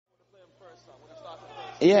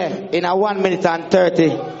Yeah, in a 1 minute and 30.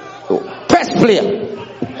 Press play.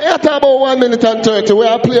 You talk about 1 minute and 30. We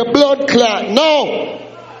are play blood clot. No.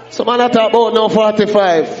 Some man talk about no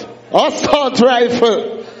 45. Assault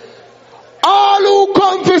rifle. All who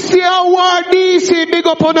come to see our war, DC, big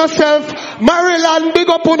up on yourself. Maryland, big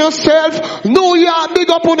up on yourself. New York, big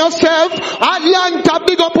up on yourself. Atlanta,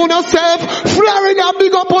 big up on yourself. Florida,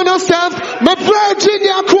 big up on yourself. My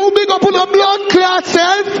Virginia crew, big up on your blood clot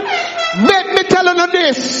self. Let me tell you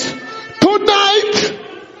this. Tonight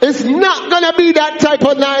is not gonna be that type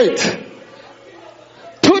of night.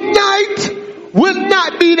 Tonight will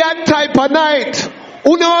not be that type of night.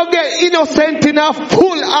 Who now get innocent in a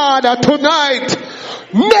full order tonight.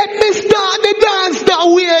 Let me start the dance that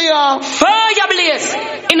way, yeah. Fire blaze.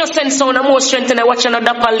 Innocent sound of more strength, and I watch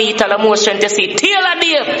another palita, the more strength you see. Taylor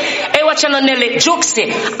Dave, I watch another Nelly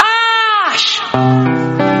Juxi. Ash.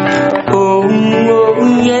 Oh,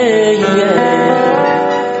 oh, yeah, yeah.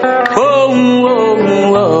 Oh, oh,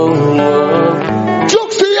 oh, oh.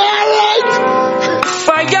 Juxi, alright?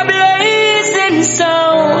 Fire blazing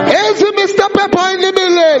sound. Is it Mr. Pepper in the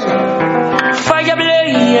building? Fire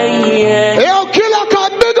blaze. Yo, Killer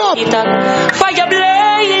Cat, big up. Fire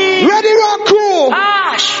blaze. Ready, rock crew.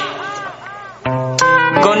 Ash.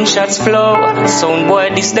 Gunshots flow. Sound boy,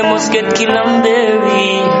 this they must get kill and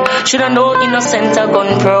bury. Shoulda know innocent a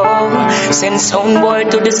gun pro. Send sound boy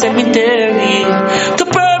to the cemetery. To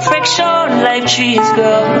perfection, life trees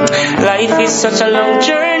grow. Life is such a long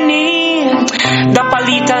journey. The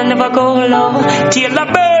palita never go low. Taylor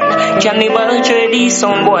burn, cannibal trade.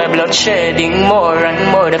 Sound boy blood shedding more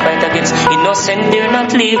and more. The fight against innocent, they're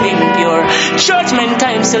not living pure. Judgment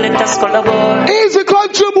time, so let us collaborate. Easy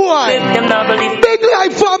country boy. Let them not believe. Big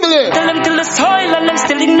life family. Tell them till the soil and them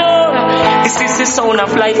still ignore. This is the sound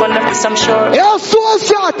of life and of this I'm sure. Yo, so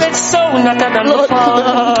shot. Red sound hotter than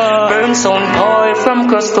before. Burn sound pour from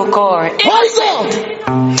crust to core.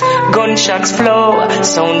 Gunshots flow.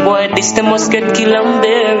 Sound boy, this they must get kill and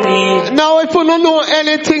bury. Now if you don't know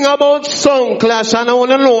anything about Sound Clash and I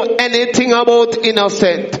want to know anything about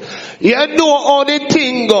Innocent, you know how the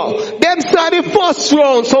thing go. Them start the first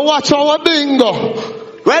round, so watch our bingo.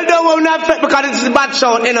 Well, don't worry, not fret because it's the bad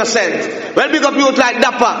sound, Innocent. Well, big up youth like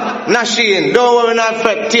Dapper, Nasheen. Don't worry, not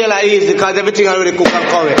fret, Taylor easy because everything already cook and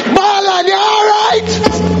curry. Marlon, you alright?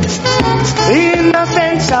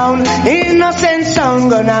 Innocent sound,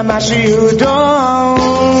 gonna mash you down.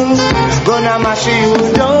 Gonna mash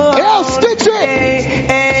you down. Yo, stitch it. Hey,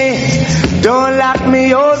 hey, don't lock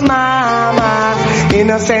me out, mama.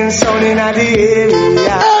 Innocent sound in the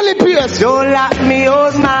area. Early PS. Don't lock me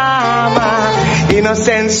out, mama.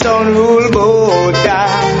 Innocent sound rule border.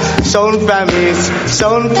 Sound from east,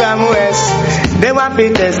 sound from west. They want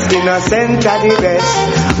to test innocent at the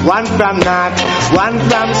best. One from north, one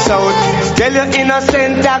from south. Tell you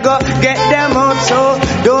innocent I go get them out. So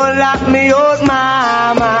don't lock me out,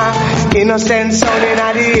 mama. Innocent sound in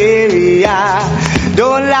the area.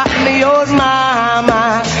 Don't lock me out,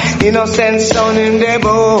 mama. Innocent sound in the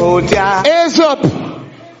boat, yeah. Ease up.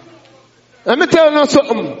 Let me tell you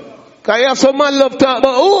something. Cause you have some man love talk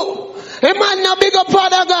about who? A man now big up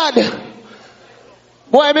Father God.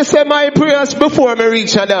 Boy, me say my prayers before me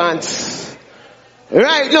reach a dance.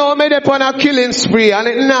 Right now, me dey on a killing spree and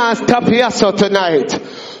it not stop here so tonight.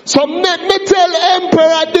 So let me tell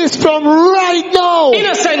Emperor this from right now.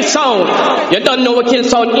 Innocent sound. You don't know what kill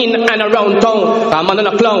sound in and around town. I'm man on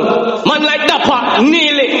a clown. Man like Dapper,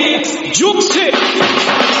 Neely, Juxi,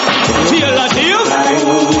 Taylor Dave.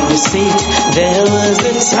 You see, there was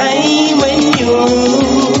a time when you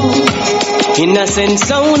innocent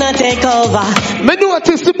sound I take over. Me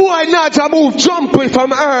notice the boy Naja move jumping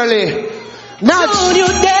from early. Nudge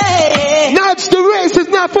the race is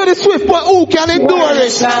not for the swift, but who can endure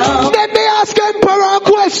it? Let me ask Emperor a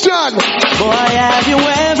question. Boy, have you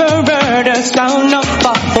ever heard a sound of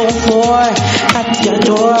 444 at your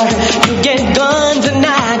door? You get guns and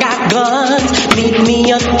I got guns. Meet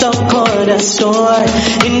me at the corner store.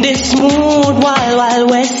 In this smooth wild, wild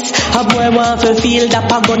west, a boy want to feel that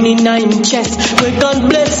gun in him chest. We God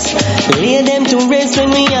bless, lay them to rest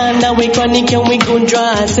when we under we chronic and we good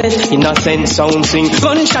draw access. Innocent sound sing,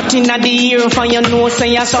 gunshot in the ear for your nose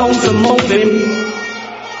and your sound to move him.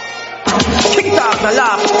 Kick off the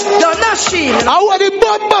laugh. Don't not sheen. I want the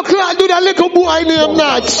bud buckler do that little boy named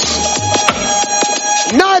Nudge.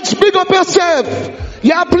 Nudge, big up yourself.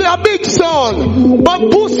 You play a big song,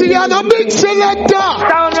 but pussy and a big selector.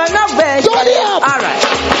 Down and up there. Turn it up. Alright.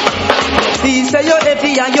 These say you're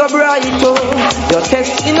heavy and you're bright, oh. Your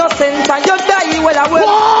test innocent and you die well and well.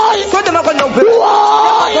 So them are gonna know.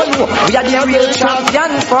 We are the real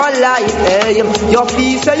champion for life. Hey, your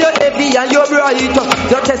feet say you're heavy and you're bright.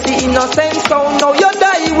 Your test innocent, so now you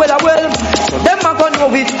die well and well. So them are gonna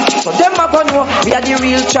know it. So them are gonna know. We are the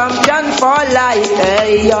real champion for life.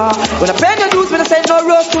 Hey, when I pay the dues, when I say no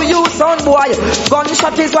road to you, son boy.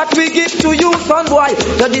 Gunshot is what we give to you, son boy.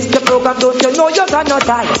 So this the program, don't you know you're gonna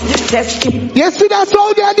die? Test it. You see that's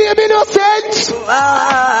how they name innocent?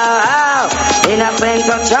 Innocent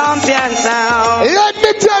of champion sound. Let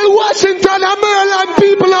me tell Washington and Maryland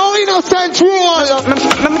people how innocent roll.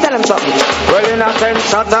 Let me tell them something. Well, innocent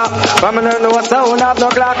shut up. From the no sound of no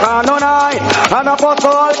clock or no night. And a post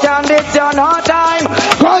all candidates, you're no time.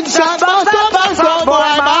 Gunshot bust up,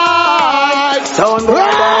 boy, bye. Sound boy,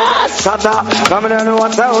 shut up. From the no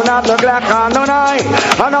sound of no clock or no night.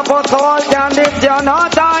 And a post all candidates, you're no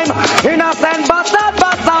time. Innocent bust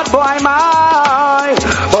up, boy, my.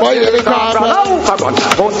 But you can't run out.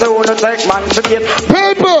 Who's the one to take man to get?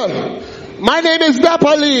 People, my name is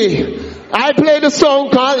Dapper Lee. I play the song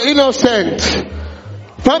called Innocent.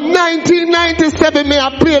 From 1997, me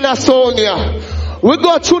I play that song here. We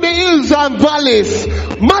go through the hills and valleys.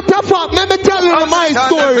 Matter of fact, let me tell you my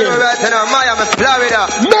story. Let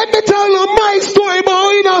me tell you my story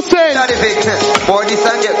about Innocent. Boy, this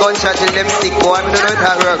and get gunshot in them stick, boy, I don't know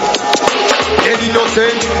how it works.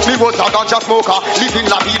 Innocent, me was a ganja smoker, living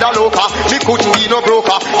la vida loca. Me couldn't be no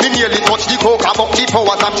broker, me nearly touched the coca, but the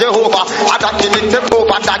powers of Jehovah. I that me make them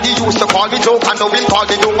over, daddy used to call me joke, and now him call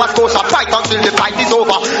me Nova Scotia. Fight until the fight is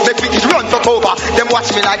over, make wicked run to cover, them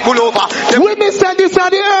watch me like pull over. We me say this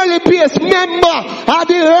are the early PS, member of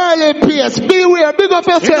the early PS. Beware, big up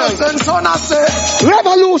yourself. Innocent son, I say.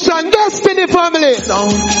 Revolution, destiny family.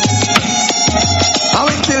 I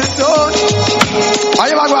will kill soon.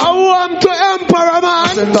 I want to emperor,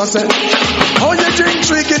 man. How you drink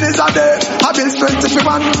drinking is a day. I been strength if you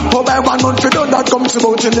want. How by 1 month you done that comes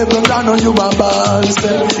about 11 grand on you and balls.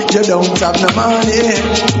 You don't have no money.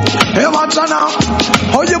 Hey, watch now.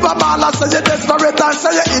 How you a baller say you desperate and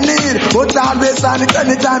say you in need. But always on it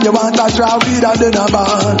anytime you want to draw weed and then a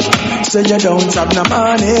ball. Say you don't have no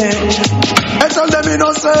money. I tell them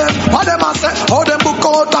innocent. How them a say? How them book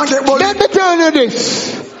out and get bullied. Let me tell you this.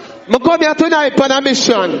 I come here tonight on a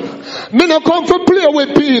mission. Me no come to play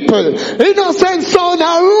with people. Innocent sound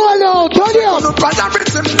and roll out.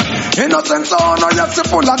 Innocent sound and you're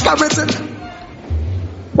full of clarity.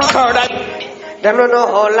 Heard that? Them don't know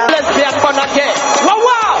how long. Let's be a fun again.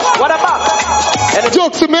 Wow. What about?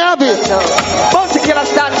 Jokes me have it. Bounty killer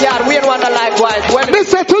stand here. We don't want to likewise. Me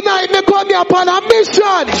say tonight me come here on a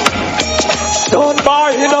mission. Don't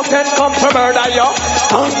bar innocent come to murder you.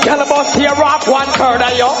 Don't tell about here rock one murder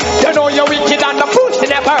you. You know you're wicked and the pussy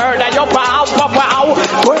never heard of you. Wow.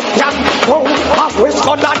 Which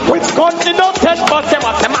gun innocent but they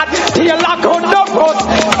must have mad. Till I go no road.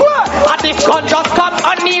 And this gun just come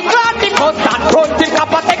and need glad because that road think I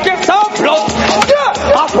protect yourself blood. Yeah.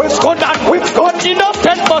 Which gun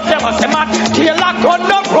innocent but they must have mad. Till I go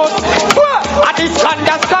no road. And this gun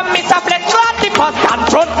just come Mr. Blake glad because that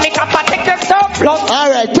road make a protect yourself blood.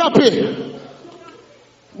 Alright, Tappy.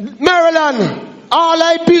 Maryland. All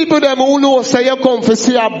I people them who know say you come to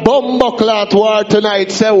see a bumbleclot war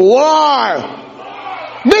tonight, say war.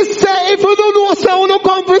 Me say if you don't know say you don't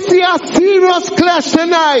come to see a serious clash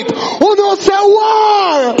tonight, you don't say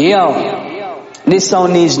war. Yo, this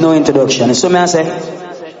sound needs no introduction. So me I say,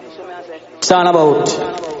 sound about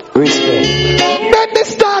respect. Let me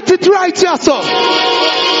start it right here, sir.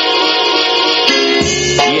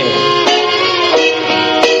 Yeah.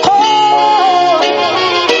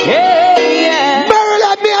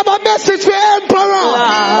 Message for Emperor.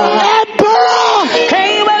 Emperor.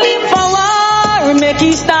 Hey, well, if for war, make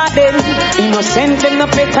he start them. Innocent them no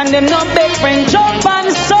pet and them no best friend. Jump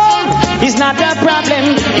and song is not a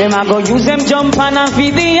problem. Them a go use them jump and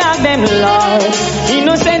feed the yard them Lord.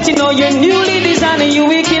 Innocent, you know you're newly designed. You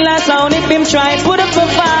will kill a sound if him try put up a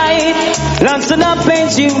fight. Lots of the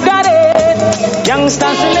pains you got it.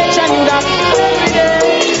 Youngster selection you got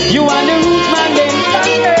it. You are the root man then.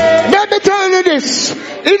 Let me tell you this.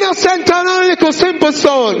 Innocent and a little simple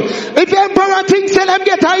soul. If Emperor thinks that them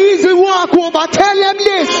get an easy walk over, tell them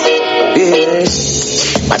this.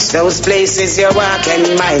 Yes. Watch those places you walk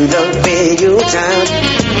and mind the way you turn.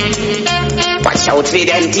 Watch out for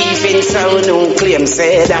them thief in sound who claim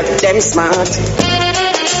say that them smart.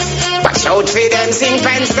 Watch out for them sing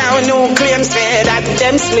fan sound who claim say that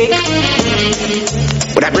them slick.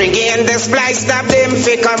 Would I bring in the splice, stop them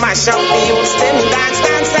fake or mash up the youths, them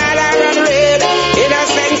dance all around red.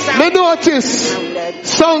 Me notice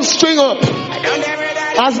sound string up.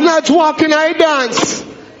 As Nudge walking I dance,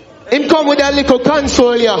 him come with a little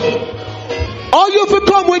console here. All you fi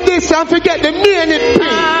come with this and forget the main in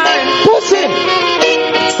pussy.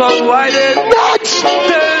 Son, why then? Nudge!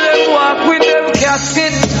 Tell them walk with them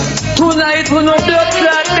casket. Tonight we no blood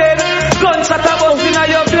clot dead. Gunshot a bust inna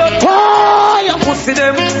your blood. Fire! Pussy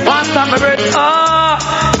them, want some breath.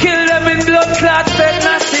 Kill them in blood clot said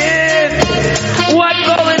nothing. What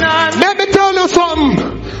going on? Let me tell you something.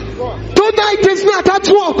 Tonight is not a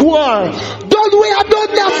joke war. Don't we have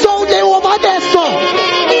done that sound they over there, son?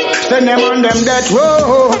 Send them on them that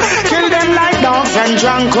row. Kill them like dogs and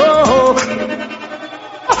drunko.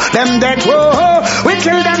 Them that row. We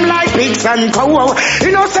kill them like pigs and cow.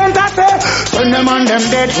 Innocent I say. Send them on them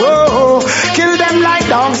that row. Kill them like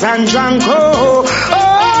dogs and drunko.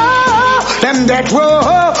 Them that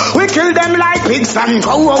row, we kill them like pigs and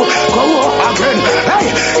go again.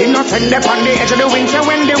 Hey, innocent them on the edge of the winter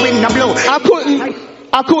when the wind blow.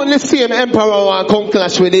 I couldn't see him emperor and come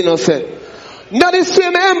clash with innocent. Not the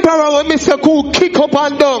same emperor when Mr. Cool kick up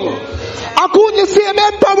and down. I couldn't see him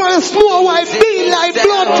emperor and Snow White be like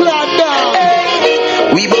blood clot down.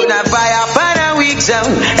 We burn a fire upon a weak sound,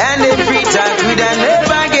 and every time we don't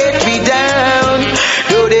never get me down.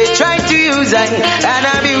 Though they try to use I and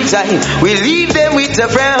abuse I, we leave them with a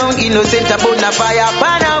frown. Innocent upon a fire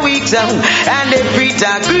upon a weak sound, and every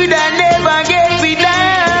time we don't never get me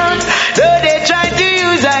down. Though they try to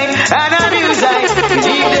use I and abuse I, we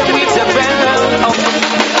leave them with a frown.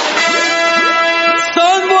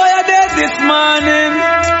 Son boy are dead this morning.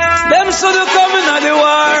 Them should have come in at the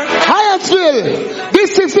war. Hyattsville,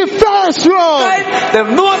 this is the first round. Right?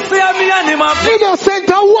 Them no say me and him a Innocent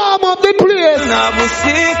to warm up the place.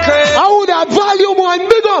 Secret. I would have volume one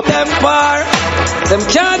big up. Them bar. Them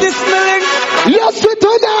can't smelling. Yes,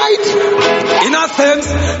 tonight. Innocent.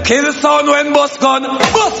 Kill sound when bus gun.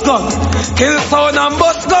 Bus gun. Kill sound and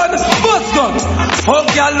bus gun. Bus gun.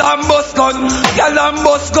 Fuck y'all and bus gun. Y'all and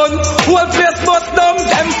bus gun. Whole place bus down.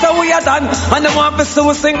 Them say we are done. And them want to see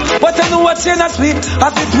we sing. But you know what you not weak.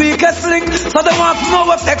 As it weakest link. So them want to know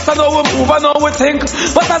what text and how we move and how we think.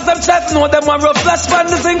 But as them chest know them want rough flash from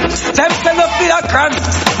the zinc. Them send up the cran.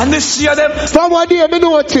 And they share them. From what day me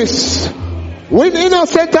notice. When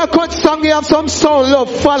Innocent a cut song, you have some sound love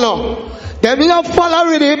follow. Them love follow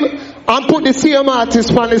rhythm and put the same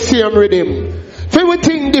artist on the same rhythm. If we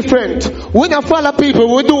think different, we not follow people,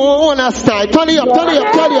 we do our own style. Turn it up, turn it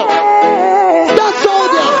up, turn it up. That's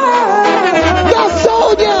soldier. That's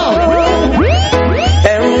soldier.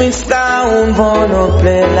 Every sound wanna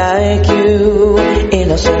play like you,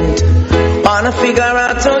 Innocent. Wanna figure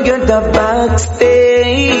out how to get the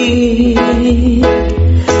backstage.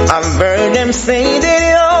 I've heard them say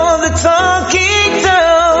that all the talking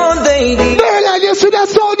down, baby. Maryland, you see that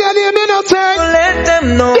soldier name Innocent? Let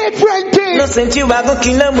them know. Different things. Innocent, you are gonna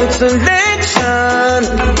kill them with selection.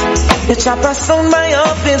 You chop a sound by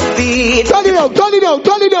off his feet. Turn it down, turn it down,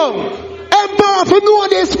 turn it down. Emperor, if you know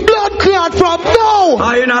this blood clot from now.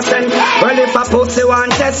 Oh, innocent. Well, if a pussy want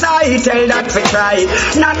test, I tell that for try.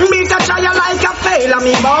 Not me to try you like a fail,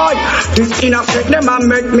 me boy. This innocent, them a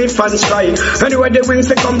make me fun try. Anyway, the wings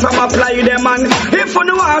they come from, apply them and if you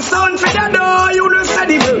know a sound for the door, you know say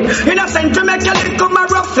the bird. Innocent to make your leg come a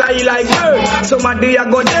rough fly like bird. Some a day I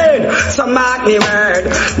go dead, some mark me word.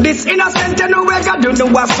 This innocent, you know where God do a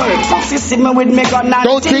soul. Pussy see me with me gun and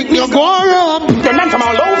don't think you go wrong. The man from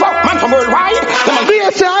all over, man from worldwide. Be a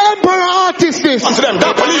emperor artist this. Be a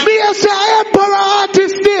emperor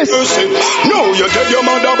artist this. No, you tell your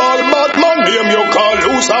mother about bad man name you call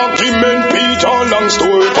loose and Kim and Peter long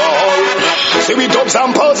story ball. See we dubs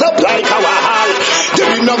and pulse up like our hall. There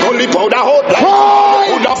be no gully powder hot like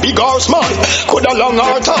could a big or small, could a long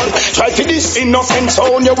or tall. Try for this innocent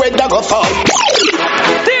sound you where that go fall.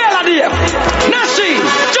 Nashi,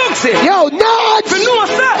 Juxi. Yo, not. You know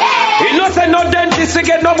sir. Innocent no dentist to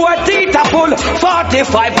get no boy teeth a pull.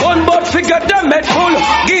 45 gun but figure them head full.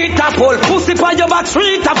 Guitar pull, pussy by your back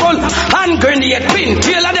street a pull. Hand grenade pin,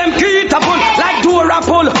 tail of them guitar pull. Like door a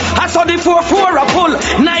pull, I saw the 4-4 a pull.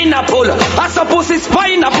 9 a pull, I saw pussy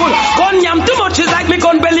spine a pull. Gun yam too much is like me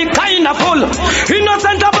gun belly kinda full.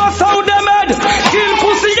 Innocent about how them head. Kill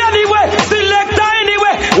pussy anyway, select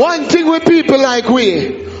anyway. One thing with people like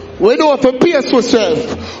we know how to pace ourselves.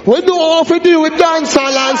 We know how to deal with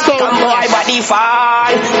dancehall and stuff. Come boy, body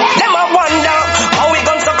fall. Them a wonder how we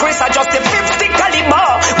gone so Chris adjust the 50 caliber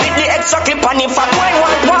with the extra clip on him for why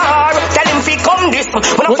want war. Tell him fi come this.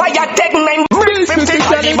 When a fire take man, 50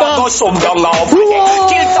 caliber go sub down over there.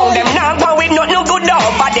 Kill sound them now, but we not no good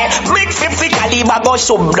over there. Big 50 caliber go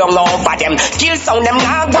sub down over them. Kill sound them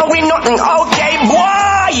now, but we nothing okay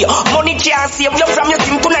boy. Money can't save you from your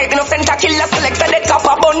team tonight. Innocent a killer selector, the top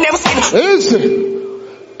of on them skin.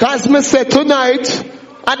 Easy. Cause me say tonight,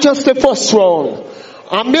 I just the first round.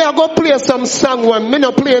 And me I go play some song when me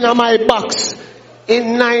no playing on my box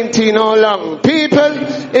in 19 how long. People,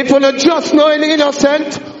 if you not just know any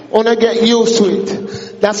innocent, wanna get used to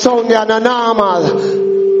it. That sound they are not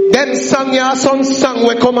normal. Them song ya some song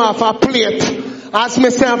we come off a plate. As me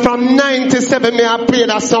say from 97 me I play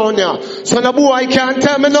that sound ya. So the boy can't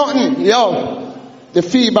tell me nothing. Yo, the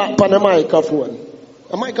feedback on the microphone.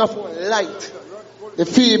 The microphone light. The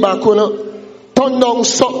feedback turn down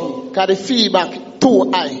something. Cause the feedback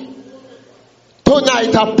too high.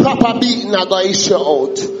 Tonight a proper beating I got issue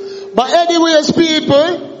out. But anyways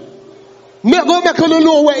people, me go make you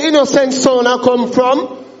know where innocent sound I come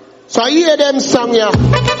from. So I hear them song ya.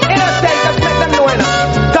 Innocent, just let them know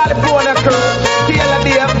enough. California crew.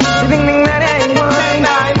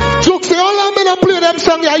 Juxie, how long me not play them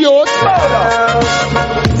song ya youth?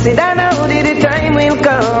 See that now the time will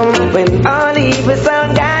come when all evil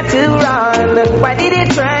sound got to run. Why did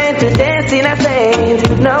it try to dance in a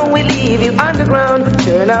saint? Now we leave you underground.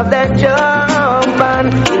 Turn off that jump on.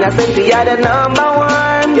 Innocent, we are the number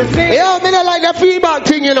one. You see? Yo, me not like the feedback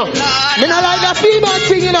thing, you know. Me not like the feedback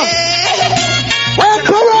thing, you know.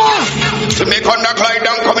 Emperor! To make on the glide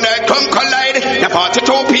down, come and come collide. The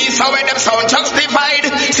 42 piece away them sound justified.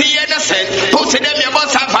 See innocent, pussy them you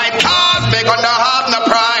must have fight. Cause they gonna have no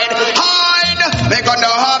pride. Hide, they gonna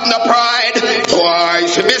have no pride.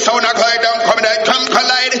 Twice, me sound a glide down, come and come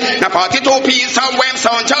collide. The 42 piece away them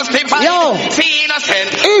sound justified. Yo, see innocent.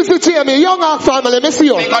 Easy to me, young our family, me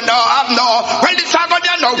see you. They gonna have no, well this are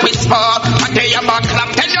gonna no whisper. And they am a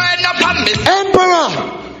clap, then you end up on this.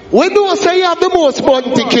 Emperor! We know say you have the most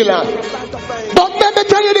bounty killer. But let me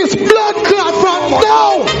tell you this, blood clot from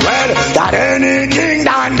now. Well, that any king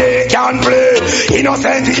that they can play.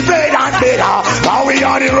 Innocent he play that better. Now we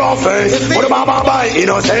are the roughest. But bye,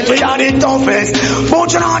 innocent we are the toughest.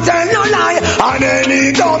 But you not tell no lie. And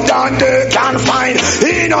any dog that they can find.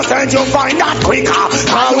 Innocent you find that quicker.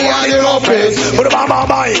 Now we are the roughest. But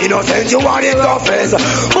bye, innocent you are the toughest.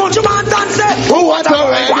 But you man don't say, what a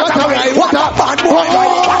right, what a right, what a bad boy.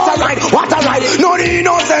 What a ride, what a ride, no the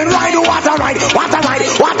innocent ride, what a ride, what a ride,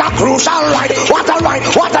 what a crucial ride, what a ride,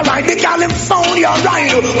 what a ride, the California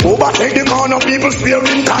ride, overtake the corner, people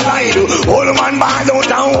spearing collide, old man bad out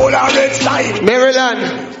and hold a red side.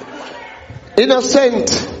 Maryland, innocent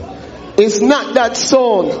is not that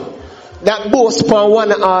song that boasts for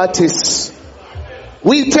one artist.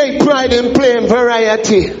 We take pride in playing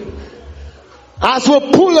variety. As we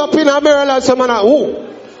pull up in a Maryland, someone who?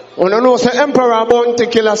 I don't know, say Emperor bounty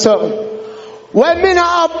killer something. When me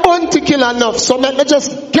not have bounty killer enough, so let me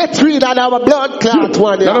just get rid of our blood clot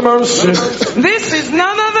one. This is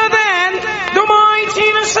none other than the mighty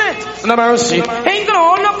innocent. No mercy. Ain't gonna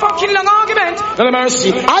hold no fucking long argument. No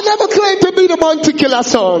mercy. I never claimed to be the bounty killer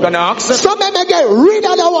son. So let me get rid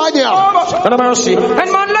of the one here. No mercy.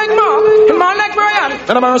 And man like Mark, and man like Brian,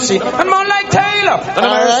 No mercy. and man like Taylor. No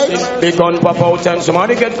mercy. Big gun pop out and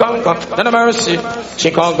somebody get conquer. No mercy. She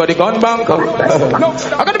can't go the gun banker. No,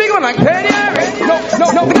 I got a big one like Penny. No.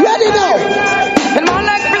 Ready now. And man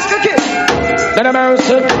like Mr. Kid. No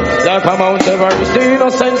mercy. They come out Everest, the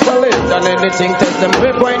innocent solid. And anything test them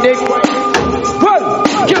with when they well,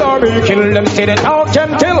 kill or be kill them, say that all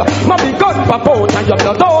can tell. Mommy gun pop out and you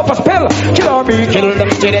blood over spill. Kill or be kill them,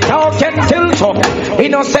 say that all can tell. So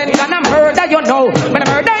innocent and I'm murder, you know. When I'm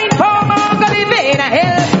murder in form, I'm gonna live in a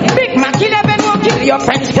hell. Big man kill them and won't kill your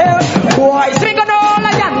friends still. Boys swing on all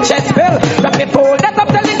a young chest spill. The people that up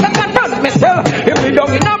the list and confront me still. If we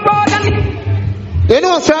don't in a broad and you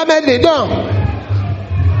know so I made it down.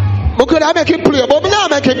 But could I make it play? But now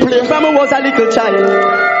make it play. Mama was a little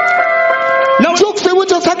child. No jokes, we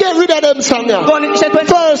just get rid of them song now.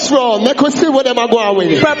 First round, make us see what them are going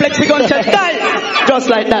with. Perplex, we gonna check die. Just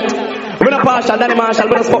like that. We're not partial, Danny Marshall,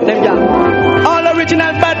 we're not fuck them, yeah. All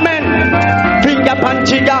original bad men. Finger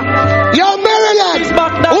punchiga. Yo, Maryland,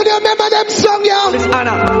 who remember them song, yeah?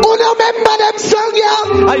 Who remember them song,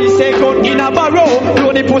 yeah? I say gun in a barrow,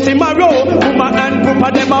 blow the pussy marrow. Woman and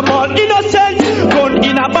pooper them a ball innocent. Gun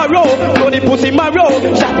in a barrow, blow the pussy marrow.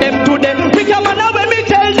 Shot them to them. Pick your man when me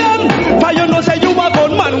tell them. For you know say you a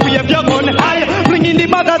gunman, wave your gun high. Bring in the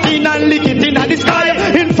magazine and lick it in the sky.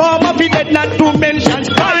 Inform of it dead, not to mention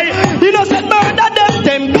spy. Innocent murder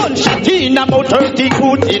them gunshot in about 30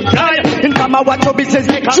 foot in fly. In Kama watch your business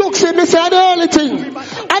make a jokes in me say the early thing. And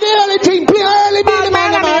the early thing, play early be the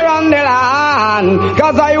man around the land.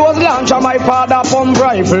 Cause I was launched on my father pump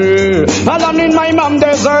rifle. Along in my mom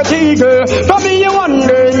desert eagle. For me you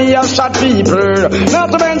wonder me have shot people.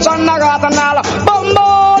 Not to mention I got an all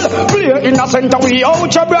bumble. Play innocent, we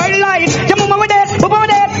out your bright light. Your mama with it,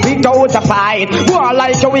 without a fight. War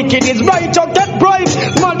like a wicked is right, you get bright.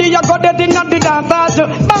 Money you got that in the dance.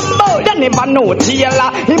 Bambo, they never know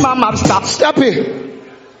Tiela, him mama stop. Stop it.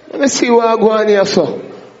 Let me see what I go on here, so.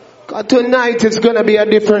 Cause tonight it's gonna be a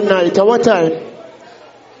different night. At what time?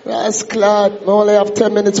 That's glad. I only have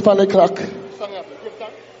 10 minutes for the clock.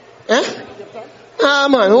 Eh? Ah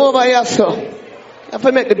man, over here, so. You have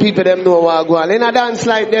to make the people them know what I go on. In a dance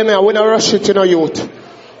like them, we don't rush it, youth.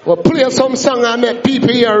 We'll play some song and make people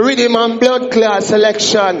hear rhythm and blood class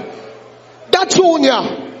selection. That's on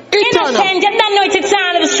ya. Innocent, you don't know it's a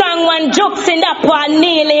time of a strong one. Jokes in that one,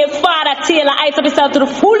 nearly father Taylor. I saw myself to the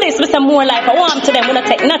fullest with some more life. I want to them when I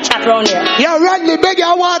take no chat around here. Yo, Rodney, beg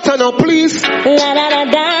your water now, please. La da da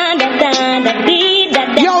da da da da dee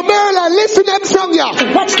da da. Yo, Merlin, listen to them song, yeah.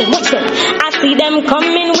 Watch them. I see them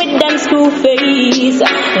coming with them screw face,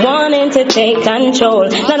 wanting to take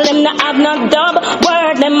control. None of them not have no dub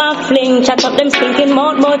word, them a fling. Chat up them stinking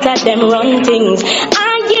mouth at them run things.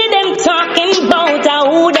 I hear them talking about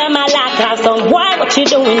who them a lack. So why what you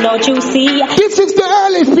doing, don't you see? This is the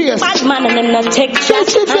early phase. Bad man and them not take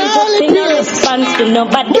shots. This is the early phase. No response to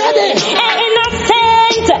nobody.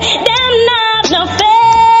 Innocent, them not no fair.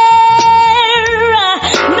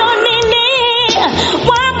 No need,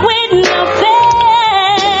 walk with no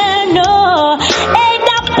fair. No, hey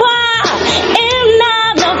dappa, him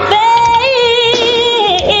not no fair.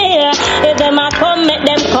 If them a come, make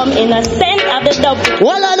them come innocent of the dub.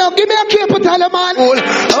 Well, I know, give me a capital, man.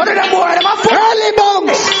 Early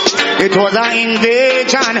bungs. It was an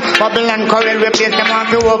invasion. Babylon Corel replace them off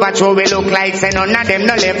the overthrow. We look like say none of them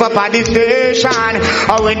no left up at the station.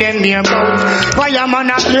 Or with them near boat. Fireman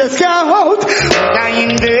a place can't hold. The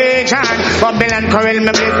invasion. Babylon Corel me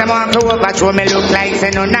place them off the overthrow. Me look like say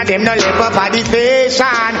none of them no left up at the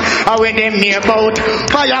station. Or with them near boat.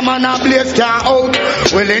 Fireman a place can't hold.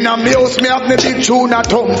 Well in a me house me have me big tune a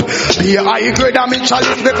thump. Be a high grade and me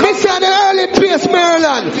chalice me. This is the early place,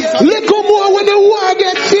 Maryland. Little more when the war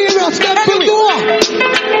gets serious.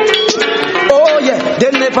 Oh yeah,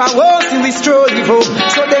 them never was see we strive.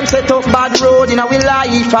 So them set up bad road in our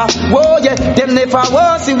life. Oh yeah, them never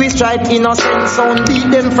was see we strive. Innocent sound beat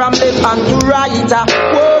them from left and to right.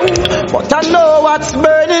 Whoa, but I know what's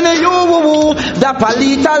burning in you. The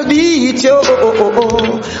little beat you.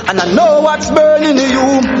 And I know what's burning in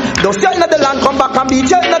you. Those young the land come back and beat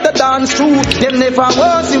you in the dance too. Them never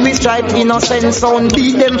was see we strive. Innocent sound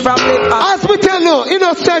beat them from left. As we tell you,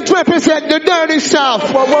 innocent represent the dirty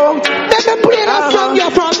south. Let me play that song you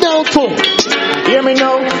from down to. Hear me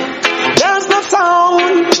now. There's no sound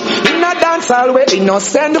in a dance hall where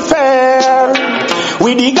innocent fair.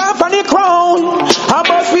 We dig up on the crown, how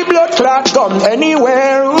about we blood clot gun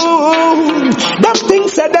anywhere. Ooh. Them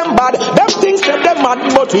things say them bad, them things say them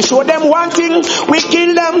mad, but we show them one thing, we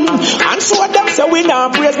kill them. And show them say we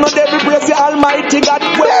not praise, not every praise the Almighty God.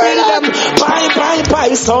 We kill them.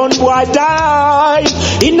 Bye, son boy die.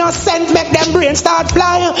 Innocent make them brains start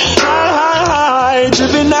flying. High,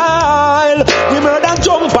 juvenile. We murder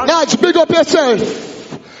jump and big up yourself.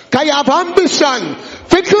 Can you have ambition?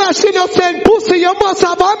 If you clash innocent pussy, you must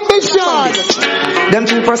have ambition. Them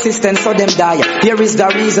too persistent, so them die. Here is the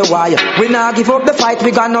reason why. We not give up the fight,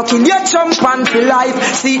 we gonna kill your jump and for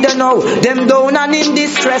life. See them now, them down and in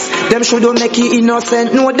distress. Them shouldn't make it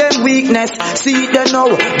innocent, know them weakness. See them now,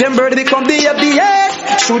 them bird become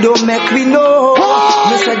BBS. Shouldn't make we know.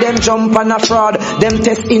 Me say them jump and a fraud, them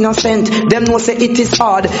test innocent. Them know say it is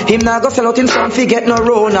hard. Him not go sell out him son, forget no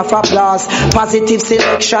round of applause. Positive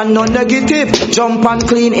selection, no negative. Jump and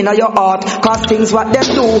clean in your heart. Cause things what them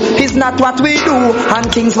do is not what we do.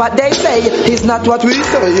 And things what they say is not what we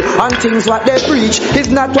say. And things what they preach is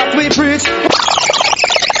not what we preach.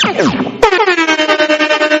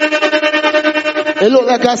 It look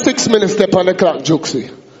like a 6 minute step on the clock, Juxie.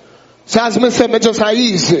 So as me say, me just a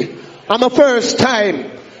easy. I'm a first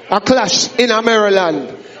time a clash in a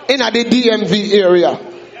Maryland, in a the DMV area.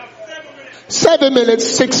 7 minutes,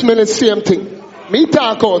 6 minutes, same thing. Me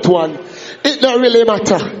talk out one. It don't really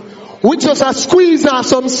matter. We just a squeeze out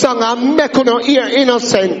some song and make you hear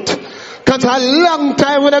innocent. Cause a long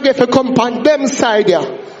time when I get to come on them side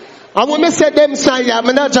here. And when I say them side here, I'm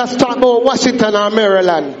not just talk about Washington or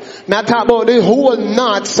Maryland. I talk about the whole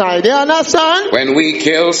north side. You understand? When we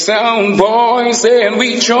kill sound boys and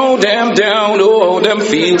we throw them down, oh, them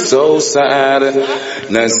feel so sad.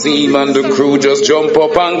 Naseem and the crew just jump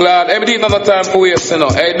up and glad. Everything another time for waste, you know.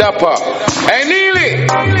 Hey, Dapper. Hey, Neely.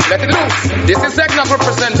 Let it loose. This is Segna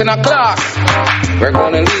representing a class. We're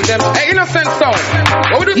gonna leave them. Hey, innocent sound.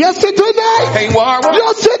 What we do? Yes, tonight. Hey, war.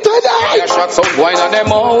 Yes, tonight. I shot some wine on them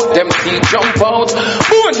out. them teeth jump out.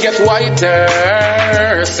 Moon get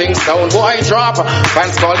whiter. Sing sound boy drop.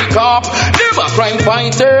 Fans call the cop. Never crime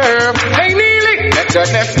fighter. Hey Neely, make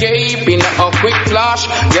an escape in a quick flash.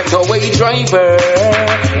 Getaway driver.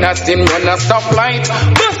 Nothing run a stoplight.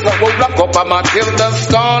 Bust a will block up a Matilda's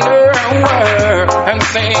corner. And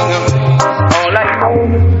sing all I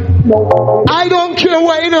know. I don't care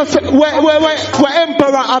what innocent, what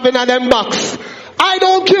emperor having on them box. I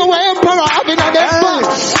don't care what emperor having on them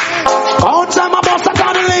box. All time I bust a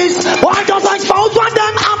release. Why just like spouse one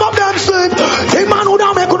them half of them sleep? The man who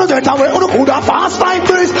don't make you get away, who could have fast like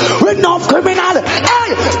this with no criminal.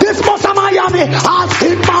 Hey, this must have Miami. Ask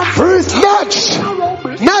him man freeze.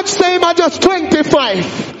 Nudge say him are just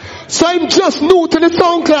 25. So I'm just new to the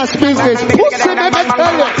sound class business. Pussy me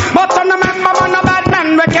tell you. But I'm the man, I'm a bad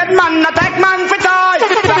man, wicked man, attack man for die.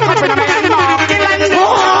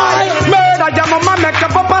 Murder your mama, make your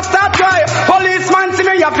papa start cry. Policeman see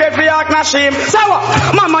me, you pay for your shame. So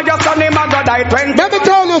mama just on him, I got die 20. Let me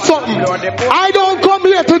tell you something. I don't come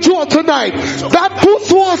here to joke tonight. That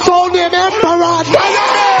pussy was so named Emperor.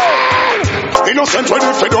 Innocent when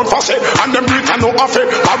if they don't fuss it, and them breathe and no off it.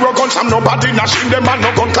 Arrogance and nobody nashing them and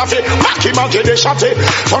no gun coffee. Mack him and get they shot it,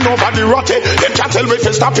 so nobody rot it. Them can't tell me if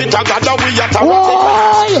stop it, I got that we at a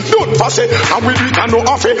rot it. Don't fuss it, and we breathe and no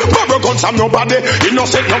off it. Arrogance and nobody,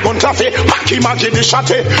 innocent no gun coffee. Mack him and get they shot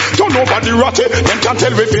it, so nobody rot it. Them can't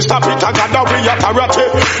tell me if stop it, I got that we at a rot it.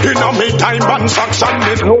 In a me time and socks and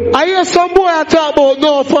it. I hear some boy talk about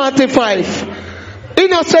no 45.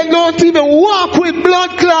 Innocent don't even walk with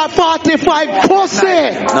blood clot 45 pussy.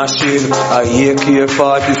 Nashil, I hear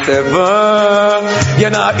 47. You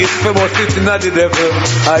know it's famous sitting at the devil.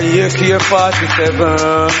 I hear 47.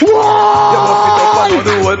 Whoa! You must be up on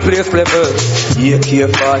the whole place level. Hear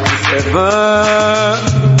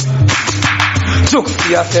 47.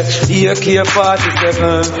 Juxi, I said, hear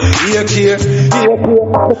 47.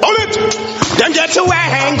 Hold it! Them get too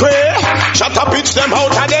angry. Shut up, bitch, them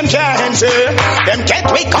out of them can't see. Them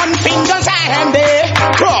get weak on fingers and they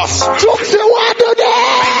cross. Juxi, what do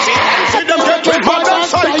they? See them get weak on the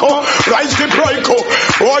psycho. Rise the breako.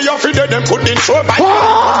 Oh, you feel them put in show by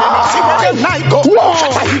see where them night go.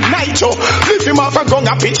 Shut up, him night yo. Lift him off and go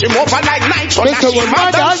and pitch him over like night yo. Listen, we're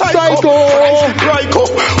mad and psycho. Rise the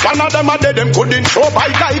breako. One of them are dead, them put in show by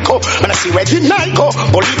Geico. And I see where the night go.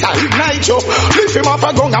 Bolita, him night yo. Lift him off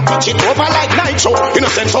and go and pitch it over like night show.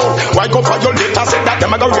 Innocent soul. Why go for your later? Say that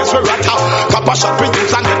them a go raise with rata. Papa shot with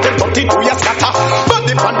use and let them 32 years scatter. But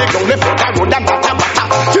the pan they go left foot and road and bata bata.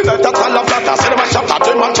 You know that all of that. Say them a shot at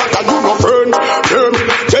them and shot at you no burn. Them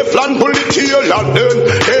Teflon bullet tail and them.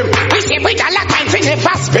 We say we got like my thing in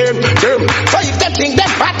fast pain. Them. So if them think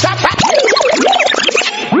them bata bata.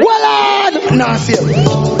 Well on! Nah, feel.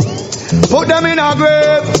 Put them in a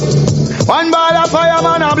grave. One ball of fire,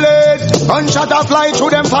 man, a blaze. Gunshot a fly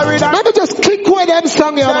through them forehead. Let me just kick with them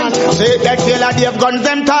song, here, man. See, that killer, they've guns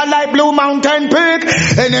them tall like Blue Mountain Peak.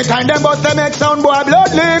 Anytime them bust them make sound boy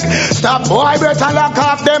blood leak. Stop boy breath and lock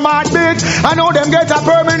off them heartbeat. I know them get a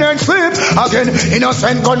permanent sleep. Again,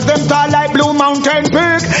 innocent guns them tall like Blue Mountain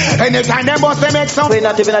Peak. Anytime them bust them make sound. We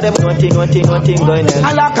not even at them one thing going there.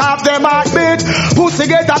 And lock off them heartbeat. Pussy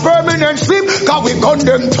get a permanent sleep. Cause we gun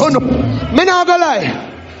them turn up. Me not gonna lie.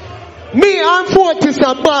 Me and Fortis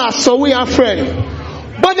a boss, so we are friends.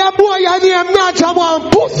 But that boy your name not a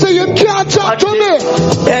one pussy, you can't talk to me.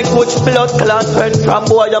 Egg which blood clot friend from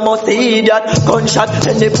boy, you must eat that. Gunshot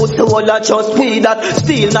and they pussy wall that just weed that.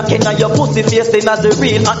 Still knocking on your pussy face in as the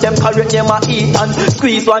real. And them carrot them a eat and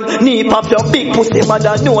squeeze one knee pop your big pussy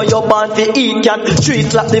mother know you're born to eat can.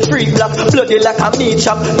 Trees like the free black, bloody like a meat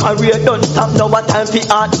shop. Career don't stop, now what time for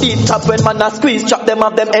heart beat top. When man a squeeze chop them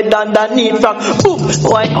off them head underneath from boom,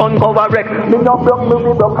 boy can't go wreck. Me no broke,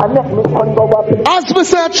 me broke and neck me can't go up. As me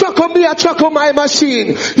say a truck on me, a truck on my machine.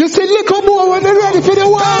 You see little more when they're ready for the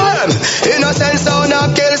war. Innocent sound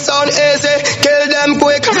and kill sound easy. Kill them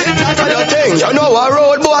quick. That's the thing. You know a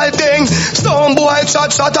road boy thing. Some boy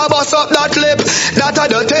shot a bust up that lip. That's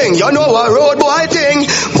the thing. You know a road boy thing.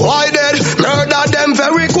 Boy dead. Murder them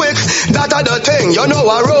very quick. That's the thing. You know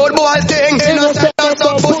a road boy thing. Innocent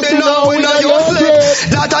sound pussy now we know you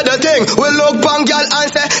slip. That's the thing. We look bang girl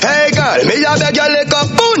and say, hey girl, me a beg you lick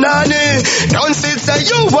up punani. Don't sit say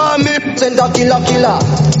you want me. Send a killer.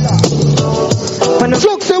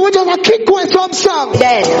 Look, say we just a kick with some song.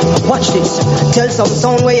 Then, watch this. Tell some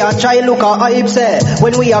sound where you try look at hype say.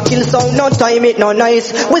 When we a kill sound, no time it no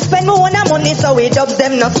nice. We spend more on money so we dubs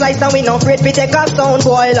them no slice. And we no afraid we take a sound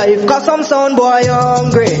boy life. Cause some sound boy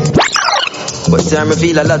hungry. But time I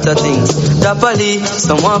feel a lot of things. That body,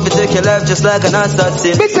 someone to take your life just like an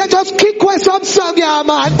assassin. Mister just kick boy some song, yeah,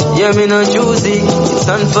 man. Yeah, me no choosy. It's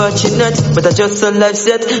unfortunate, but I just a life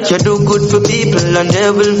set. You do good for people and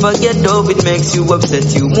they will forget. Though it makes you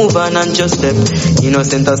upset, you move on and just step.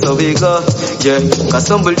 Innocent as how we go. Yeah, cause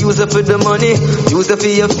some will use it for the money, use it for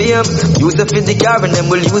your fame, use it for the car, and them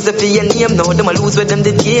will use it for your name. Now them will lose with them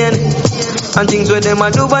the gain. And things where them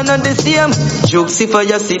are do one and the same. Jokes if I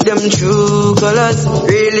just see them true colors,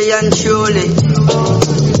 really and truly.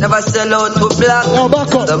 Never sell out to black. No,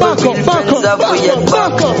 back up.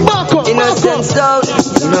 Innocent sound.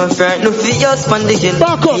 You know, friend, no fear, span the hill.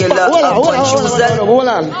 Back up. Hold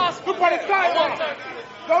on.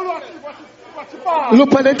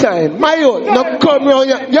 Look at the time. My own. No come round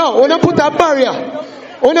here. Yo, wanna put a barrier.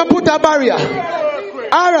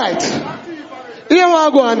 Alright. Here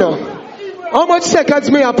we go now. How much seconds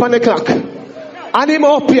me up on the clock? And him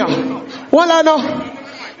up here. Well, I know.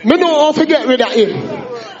 Me know how to get rid of him.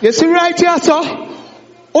 You see right here, sir?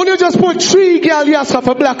 Only just put 3 girls here, sir,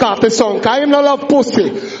 for black off the song. Cause him no love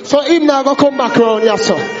pussy. So him not gonna come back around here,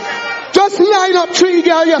 sir. Just line up 3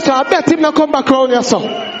 girls here, sir. I bet him not come back around here, sir.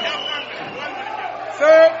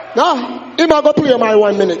 No, him not gonna play my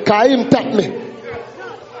 1 minute. Cause him tap me.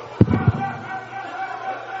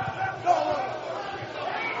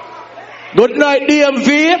 Good night, DMV.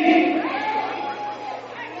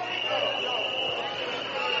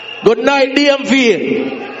 Good night,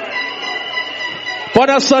 DMV.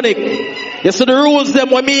 Panasonic. You see the rules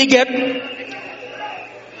them when me get.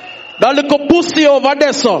 That little pussy over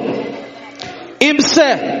there, son. Him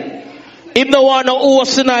say, him no want no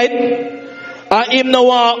horse tonight, and him no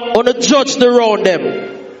want to judge the round them.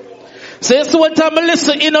 So you see one time I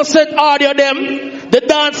listen innocent audio them, the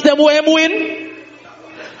dance them where him win.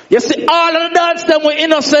 You see all of the dance them where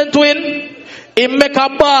innocent win. He make a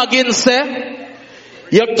bargain say,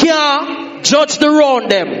 you can't judge the round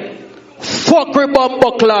them. Fuckery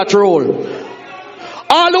bumbleclot rule.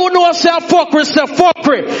 All who know say fuckery say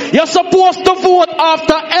fuckery. You're supposed to vote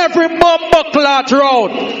after every bumbleclot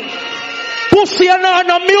round. Pussy and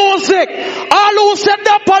no music. All who said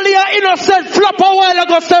that Polly are innocent flop a while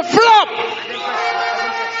ago say flop.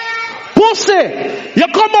 Pussy, you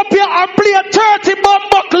come up here and play 30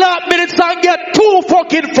 bumbleclot minutes and get 2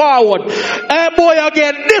 fucking forward. Hey boy,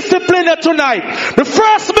 again, discipline it tonight. The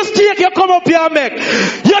first mistake you come up here and make,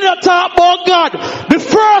 you don't talk about God. The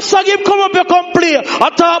first song you come up here and play, I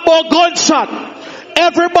talk about gunshot.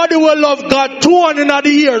 Everybody will love God 200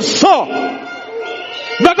 years. So,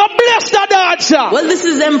 we're going to bless the dancer. Well, this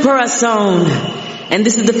is Emperor Sound. And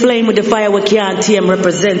this is the flame with the fire we can't tame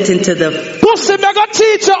representing to the... Pussy, I'm going to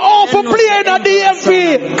teach you all for playing at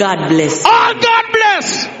DMV. God bless. Oh, God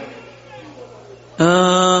bless.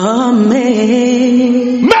 Amen.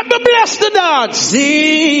 Let me bless the dance.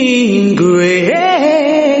 Sing great.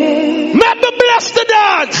 Let me bless the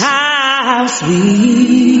dance. How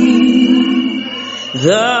sweet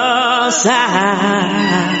the sound.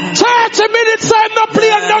 30 minutes I'm not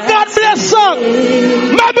playing no God bless song.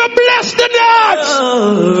 Let me bless the dance.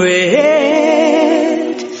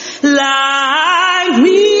 Red like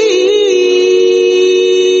me.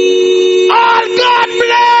 Oh, God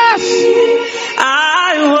bless. I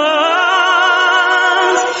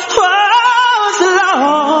was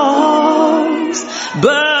lost,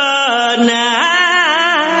 but now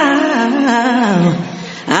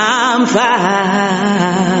I'm found.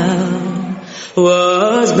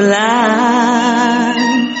 Was blind,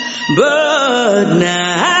 but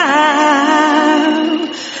now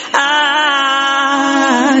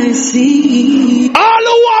I see. All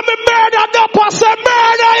who want me murder, the person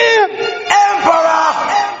murder him. Emperor,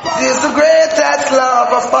 this is the greatest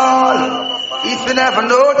love of all. If you never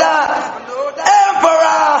know that.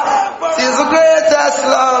 Emperor, this is the greatest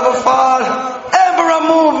love of all. Emperor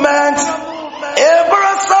movement.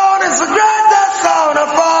 Emperor sound is the greatest sound of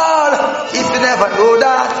all. If you never know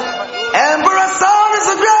that. Emperor sound is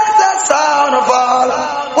the greatest sound of all.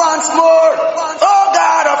 Once more, oh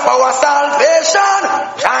God of our salvation,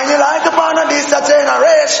 shine your light upon this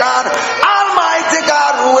generation. Almighty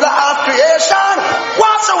God, ruler of creation,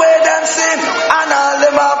 wash away them sin and all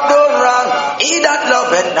them have done wrong. He that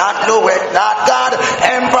loveth not knoweth not God.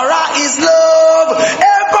 Emperor is love.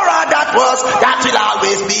 Emperor that was, that will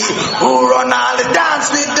always be. Who run all the dance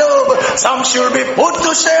with dove. Some should be put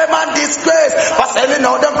to shame and disgrace for selling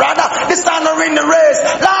out them brother. This honor in the race.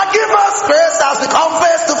 Lord, give us grace as we come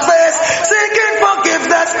face to face. Seeking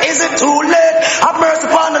forgiveness, is it too late? Have mercy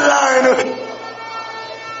upon the line.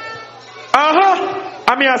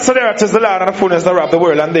 I mean, so there is the Lord and the fullness thereof the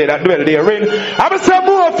world, and they that dwell therein. I will say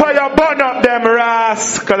more fire burn up them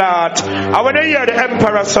rascal. And when you hear the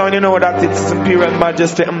Emperor sound, you know that it's His Imperial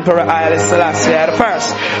Majesty Emperor Haile Selassie the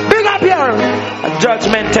first. Big up here. And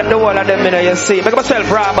judgment take the whole of them, you know, you see. Make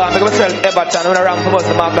myself Rabba, make myself Everton, when I ram for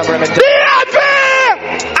most of my government.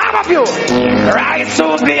 I'm of you. Rise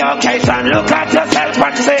to the occasion. Look at yourself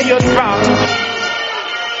and say you're strong.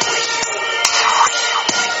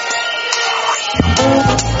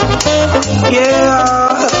 Yeah.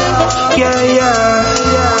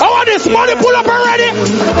 I want this money pull up already.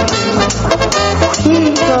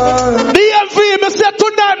 DMV, me said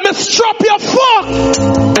tonight, me strap your fuck.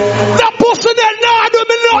 That pussy there now do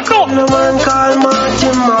me not know.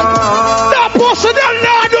 That pussy there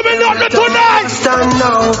now do me not know tonight. Stand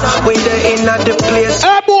now, we the in at the place.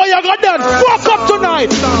 Hey boy, you got that fuck up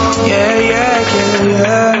tonight. Yeah.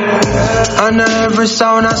 And every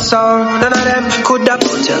sound I saw, none of them could have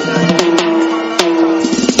put you.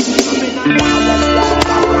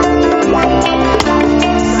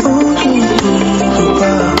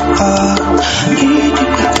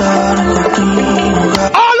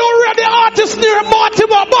 All already artists near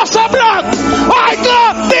Baltimore, Bossa Black. I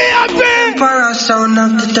got DMV. Para sound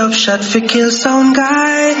of the dub shot for kill sound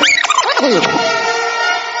guy.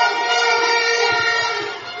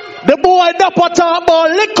 The boy dapper talk about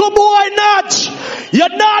little boy Natch. You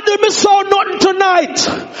not do me sound nothing tonight.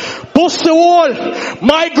 Pussy wall.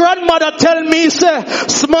 My grandmother tell me say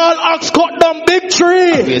small ox cut down big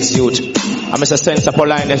tree. Yes, youth. I miss a sense of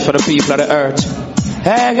politeness for the people of the earth.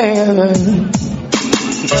 Hey.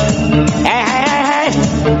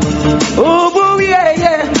 Oh, boo, yeah.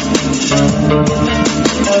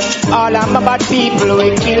 All of my bad people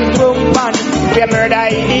we kill group man. We murder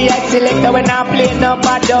idiot selector when I play no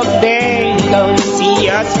bad dog. They don't see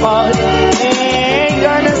us fall. Ain't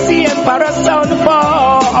gonna see Emperor sound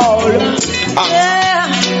fall. Yeah.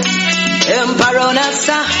 Emperor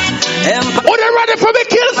Nasa. Are they ready for me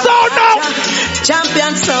kill sound now?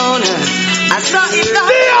 Champion sound. I saw it now.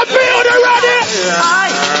 DMV, are they ready?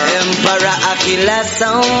 Emperor Aquila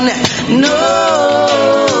sound. No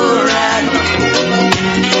rat.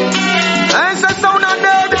 I said sound on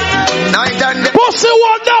dead. Night and day. Pussy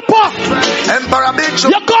one dapper. Emperor bitch.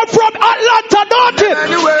 You come from Atlanta, don't you?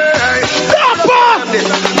 Anyway. Dapper.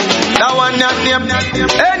 That one not name.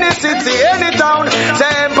 Any city, any town.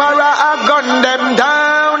 Say Emperor I gun them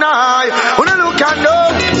down. When you look and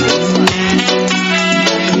know.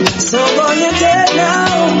 So on you dead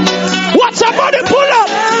now. What's somebody pull up?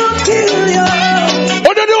 I'll kill you.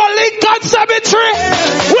 What do you do a Lincoln Cemetery?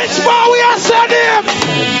 Which bar we are sending?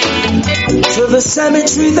 To the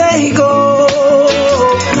cemetery they go.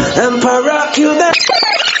 Emperor kill them.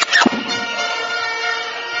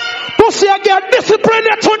 Pussy again, discipline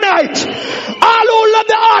it tonight. All who love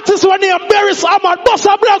the artists when they are berries, I'm on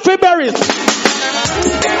Bossa Black for berries.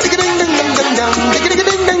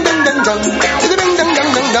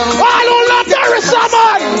 All who love berries, I'm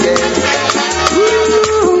on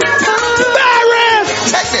berries.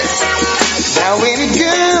 Take this. Now ain't it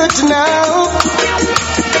good to know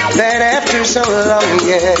that after so long,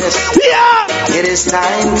 yes, it is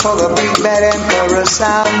time for the big bad Emperor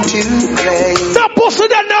sound to play. The pussy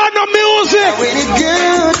that know no music. Now ain't it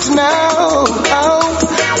good to know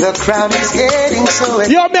the crowd is getting so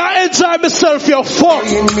yo, me I enjoy myself, you fuck.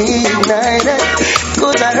 Midnight,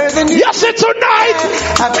 cause I heard the news. Yes, it's tonight.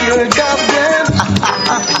 I feel goddamn.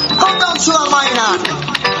 Hold on to a minor.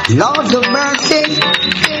 Lord of mercy.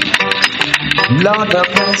 Lord of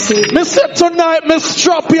mercy. Me said tonight, me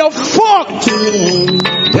strap your fuck.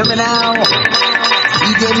 Hear me now.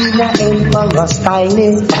 You gave me the Emperor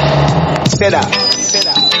style. Say that.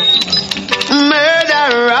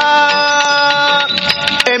 Murderer.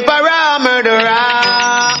 Emperor murderer.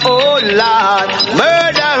 Oh Lord.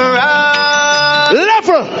 Murderer.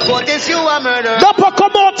 Level. What is you a murderer? Dapper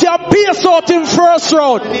come out here and pace out in first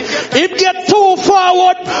round. Him get too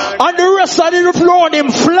forward and the rest of the round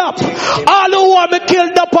him flap. All who want me kill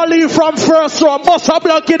Dapper leave from first round. Bossa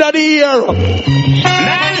Black in the air.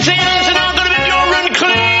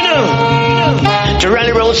 To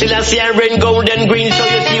rally round Selassie and rain gold and green, so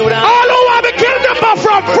you see what I. All who want me kill Dapper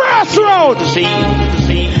from first round. See.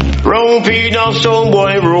 Roping a stone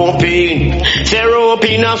boy, roping. Say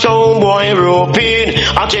roping a stone boy, roping.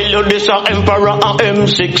 I tell you this a Emperor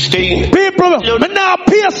M16. People, me now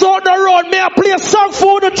pace out the road. Me I play song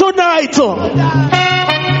for you tonight.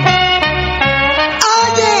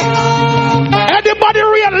 Anybody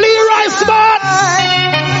real Leroy Smart?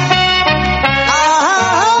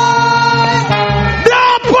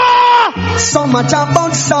 So much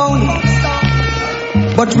about sound,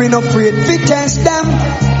 but we no afraid to test them.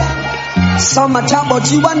 Some a talk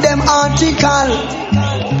about you and them article,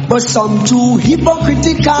 but some too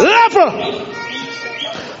hypocritical. Level.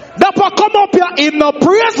 Dapper come up here in no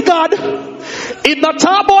praise God, in no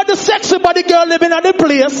talk about the sexy body girl living at the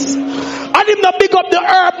place, and him no big up the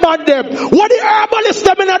herb man them. What the herbalist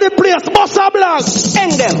them in at the place? Bossa Blanc.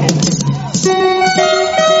 End them.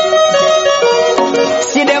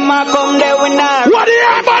 See them a come there with now. What the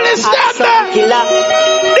herbalist them there? Killer.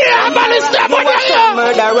 The herbalist them over here.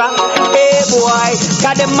 Murderer. Hey boy,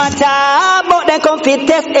 got them matter, but they come fit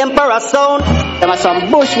test Emperor sound. Them are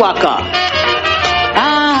some bushwhacker.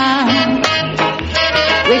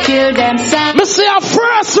 We kill them sound. Me see a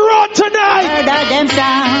first round tonight. Murder them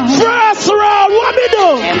sound. First round, what me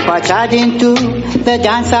do? Emperor charging to the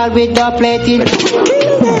dance hall with the plated.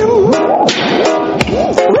 Kill them.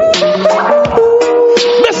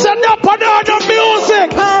 Mr. Dapper down the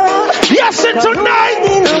music. Yes, it's tonight.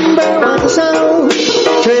 Number one sound.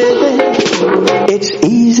 It's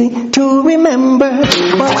easy to remember,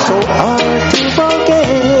 but so hard to forget.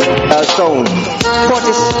 Sound.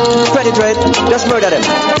 Fortis, Credit Red, just murder them.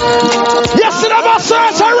 Yes, in our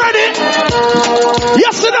search already.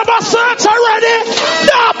 Yes, in our search already.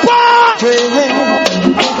 Dapper.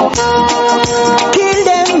 Kill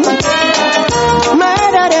them.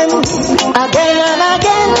 Murder them. Again and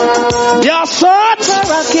again. Yes, search.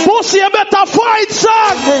 Pussy, you better fight,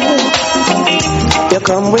 son. You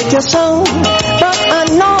come with your sound, but I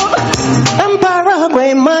know Emperor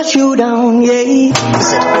will mash you down, yeah.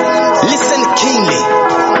 Listen keenly.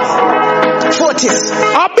 Fortis.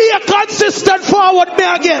 I'll be a consistent forward me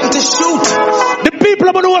again. To shoot. The people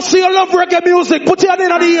who want to see you love reggae music, put your hand in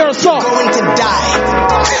the ear, son. You're going to die.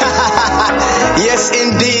 Yes,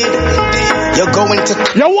 indeed. You're going to.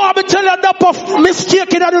 You want me to tell you that of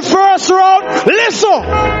mistake in the first round? Listen.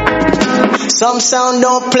 Some sound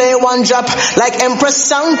don't play one drop like Empress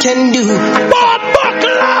sound can do. But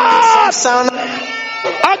buckler! Some sound.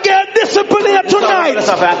 Again, discipline here tonight.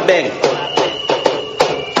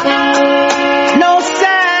 No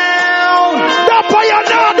sound. Dapper, you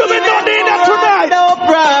know, do me no need that tonight. No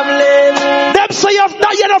problem. Them say you're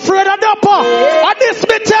not yet afraid of Dapper. And this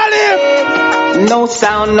me tell him. No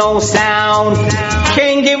sound, no sound.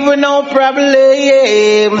 Can't give you no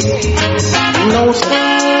problem. No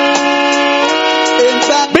sound.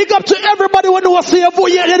 Big up to everybody when you see a boy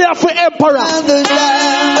you're there for Emperor.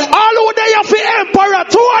 All who there for Emperor,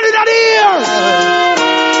 200 in the ear.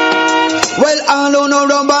 Well, all who know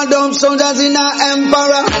rumble dumb sound as in a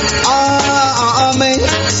Emperor. Amen.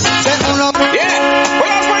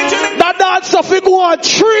 That dance if we go on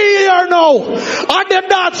 3 years now. And the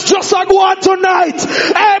dance just a go on tonight.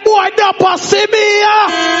 Hey boy, Dapper, see me here.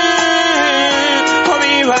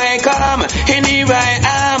 Here I come, and here I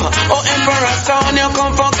am. Oh, Emperor sound, you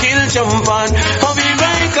come for kill jump on. Oh, here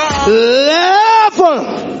I come. Level.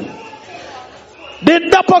 Did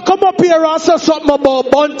Dapper come up here and say something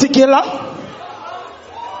about Bounty Killer?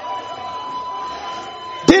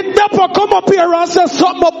 Did Dapper come up here and say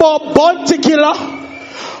something about Bounty Killer?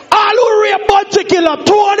 All who read Bounty Killer,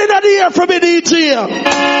 200 in the year from the DJ. I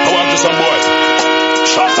want to some boy.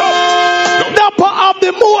 Shut up. Dapper have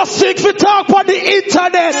the most sick for talk on the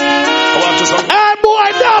internet. Hey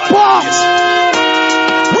boy, Dapper.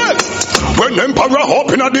 Well, when Emperor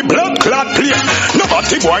hop in the blood clot place,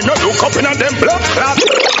 nobody boy no look up in them blood clot.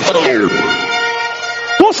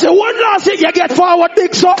 Pussy, one last thing you get forward,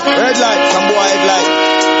 Dick, so. Red light, some boy red light.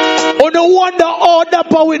 Oh, no wonder all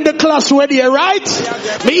Dapper win the class ready, right?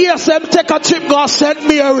 Me hear them take a trip, go St.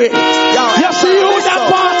 Mary. You see you,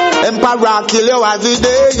 Dapper? Emperor kill you as the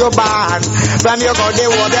day you born. From you go the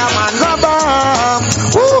water man go burn.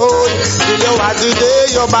 Oh, kill you as the day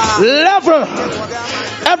you born. Level.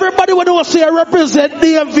 Everybody when you say represent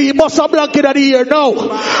DMV, Bossa Blanc in the ear now.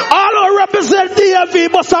 All who represent DMV,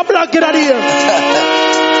 Bossa Blanc in the ear.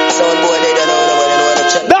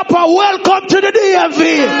 Dapper, welcome to the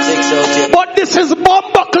DMV. But this is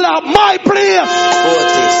Bomba Club, my place.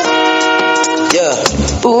 Yeah.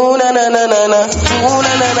 Ooh na na na na na. Ooh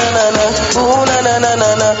na na na na na. Ooh na na na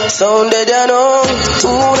na na. Sounded ya know.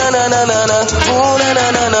 Ooh na na na na na. Ooh na na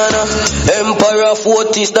na na na. Emperor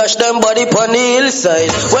Fortis dash them body pon the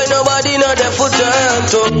hillside. When nobody know their foot turn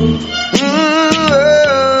to.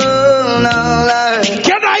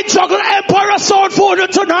 Can I juggle Emperor Sound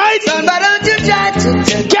Food tonight? Can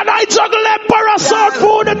I juggle Emperor Sound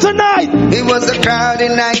Food tonight? It was a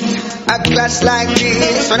crowded night, a clash like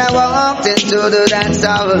this. When I walked into the dance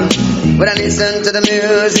hall, when I listened to the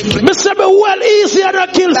music, Mr. Be well easier than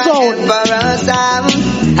kill sound.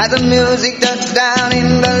 As the music touched down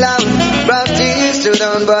in the loud, brought tears stood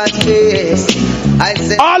on God's face. I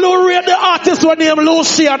said, all who read the artist when name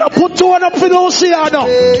Luciano, put two one up for Luciano.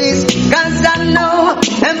 Cause I know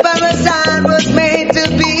Emperor's son was made to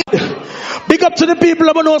be. Big up to the people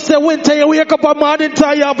who know say winter you wake up a morning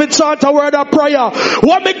time you have to chant a word of prayer.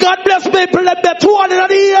 What me God bless people let me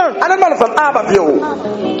 200 a year. And another from Abbeville.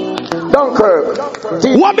 Dunkirk.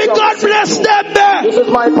 What me God bless them there. This is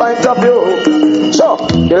my point of view. So,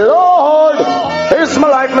 the Lord is my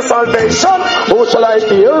life, my salvation. Who shall I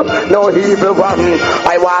fear? No evil one.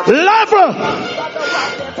 I walk. Level.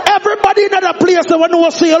 Everybody in other place that want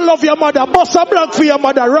to say you love your mother, bust a blank for your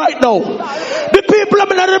mother right now. The people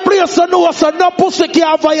in other place that know so no pussy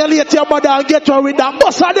can violate your mother and get her with that.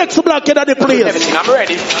 Bust a next blank in other place. Everything, I'm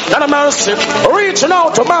ready. Not a mercy. Reaching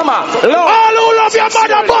out to mama. Lord. All who love your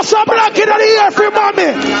mother, bust a blank in the ear for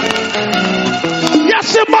mommy.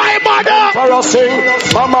 Yes, my mother. For us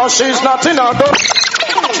sing, mama, she's not in her door.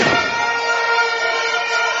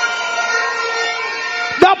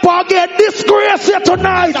 Dapper get disgrace here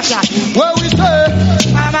tonight. Where we say?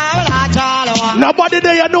 Nobody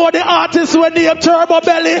there you know the artist when they have Turbo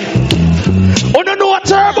Belly. You don't know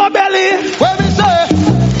Turbo Belly. Where we say?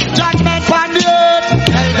 Judgment on the earth.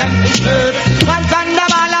 Tell them it's earth. Once on the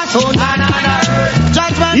balance on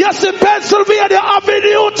judgment. Yes, in Pennsylvania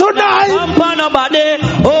Avenue tonight. Come on nobody.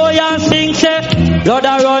 Oh, you sing say. Lord,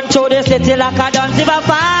 I run through the city like a dance if I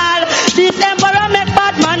fall. This emperor make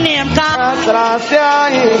bad man name call.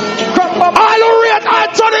 All who rate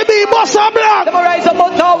Anthony B. Bossa Black.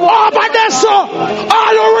 Over there, so.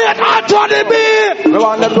 All who rate Anthony B. We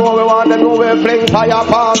want them to know we're playing fire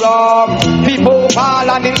power. People fall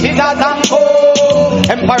and the figures and go.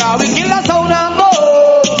 Emperor, we kill us out and go.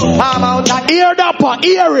 I'm out and hear Dapper,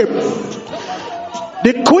 hear him.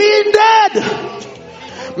 The queen dead.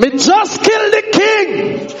 Me just kill the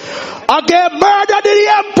king. Again, murder the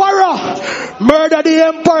emperor. Murder the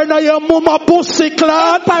emperor now your mama pussy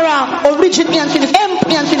clan. Emperor, origin and finish.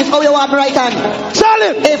 And finish how you want right hand. Tell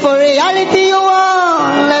him. If for reality you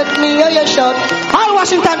want, let me hear your shot. All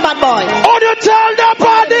Washington bad boy. Oh, you tell the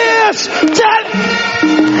bodies. Tell.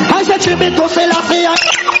 I said tribute to Selassie.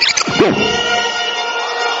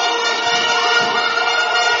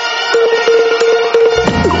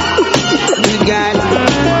 Good God.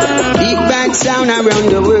 Big bad sound around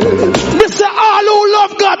the world. Mr. All who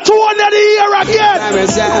love God 200 a year again.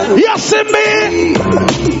 Yes, me.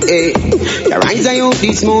 Hey, the rise I hope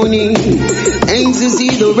this morning aims to see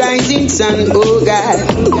the rising sun, oh God.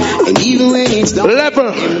 And even when it's not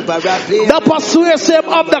level, the persuasive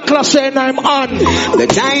of the class and I'm on. The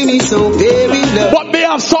time is so very low. But me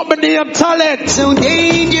have something named talent. So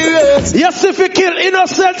dangerous. Yes, if you kill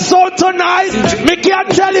innocent soul tonight, me can't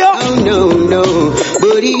tell you. Oh no,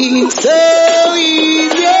 but it's so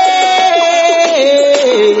easy.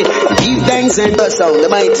 Give thanks and bust down the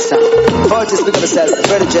mighty sound. Forty speak of yourself,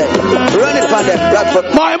 Brother J. Run it for them,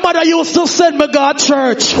 Rockford. My mother used to send me God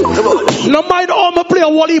church. No mind how me play a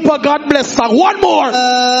whole heap of God bless song. One more.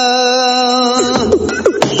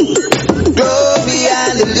 Glory,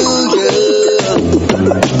 hallelujah.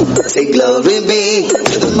 Say glory be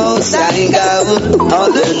to the Most High God.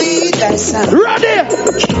 All the beat that sound. Ready.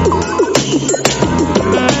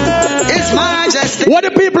 It's majesty. What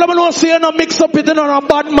the people I'm going to say no mix up it in a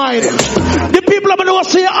bad mind. The people I'm going to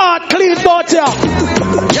say heart clean about you.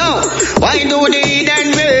 Yo, why do they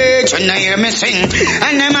then rage when I hear me sing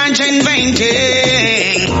and imagine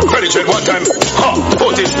fainting? Ready, Jet, one time.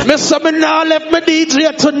 Put it. Mr. Me now left me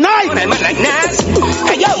DJ tonight.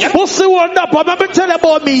 What's the one up? I'm going to tell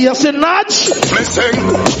about me. You see, Natch? Listen,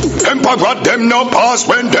 Emperor them no pass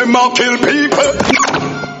when them a kill people.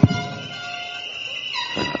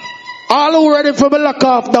 All who ready for me lock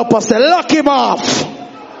off now, say lock him off.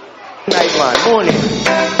 Night man, morning.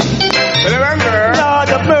 Remember, Lord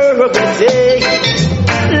of mercy,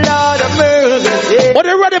 Lord of mercy. What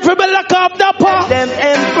you ready for me lock off now, pa? Them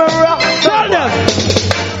emperor, tell them.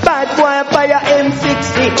 Bad boy fire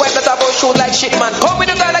M60. Why that about shoot like shit, man? Come with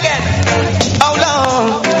the gun again. How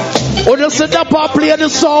long? When you sit up and play the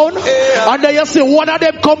sound, and then you see one of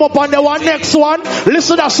them come up and the one next one,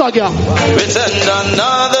 listen to that song, yeah. We send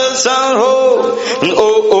another sound, oh.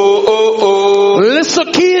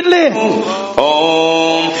 Listen keenly.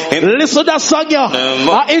 Listen to that song, yeah.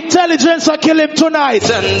 Intelligence will kill him tonight.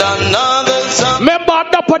 Send another sound. Remember,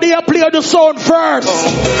 nobody play the sound first,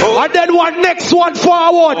 and then one next one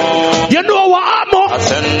forward. You know what ammo?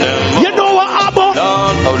 You know what ammo?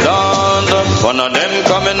 Lord, one of them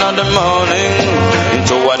coming on the morning,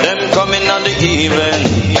 two of them coming on the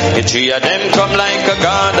evening, three of them come like a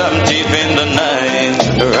goddamn thief in the night.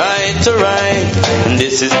 Right to right,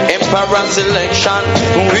 this is Emperor selection.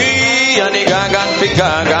 We and the gangan fi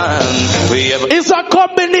gangan. It's a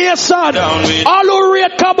combination. All who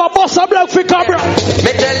rate Cabra, boss a black fi Cabra.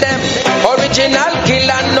 Me tell them, original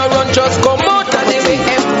killer no run, just come out of the way.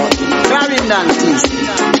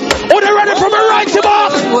 Oh, they ready for me right him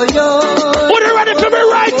off? Oh, they ready for me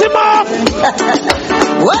right him off?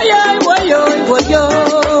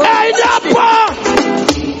 Hey, Dapper!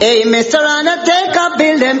 Hey, Mr. Undertaker,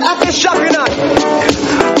 build them up a shopping on.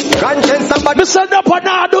 Conscience, somebody. Mr. Dapper,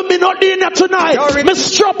 now do me not dinner tonight. Me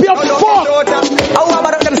strap your fuck.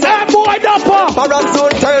 Hey, boy, Dapper. Parents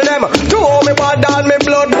don't tell them to hold me bad and me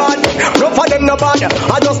blood bad. No for them no bad.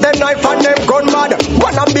 I just them knife and them gun mad.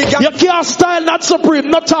 One a big. You can't style not supreme,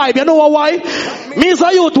 no time. You know why? Me as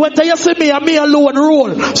a youth, when you see me and me alone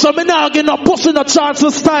rule. So me not get no pussy no chance to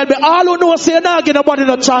style me. All who know say not get nobody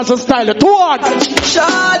no chance to style it. What?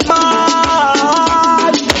 Shot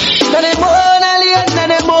man. Now them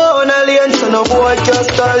on alien, so no boy just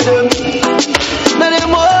tell them. Now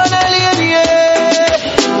them on alien, yeah.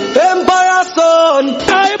 Emperor son.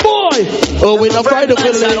 Hey boy. Oh, we not Friday for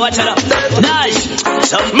the watch it up. Nice.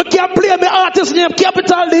 Me can't play my artist name,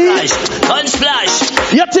 capital D. Nice.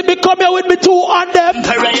 Unsplash. You think me come here with me two on them?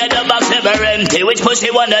 Emperor, the box never empty. Which pussy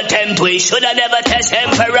wanna tempt? We shoulda never test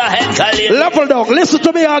Emperor head Kali. Level dog, listen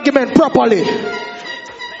to me argument properly.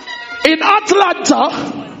 In Atlanta,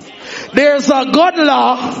 there's a gun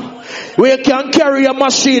law where you can carry a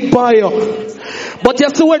machine by you. But you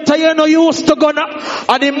see when you know you used to gun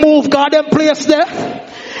and he move garden place there.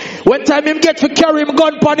 When time him get to carry him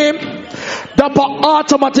gun on him, Dapper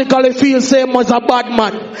automatically feels same as a bad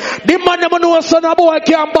man. The man never know son a boy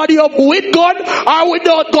can body up with gun or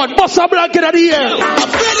without gun. Bust a blanket at the air.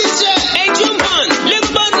 Hey, jump on. Live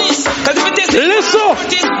about this. Cause if it is listen.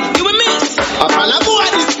 You will miss.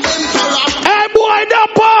 Hey boy,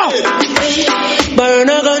 Dapper. Burn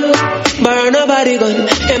a gun, burn a body gun.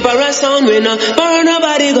 Emperor sound winner, burn a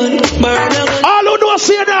body gun, burn a gun. All who know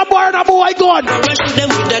say that burn a boy gun. Rush them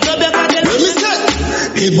with the double.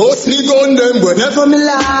 He bust me gun them whenever me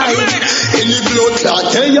lie. Any blood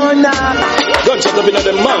clot tell you now. Gunshot up in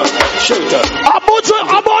the mouth. Shooter.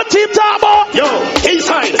 About Team Turbo. Yo,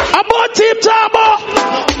 inside. About Team Turbo.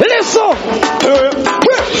 Listen.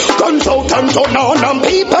 Guns out and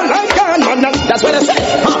people like gun. That's what I say.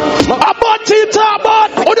 About Team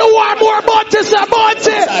Turbo. Who don't want more about this about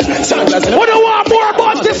it? Who don't want more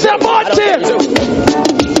about this about it?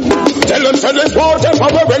 Tell them war, them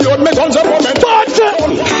power, when load me guns up for me.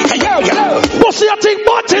 Pussy, you think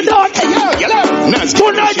button done?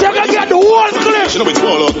 Tonight you're gonna get the whole clip.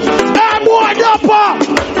 Hey, boy, Dapper.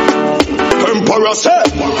 Emperor said,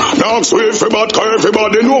 now sweet for bad, cause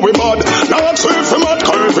everybody know we bad. Now sweet for bad,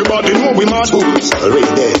 cause everybody know we mad.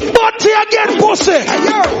 But here again, pussy.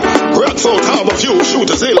 Rats out have a few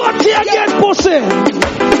shooters in. But here again, pussy.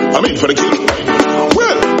 I'm in for the kill.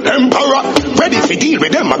 Well, Emperor, ready to deal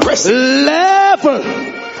with them aggressive. Level.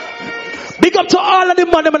 Big up to all of the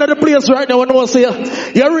man in the place right now. I say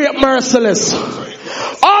you're rape merciless.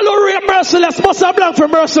 All who rape merciless must have blank for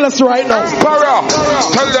merciless right now. Emperor,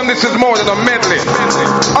 tell them this is more than a medley.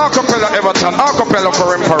 Acapella Everton, acapella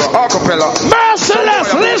for Emperor, acapella.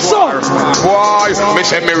 Merciless, listen. Boy, me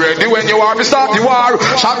say me ready when you are, me start the war.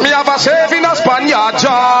 Shot me have a save in a Spaniard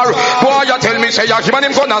jar. Boy, you tell me say you him and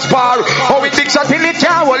him gonna spar. Oh, it takes a till it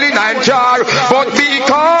can't hold in a jar. But be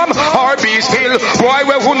calm or be still. Boy,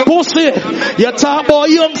 we who pussy, you talk about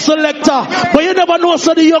young selector, but you never know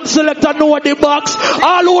so the young selector know what the box.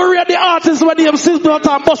 All who read the artists when they have seen no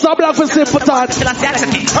time, bust a black for simple time.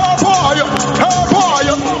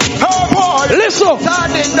 Listen.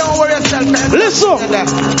 Listen.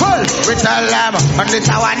 Well, we tell them, on the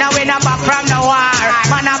tower, now we not back from the war.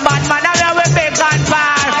 Man a bad man, now we big and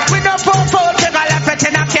far. We no fool, take a left it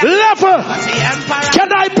in a camp. Level.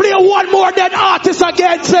 Can I play one more than artists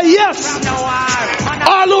again? Say yes.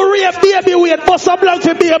 All who read baby weight, bust a black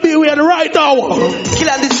for baby weight right now.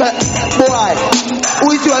 Kill this boy. Who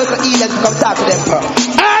is you to eat and come talk to them, bro?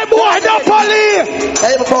 Hey, boy, no police!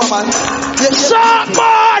 Hey, come on, man. Shot,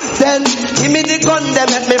 man! Then, give me the gun, them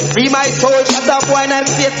let me free my soul. Shut up, boy, and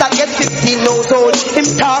face that get 15 no soul. Him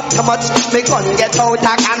talk too much, me gun get out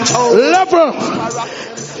of control. Level!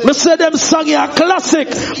 Me say them song here classic.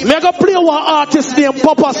 Me go play one artist named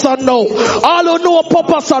Papa San now. All who know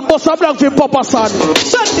Papa San, bust a blank for Papa San.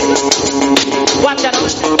 Watch out.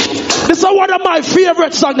 This is one of my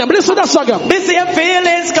favorite songs. Listen to that song. This same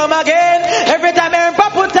feelings come again. Every time I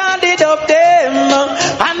put on the dub them.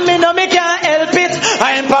 And me know me can't help it.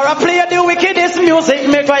 I Emperor play the wickedest music,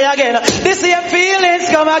 me cry again. This same feelings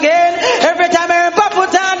come again. Every time I put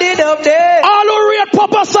on the dub them. All who read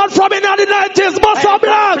Papa San from in the 20s, boss of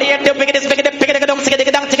black. Play the biggest,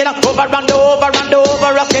 over and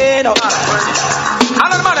over again. And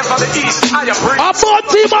the man from the east, and you bring. A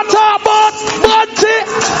Bunty, Bunty.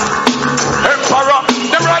 Emperor,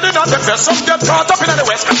 them riding on the best, some get caught up in the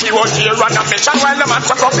west, and he was here on a mission while the man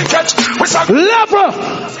took up the catch. Level.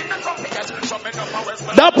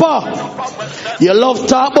 Dapper, you love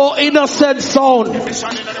talk about innocent sound,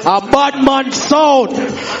 a bad man sound,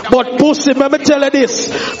 but pussy, let me tell you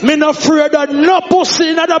this, me not afraid of no pussy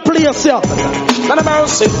in other place here. None of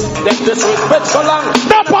mercy, that disrespect so long.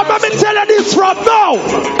 Dapper, let me tell you this from now.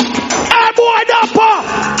 Hey boy, Dapper.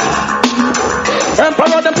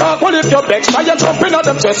 Emperor, them talk, well if you're vexed, I am jumping on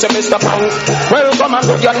them chest, Mr. Punk. Welcome and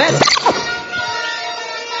good your neck.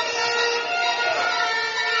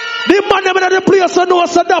 The man them in the place who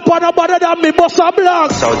knows that Dapper no better than me, boss a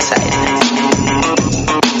black. Outside.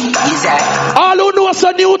 All who knows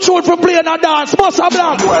a new tune for playing a dance, boss a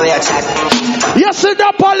black. Yes, see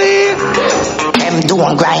Dapper Lee. Them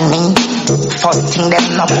don't grind me. First thing them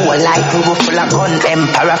no boy like we full of gun.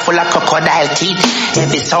 Emperor full of crocodile teeth.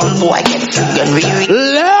 Every sound boy get friggin' weary.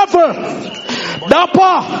 Level.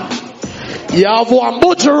 Dapper. You have one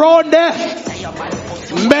butcher around there.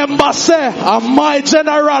 Member say, my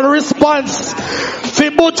general response,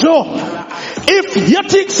 Fibucho, if you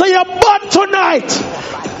think so you're bad tonight,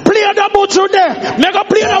 play the Bucho there. Make a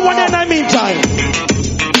play the one in the meantime.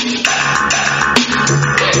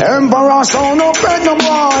 Emperor sound up in the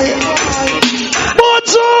boy.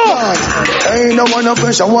 Bucho! Ain't no one of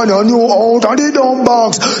us, I want a new out of the dumb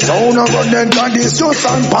box. Sound of running can this just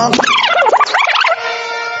and punk.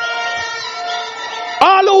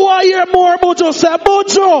 All who are here more Bucho say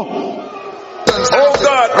Bucho. Oh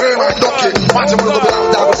God,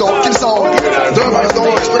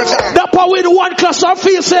 Dapper with one class of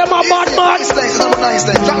face, say my bad man.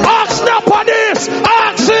 Ask Dapper this,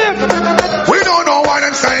 ask him. We don't know why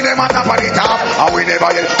them saying them at the top, and we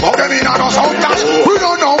never yet put them in on us out cash. We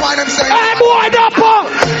don't know why them saying. Hey boy, Dapper,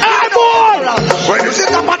 hey boy. When you see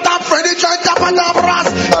Dapper top, Freddy try Dapper top brass.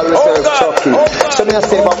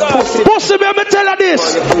 Pussy, me tell you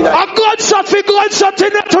this. A gunshot for gunshot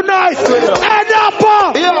in it tonight. Hey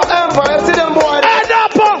Dapper. Yeah, Empire, see them boy. Hey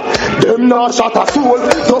Dapper. Them not shot a soul,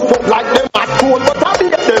 just fuck like them at cold, but I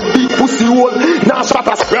think them big pussy hole, not shot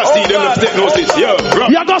a soul. See them take notice, yeah.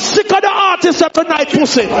 You got sick of the artist tonight,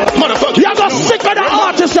 pussy. Motherfucker. You got sick of the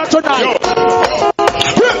artist tonight.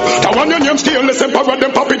 The one in them stainless, Emperor,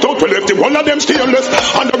 them pop it out, we left him, one of them stainless,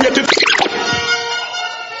 underrated.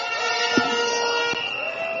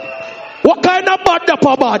 What kind of bad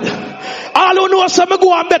Dapper bad? All who know some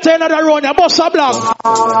go and better in the run, you boss a black.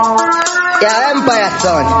 Yeah, Empire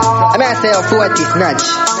son. I mean I say a 40 snatch.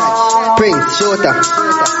 Prince, shooter.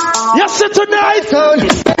 Yes, sir, tonight. Sound.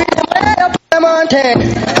 Up the mountain.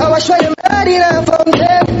 I was showing bloody in a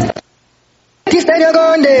fountain. This time you're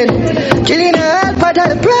going then. Killing all part of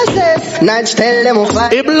the process. Nudge tell them of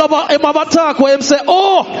fight. Him have a talk where him say,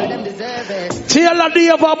 oh, tell a day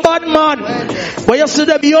of a bad man. But you see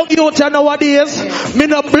them young youth nowadays, me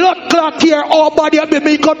no blood clot here, all body of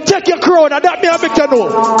me come take your crown, and that me I make you know.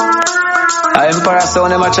 Emperor son,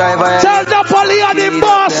 them a try by. Tell the police and the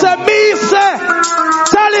boss, me say.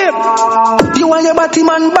 Tell him. You and your body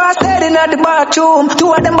man boss heading at the bathroom.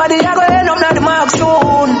 Two of them body are going up now the mark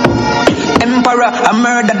soon. Emperor, I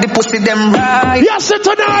murdered the pussy them right. Yes, sir,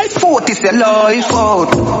 tonight. 40 is a life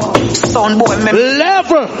out. Son boy, me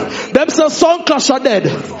level. Them say sound clash are dead.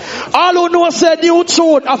 All who know say new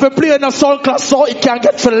tune after playing a sound clash so it can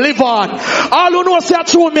get to live on. All who know say a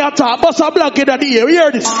tune me attack, but a black in the ear.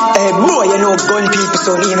 Hear this. Hey boy, you know gun people,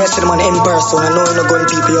 son. Even yesterday man Emperor, son. I know you know gun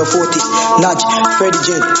people. You're 40. Nudge, Freddy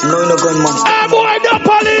J. No you know gun man. Hey boy, the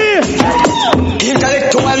police.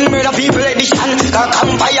 Intellectual murder people edition.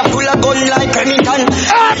 Vampire full of gun like Remington.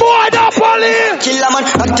 Hey boy, the police. Kill a man,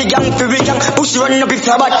 at the gang, for gang. Push you run up if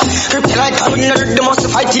you're bad. Cripple like I wouldn't the most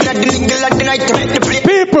fight in the nigga at the night to make the play.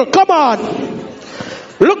 People, come on.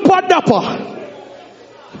 Look for Dapper.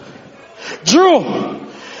 Drew.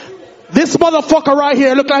 This motherfucker right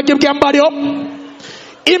here look like him can body up.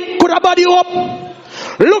 Him could have body up.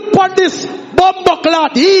 Look for this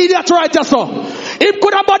bumbuckler. He that's right, just so. Him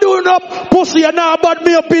could have body up. Pussy and now bad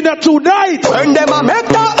me up in there tonight. When them a make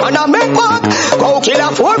that and a make back. Go kill a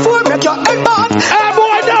 4-4, make your head back. Hey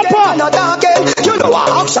boy, Dapper. You know what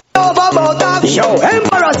action over about that. Yo,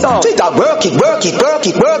 Emperor son. She got work it.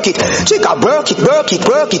 She got work it.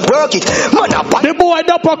 Man up. The boy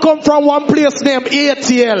Dapper come from one place named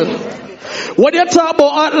ATL. When you talk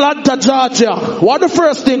about Atlanta, Georgia, what the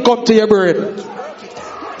first thing come to your brain?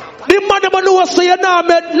 The man them know say you now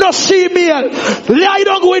met no female. Lie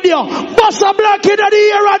down with you. Bust a black in the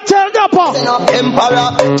ear and tell Dapper. Emperor,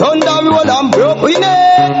 thunder roll and broke we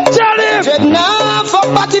name. Tell him. Dread now for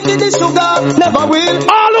party for the sugar, never will.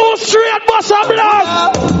 All who straight bust a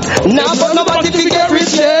black. Now but nobody fi get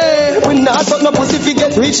rich, yeah. We not but no pussy fi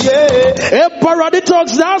get rich, yeah. Emperor the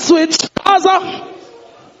thugs now switch.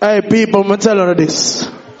 Hey people, I'm telling you this.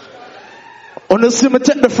 On the see me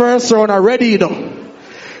take the first round already, you know.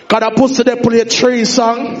 Cause I pussy they play 3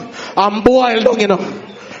 song and boil down, you know.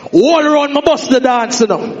 All around my bust the dance, you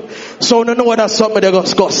know. So you know that's something they go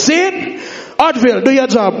see? Advil, do your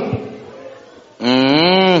job.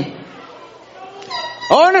 I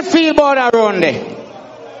wanna feel about around there.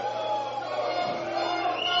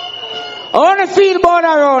 I wanna feel about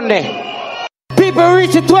around there. People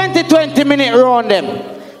reach the 20 minute round them.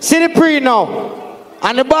 See the pre now.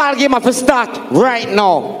 And the ball game have to start right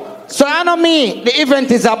now. So I know me, the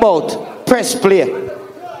event is about. Press play.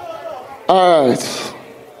 Alright.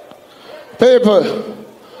 People,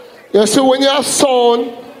 you see when your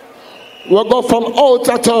son will go from out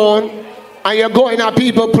of town and you go in a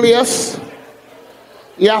people place,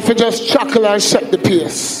 you have to just chuckle and set the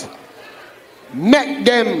pace. Make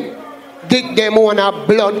them dig them on a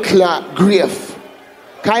blood clot grave.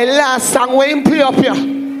 Cause last song when you play up here,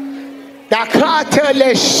 the cartel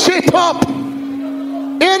they shit up.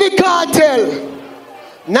 Any cartel.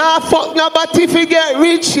 Now fuck nobody if you get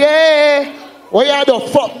rich, yeah. Why you the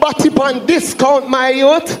fuck body pan discount my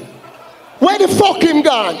youth? Where the fuck him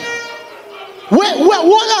gone? Where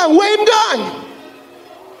him gone?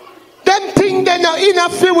 Them things they not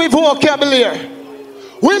enough with vocabulary.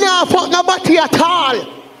 We not fuck nobody at all.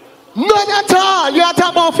 None at all. You are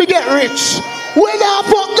talking about to get rich. We not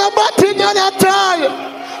fuck nobody none at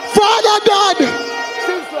all. Father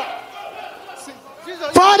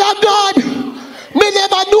God, me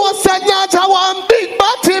never know Sanyata one big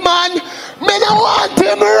body man. Me don't want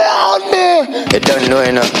him around me. You don't know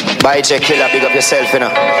enough. By check killer, big up yourself, you know.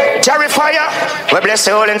 Jerry Fire, we bless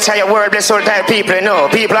the whole entire world, bless the whole entire people, you know.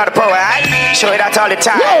 People are the power, right? Show you that all the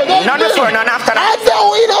time. None before, none after that. I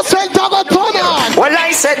know innocent of a turn on. Well, I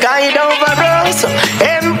said, guide over us.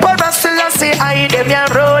 Emperor Selassie, I them your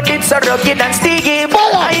road, it's a rugged and sticky.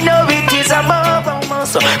 I know it is above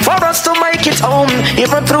us. For us to make it home,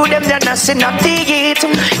 even through them, they're not seeing it.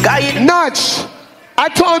 Guide. Notch. I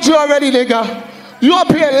told you already, nigga. You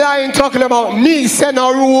up here lying talking about me set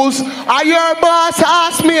no rules. And your boss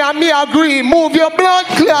asked me and me agree. Move your blood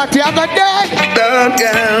clot, you got dead.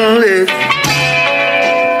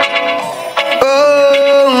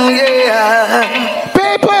 Oh yeah.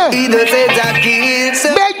 People.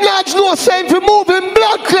 Make Notch no saying for moving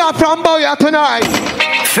blood clot from Boya tonight.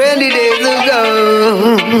 20 days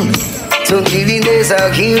ago. So giving this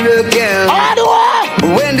a hero again.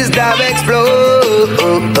 When this dove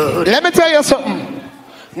explode. Let me tell you something.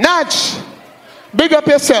 Notch, big up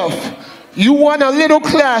yourself. You want a little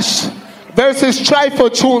clash versus Trifle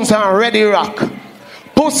Tunes and Ready Rock.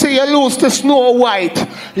 Pussy, you lose to Snow White.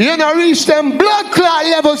 You not reach them blood clot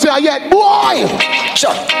levels yet, boy.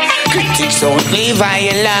 Sure. Critics don't leave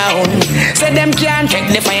I alone. Say them can't take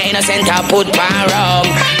the fire innocent or put power wrong.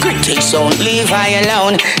 Critics don't leave I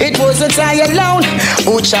alone. It wasn't I alone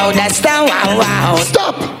who showed that star. Wow.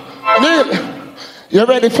 Stop. Neil, you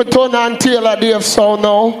ready for Tony and Taylor Dave sound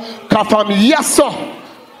now? Cause from yes sir,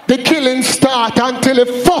 the killing start until the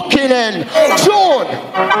fucking end. John.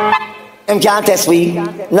 Them can't test we.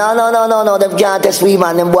 No. Them can't test we,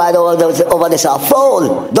 man. Them boys over this are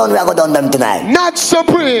full. Don't we go done them tonight? Not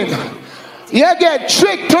supreme. You get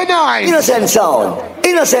tricked tonight. Innocent sound.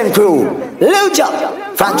 Innocent crew.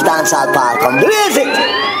 Lucha. Frank's Dance Hall Park. Come visit.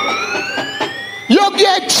 You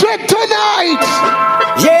get tricked tonight.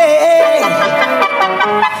 Yeah.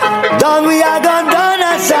 Done we are done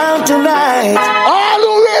a sound tonight. All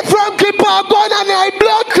the way from Clipper Gun and I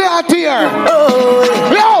blood clot here. Oh.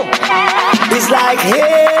 Yo. It's like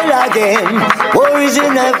hell again. War is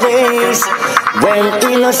in a place when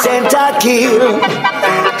innocent are killed.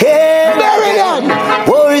 Hell Maryland.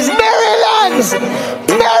 War is Maryland.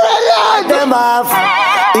 Maryland. Them off.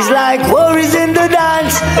 It's like war is in the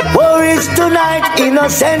dance. War is tonight.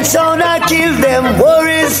 Innocent sound I kill them. War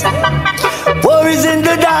is in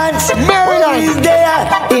the dance. Maryland. War is there.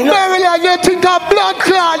 Maryland, you think of blood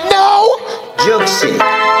clot now? Juxie,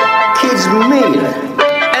 Kids Meal,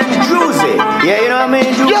 and Druzy. Yeah, you know what I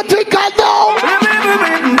mean? You think I know?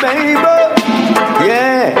 Baby,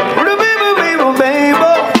 yeah. Baby,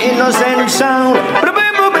 innocent sound.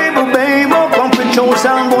 Baby, pump it your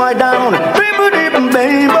sound boy down. Baby.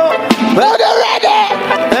 Are you ready?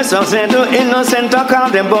 Yes, Some say the innocent I call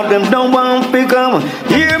them, but them don't want to come.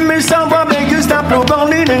 Hear me, someone make you stop to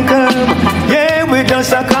running and come. Yeah, we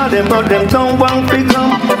just I call them, but them don't want to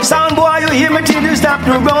come. Sound boy, you hear me till you stop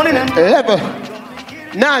to running and Level.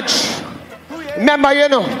 Nudge. Remember, you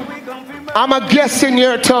know, I'm a guest in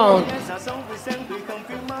your town.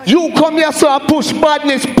 You come here so I push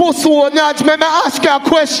badness, push one nudge. Let me ask you a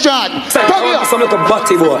question. Come here. Some little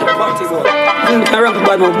butty boy. I run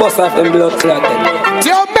by my boss off them blood clot.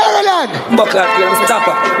 Yo, Maryland. Buckler, you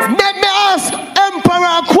stopper. Let me ask Emperor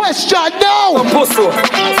a question now.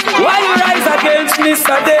 Why you rise against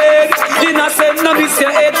Mr. Dead? Innocent, no miss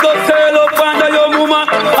your head, go curl up under your mama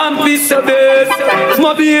and piss your bed.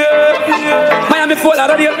 My beer. Miami fall out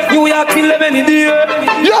of here. New York kill them any day.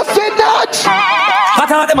 You said that? I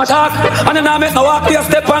thought them attack, and then I make no walk. They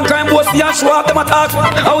step on crime, boss, and show up them attack.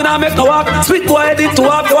 I will not make no walk. Sweet boy, I did to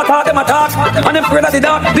walk. I thought them attack, and them afraid of the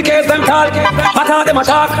dark. The case them talk. I thought them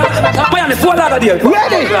attack. Miami fall out of here.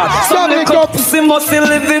 Ready? So they up. Must still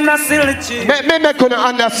live in a silly cheese. Me couldn't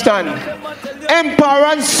understand. Empire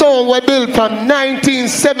and Soul were built from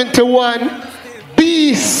 1971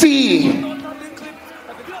 BC.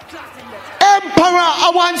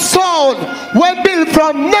 Emperor and Soul were built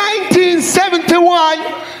from 1971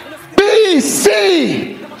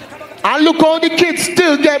 BC. And look how the kids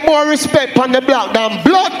still get more respect on the block than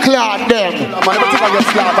blood clot them.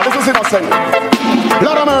 This is innocent.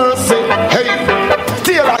 Blood of mercy. Hey.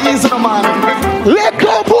 Taylor, easy no man. Let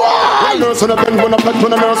go, boy. Nurse on a bed, when a pet,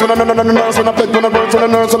 when a nurse on a nurse on a pet, when a nurse on a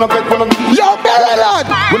nurse on a pet, when a yo, Maryland.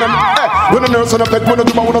 When a nurse on a pet, when a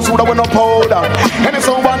duma, when a soda, when a powder. And if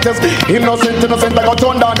someone says innocent, I got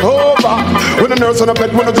turned down over. When a nurse on a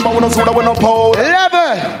pet, when a duma, when a soda, when a powder.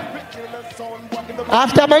 Level.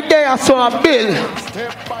 After my day, I saw a bill.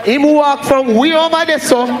 Him walk from way over there,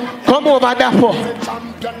 so come over that for.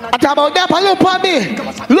 At about that, look at me.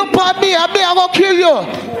 Look at me, I gonna kill you.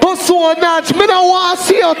 Pussy or not, me don't want to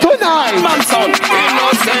see you tonight. Man, son,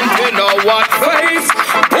 innocent, you know what face.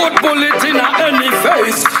 Put bullet in any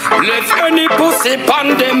face. Left any pussy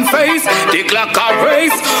on them face. The clock a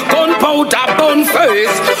race. Gunpowder bun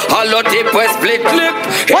face. Hollow tip with split lip.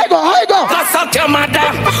 I go. That's up your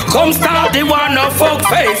mother. Come start the one of fuck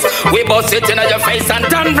face. We bust it in your face and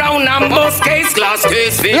turn round and bust case. Glass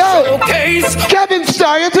case, fish case. Kevin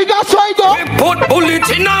Star, you think that's why I go? We put bullet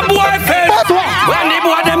in a boy face. When the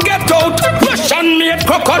boy them get out, Russian made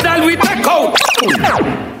crocodile we take out.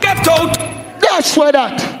 Get out. That's why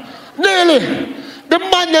that. Nearly. The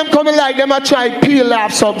man them coming like them a try peel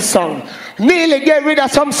off some song. Nearly get rid of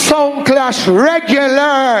some sound clash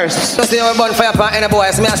regulars. So see how we burn fire pan any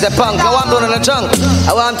boys. Me as the punk. I want to know the trunk.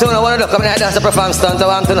 I want to know what to do. Come in here dance the perform stunt. I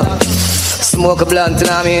want to know. Smoke a blunt, you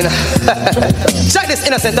know what I mean? Check this,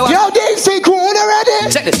 innocent. Yo, DC crew already?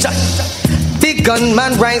 Check this, check. Big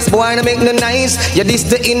gunman rise, boy, to make no nice. You're this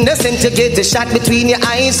the innocent, you get a shot between your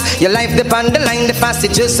eyes. Your life depend the line, the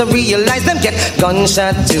passages to realize them get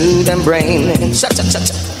gunshot to them brain. Shut.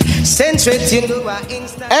 Centric, you know I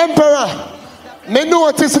instant. Emperor, me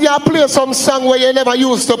notice you play some song where you never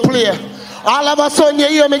used to play. All of a sudden you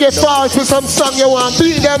hear me get forward to some song you want to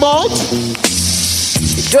beat them out.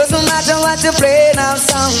 Doesn't matter what you play now,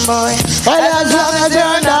 some boy. And as long as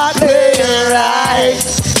you're not playing right,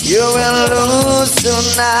 you will lose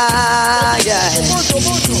tonight.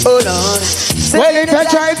 Hold on. Well, if I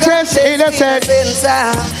try to test innocent,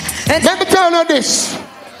 let me tell you this.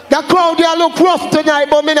 The crowd here look rough tonight,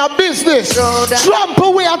 but me not business.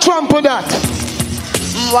 Trample where I trample that.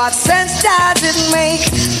 What sense does it make?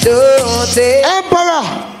 Don't it? Emperor,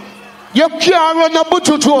 you can't run a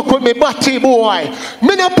butcher joke with me, batty boy.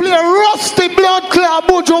 Me not play rusty blood clot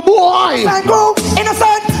butcher boy. And go,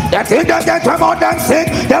 innocent. They think they get them out them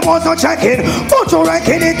sick. They want to check in. Butcher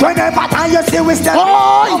ranking it whenever time you see we step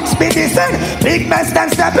in. Speed descend. Big mess them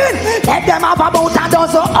step in. Let them have about a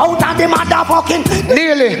dozen out and the motherfucking.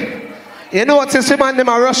 Nearly. You know what, since man them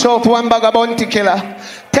a rush out one bag of bounty killer.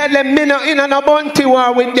 Tell them me not in a bounty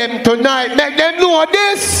war with them tonight. Make them know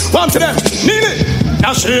this. Come to them. Nearly.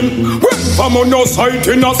 That's him. Well, from on no side,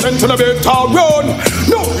 innocent to the better run.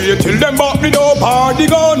 No wait till them back me no party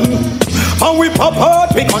gun. And we pop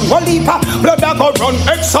out, we can one leap. Blood that go run,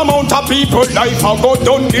 X amount of people life I go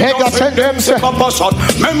done. Innocent them say.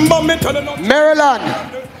 Remember me telling them. Maryland,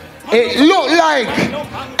 it look like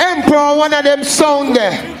Emperor one of them sound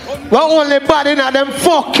there. But only bad in them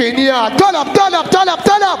fucking yard. Turn up.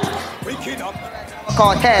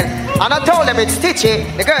 Cartel. And I told them it's stitchy.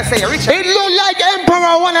 The girl say you're rich. It look like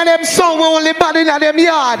Emperor one of them song we only bad in them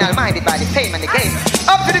yard. Not minded by the fame and the game.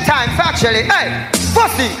 Up to the time, factually. Hey,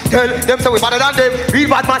 pussy. Tell them so we better than them. Real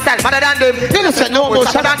bad myself, better than them. Innocent, no more.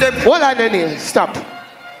 Shut up. Hold on, stop.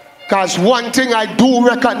 Because one thing I do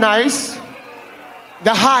recognize,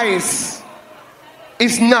 the highs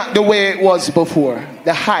is not the way it was before.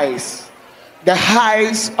 The highs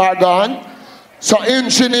are gone. So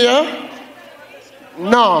engineer,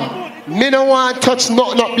 no, me no want to touch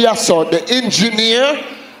nothing up here, so the engineer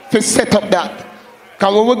to set up that.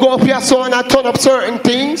 Because when we go up here so and I turn up certain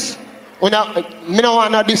things, me no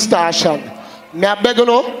want no distortion. Me I beg you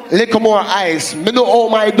know, little more eyes. Me know how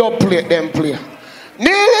my dub plate them play.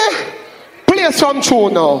 Nearly play some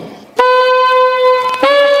tune now.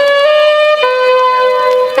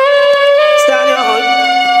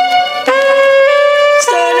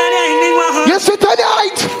 Yes,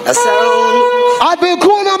 tonight. A sound. I've been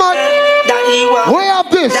cool, man. We have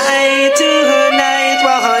this. Night to her night,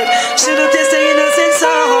 why? Shouldn't they say innocent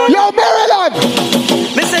sound? Yo, Maryland.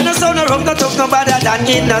 Me say no sound no rough, no tough, no better than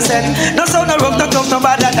innocent. No sound no rough, no tough, no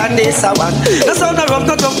better than this one. No sound no rough,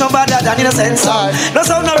 no tough, no better than innocent sound. No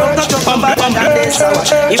sound no rough, no tough, no better than this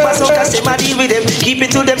one. If I so cast him, I deal with them. Keep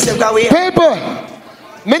it to themselves away. People,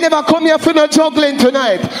 me never come here for no juggling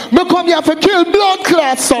tonight. Me come here for kill blood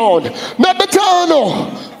clot sound. Not the town,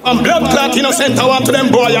 no. And blood clot innocent, I want to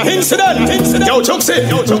them boy. Incident. Yo, Chucksy.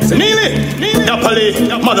 Neely. Napoli.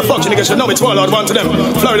 Motherfucking niggas should know it's all out one to them.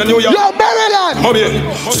 Florida, New York. Yo, Maryland. Mommy.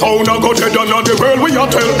 Sound a go dead and the world we are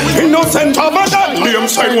tell. Innocent of a that. Name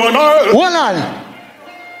side one aisle. Hold on.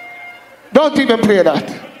 Don't even play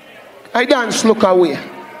that. I dance look away.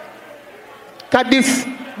 Cause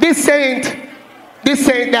this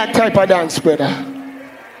ain't that type of dance, brother.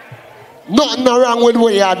 Nothing wrong with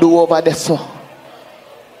what you do over there, so.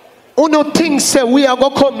 Uno things say we are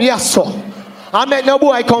gonna come here, so. I make no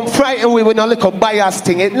boy come frighten we with a little bias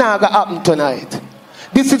thing. It not gonna happen tonight.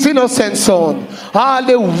 This is innocent sound. All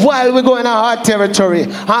the while we go in a hard territory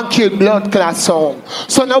and kill blood clot sound.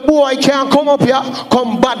 So no boy can't come up here,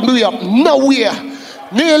 come bad me up nowhere.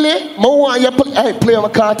 Nearly, more you play my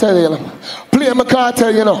cartel, you know. Play my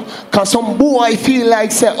cartel, you know. Cause some boy feel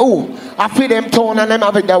like say, oh, I feel them tone and them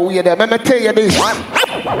have it that way there. Let me tell you this.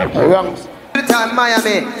 Wrong. Time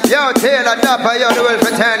Miami, yo Taylor Dapper, yo the world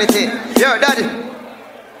fraternity, yo daddy.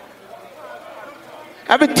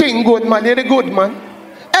 Everything good, man. You're the good man.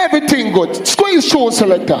 Everything good. Squeeze show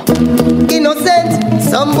selector. Innocent,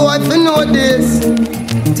 some boy fi know this.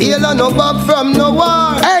 Taylor no bob from no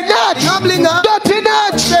war. Hey, Natch! Dirty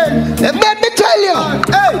Natch! Let me tell you.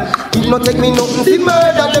 Hey, no take me nothing fi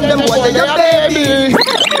murder them boy they your baby.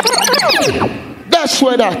 That's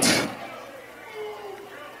where that.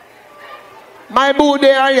 My boo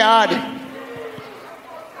they are yard.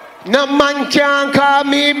 No man can call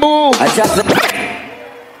me boo.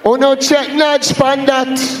 Oh no check Natch pan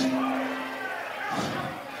that.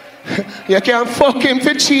 You can fuck him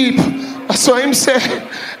for cheap. I saw him say.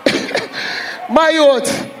 My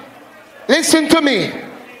youth, listen to me.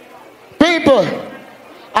 People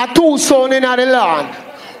are two sound in the land.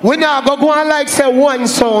 We now go on like say one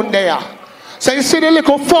sound there. So you see the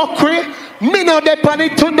little fuckery? Me not depend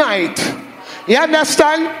it tonight. You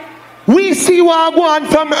understand? We see what go on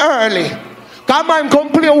from early. Come on, come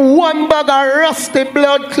play one bag of rusty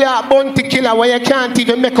blood clot bounty killer where you can't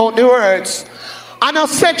even make out the words. And I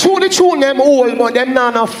said through the tune them old, but them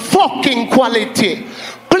not a fucking quality.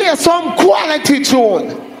 Play some quality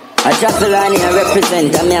tune. I just learn here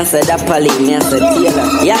represent, me I said Apolli, me I said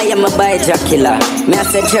Taylor. Yeah, I'm a by Dracula. Me I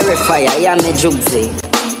said Terrifier, yeah, me Jugsy.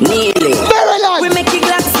 Nearly. Maryland! We make it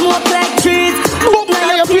glass smoke like trees. Book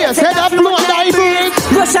now your face, head up, blow diabetes.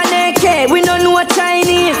 Russian AK, we don't know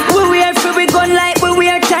Chinese. We wear for we gun like we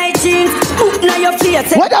wear tight jeans. Book now your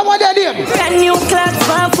face. What I want to name? Brand new class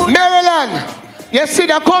for Maryland. You see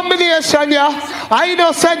the combination, yeah? I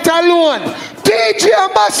innocent alone. DJ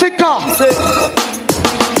Massacre.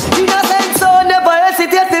 Innocent sound never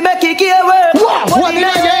hesitate to make it care work. What did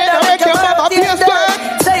I get? Make your mama face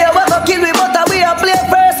back. Say you want to kill me, but we are play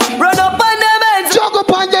first. Run up on them and jog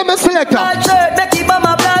up on them and select them. Make it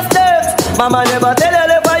mama blasters. Mama never tell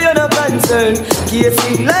you never you're not concerned. Keep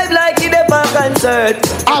it live like it never concerned.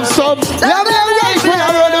 I'm some love right when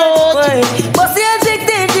I run out. But see, I take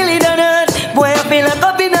the till it done. Boy, I feel like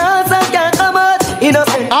up in the house and can't come out.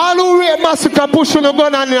 Innocent. All who rape Massacre pushing a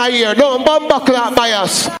gun on your ear. Don't bomb back like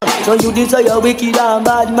bias. So you desire wicked and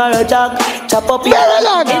bad marriage. Chop up your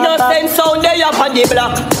Maryland. Innocent sound there up on the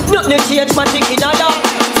block. Nothing change magic in a dog.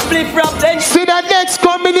 Split from then. See the next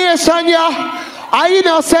combination, yeah. I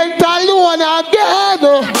innocent alone again.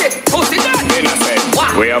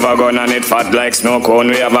 We have a gun and it fat like snow cone.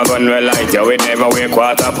 We have a gun we light, yeah, we never weigh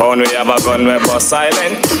quarter pound. We have a gun we bust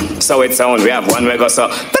silent, so it sound. We have one we go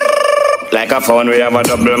so. Like a phone, we have a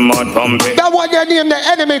double mouth pump it. That what you name the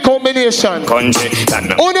enemy combination. Country, that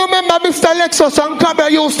no. Oh, you remember Mr. Lexus and Cabra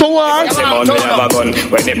used to work? Simon, we have a gun.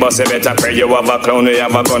 When it bust, you better pray you have a clown. We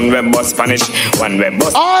have a gun, we bust Spanish. One we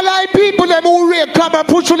bust. All I people them who rape Cabra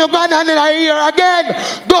push on the gun and then I hear again.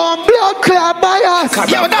 Don't blood clot by us.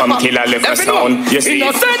 Cabra come kill a liver sound. You see.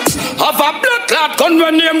 Innocent of a blood clot gun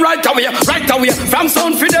run him right away. Right away. From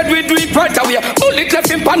sound for dead we do it right away. Bullet left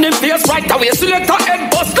him pan him face right away. Selector head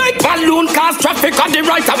bust like balloon cause traffic on the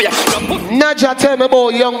right away. Nadja, tell me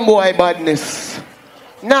about young boy badness.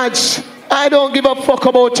 Nadj, I don't give a fuck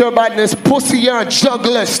about your badness. Pussy, you're a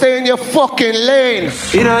juggler. Stay in your fucking lane.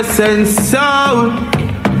 Innocent sound.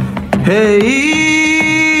 Hey.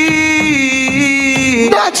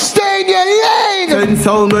 Nadj, stay in your lane. Innocent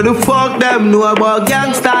sound, where the fuck them know about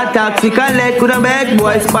gangsta toxic and let could a make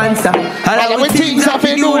boy sponsor. All the things I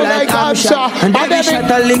feel do like Amsha. And every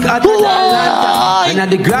shot a lick at the and at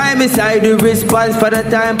the grime side the response for the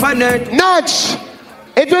time on earth. Nadj,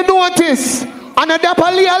 if you notice, another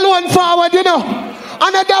pally alone forward, you know.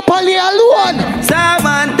 Another pally alone.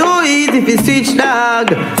 Someone too easy if you switch dog.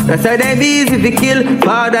 That's how they easy if you kill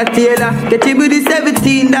Father Taylor. Get him with the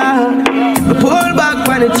 17 dog. Pull back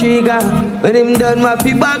on the trigger. When him done my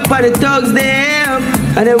feet back for the thugs them.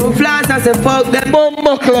 And they will flash and say fuck them.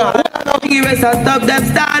 Bomba club. The rest and stop them.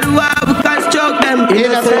 Start war because choke them.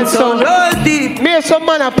 Innocent sound all deep. Me some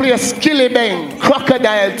man a play skilly bang,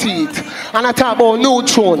 crocodile teeth. And I talk about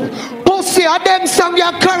neutron. Pussy of them song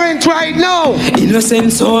you're current right now.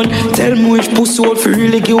 Innocent son, tell me which pussy out for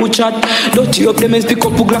really give you chat. Don't you up them and pick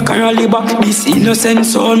up a Glock and rally back. This innocent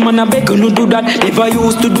son, man I beg you no do that. Never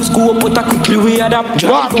used to do school but I quickly we adapt.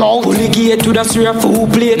 Drop out, pull the gate to the street for who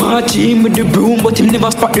play. March him with the broom but him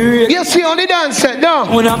never spot the rate. You see on the dance set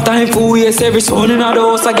now. One have time for waste every son in the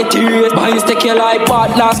house I get erased. Boys take your life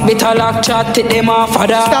part last bit of lock chat. Take them off for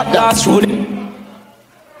that. Stop last road.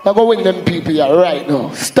 I'm going to win them people here right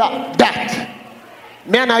now. Stop that.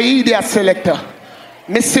 Me and an idiot selector.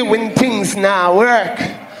 Me see when things now work,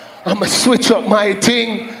 I'ma switch up my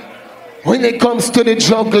thing when it comes to the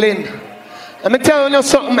juggling. Let me tell you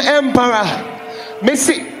something, Emperor. Me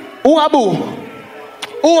see, Uabu.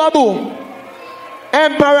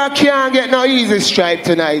 Emperor can't get no easy stripe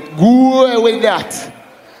tonight. Go away with that.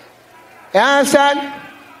 You understand?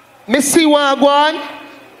 Me see what I go on.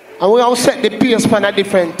 And we all set the pace for a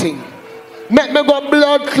different thing. Make me go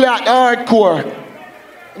blood clot hardcore.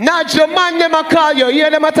 Not your man them a call you.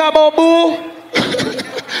 Hear them a talk about boo?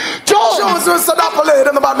 Jones will set up a lady.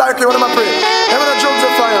 Them about like you when I'm a pray. Them in a Jones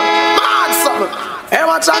will fire. Mad something. Hey,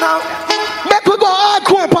 watch out now. Make we go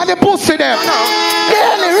hardcore on the pussy them.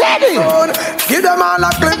 Ready. Give them all a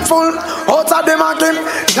clip full. Out of them a clip.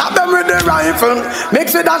 Tap them with the rifle.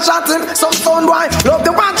 Mix with a shotting. Some sound boy. Love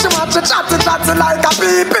the watch chatting like a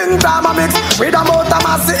peeping drama mix. With a motor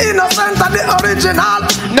massy innocent and the original.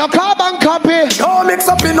 No carbon copy. Don't mix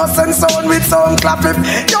up innocent sound with sound clap it.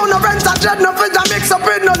 You no rent a dread, no fridge mix up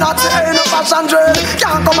with no natty. Ain't no fashion dread.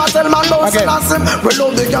 Can't come and tell man no him. We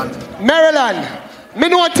love the gun. Maryland, me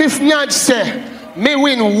notice Nadj say, me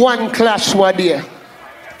win one clash one day.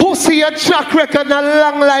 Pussy your track record and a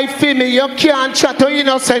long life for me. You can't chat to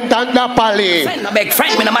innocent and the pally. Friend, no big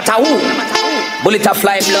friend, me no matter who. Bullet a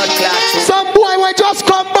fly, blood clot. Some boy will just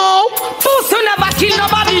come out. Pussy never kill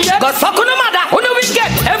nobody yet. Go suck on no mother. Who know we get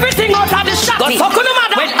everything out of the shot. Go suck on no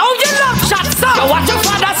mother. Well, how you love shots, sir? So watch your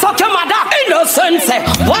father suck your mother. Innocent say,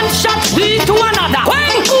 one shot lead to another.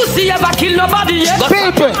 When pussy ever kill nobody yet. Go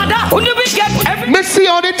suck your mother. Who know we get everything. Me see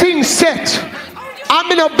how the thing set. I'm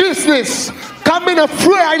in a business. Come in a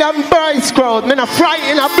fried and bright crowd. Me in a fright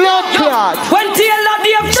in a blood clot. When Taylor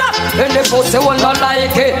Dave drop, and the pussy will not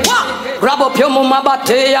like it. Grab up your mama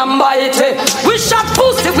body and bite it. We shot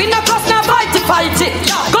pussy, we no cross no fight it.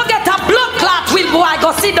 Go get a blood clot, will boy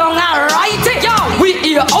go sit down and write it. We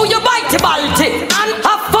hear how you bite it. And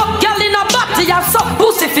a fuck girl in a body and some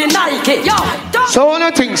pussy fi Nike. So what do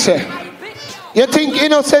you think, sir? You think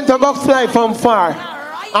innocent will go fly from far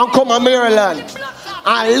and come to Maryland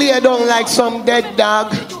and lay down like some dead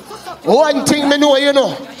dog? One thing me know, you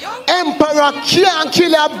know, Emperor can't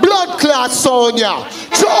kill a blood clot, Sonia.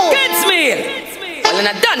 So gets me. Well,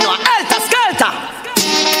 I don't know, Alta Skelter.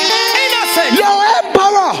 Innocent. Yo,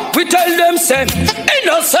 Emperor. We tell them, say,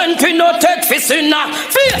 innocent, we no take fish in a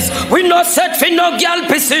face. We no set for no girl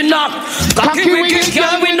piss in a. Cocky wicked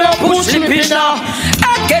girl, we no push lip in a.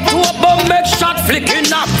 get to a bum, make shot flicking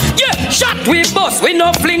up. Yeah, shot we bust, we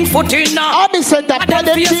no fling foot in up. I be said that the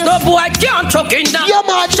boy can't chuck in up. Yeah,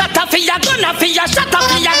 man. Shut up for ya, gonna for ya, shut up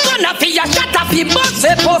for ya, gonna for ya, shut up for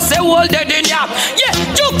bust, hold dead in ya. Yeah,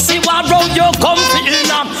 Juxi, what round you comfy in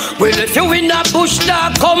up. Well, if you in a bush,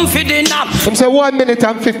 dog, comfy in up. I'm say 1 minute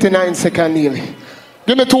and 59 seconds nearly.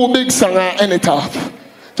 Give me 2 big songs and any half.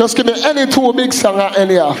 Just give me any 2 big songs and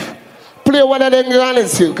any half. Play one of them Granny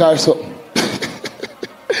Silk or something.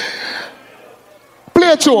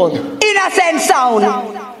 Play a tune. Innocent sound.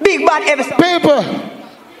 Big bad every song. People.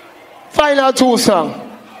 Final 2 songs.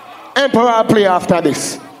 Emperor play after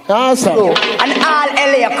this. Awesome. And all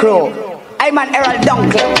LA crew. I'm an Errol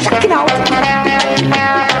Duncan. Check it out.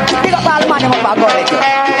 Big up all the man up go like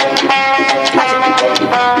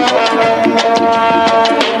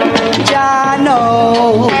Jah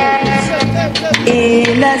knows.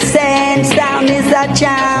 Innocent sound is a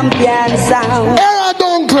champion sound. Errol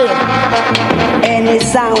Duncan. Any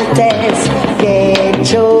sound test get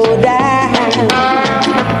through that.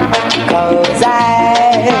 Cause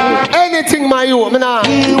anything my you, me nah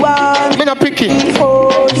picky.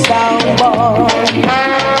 Sound boy,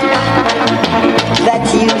 that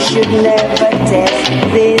you should never test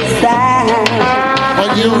this sound.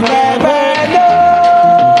 And you never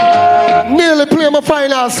know. Nearly play my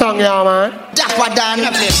final song, yeah, man. Dapper Dan,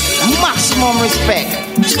 maximum respect.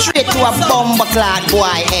 Straight to a bomber clad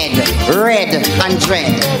boy head. Red and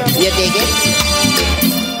dread. You dig it?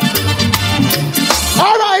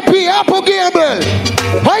 R.I.P. Apple Gable.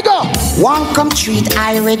 I go. One come treat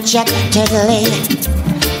I rejectedly,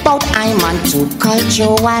 but I'm on too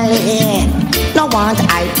culturally. No want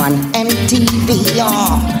hype on MTV,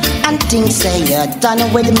 and things say you're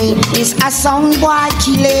done with me. It's a sound boy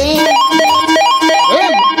killing.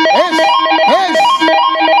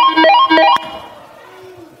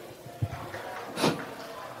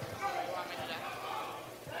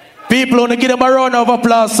 People want to give them a round of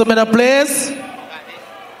applause to me in a place.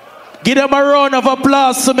 Give them a round of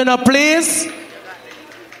applause to me now, please.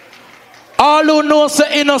 All who know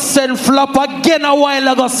say Innocent flop again a while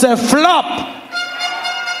ago say flop.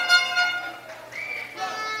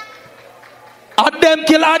 At them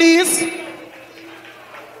kill Addies.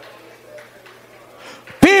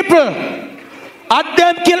 People, at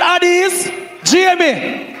them kill Addies.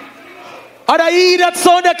 Jamie, are the hear that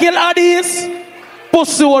sound that kill Addies?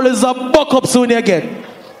 Pussy hole is a buck up soon again.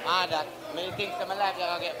 That many things in my life that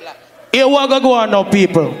I get black. Here we go on now,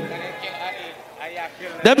 people.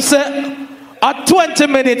 Them say at 20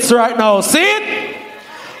 minutes right now. See it?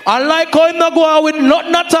 I like how I'm not going with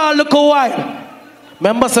not all look a while.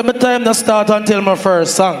 Remember, some time to start until my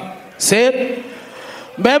first song. See it?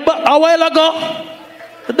 Remember a while ago,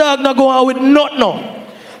 the dog not going with not now.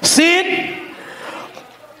 See it?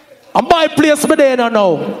 I'm by place me there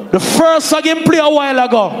now. The first song him play a while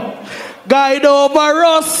ago. Guide over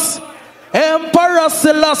us. Emperor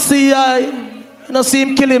Selassie, you know, see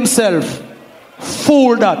him kill himself.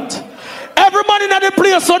 Fool that. Every man in the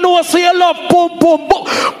place who knows say you love pum pum.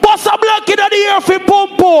 Bust a block in the air for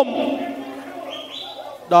pum pum.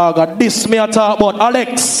 Dog, this me I talk about.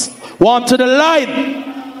 Alex, one to the line.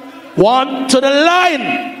 One to the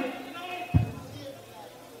line.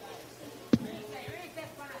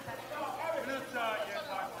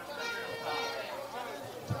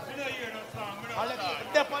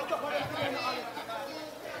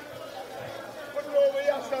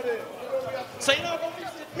 So you know,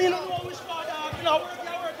 me don't know which part you know,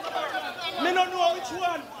 me don't know which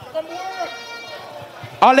one. Come work.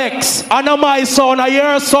 Alex, I know my sound, I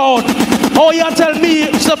hear sound. Oh, you tell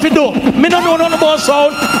me stuff you do. Me don't know nothing about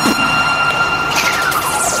sound.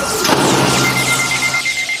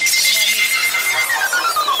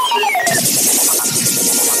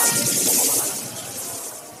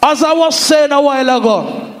 As I was saying a while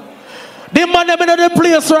ago, the man them in the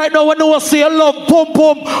place right now when they was say love pum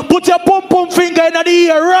pum. Put your pum pum finger in the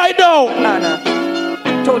ear right now.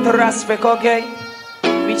 No. Total respect, okay?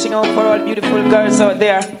 Reaching out for all beautiful girls out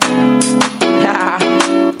there.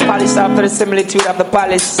 Palace after the similitude of the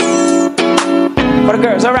palace. For the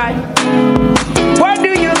girls, alright? Where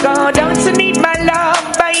do you go? Don't you need my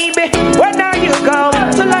love, baby? When are you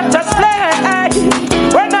going to let us play?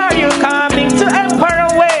 When are you coming to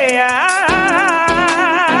Emperor Way?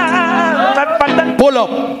 Pull up.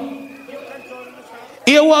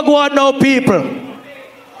 Here we go on now, people.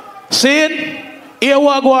 See it? Here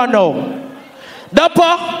we go on now.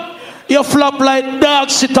 Dapper, you flop like dog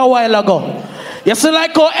shit a while ago. You see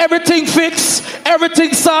like how everything fixed,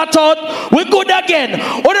 everything sort out. We good again.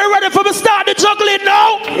 Are you ready for me start the juggling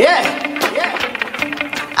now? Yeah.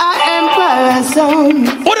 Empire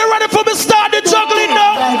sound. What are ready for me start the juggling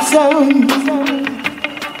now? Sound.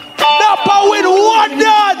 Dapper with one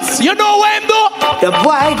dance. You know what him do? The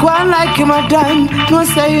boy go on like him a dime. No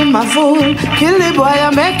say him a fool. Kill the boy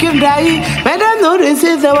and make him die. Make them know this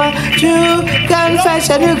is our true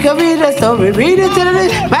confession. You can read the story. Read it in the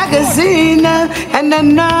magazine. And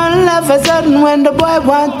then all of a sudden when the boy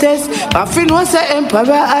want this, Papi knows the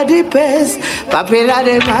emperor at the best. Papi la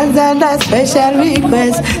demands and a special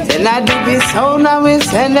request. Then I do be sound and we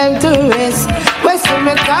send them to rest. Western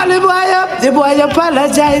me call the boy up. The boy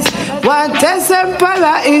apologize. Want test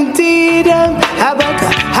emperor indeed.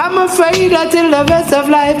 I'm afraid that till the rest of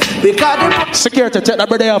life we got the security, take that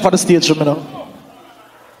brother off of the stage for me now.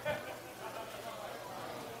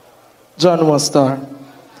 John was star.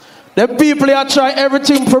 The people here try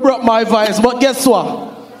everything to break my voice, but guess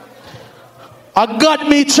what? I got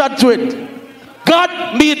me chat with.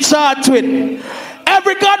 God me chat with.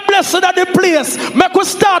 Every God blessing at the place. Make we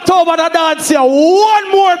start over the dance here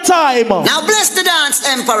one more time. Now bless the dance,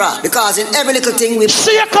 Emperor, because in every little thing we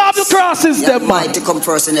shake off the crosses, them man. To come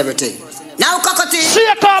first in everything. Now, Cockatoo,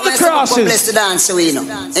 shake off the crosses. Bless the dance, so we know.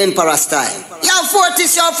 Emperor style. Yo,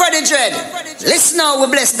 40s, yo, Freddy Dread. Listen now, we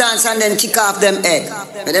bless dance and then kick off them head.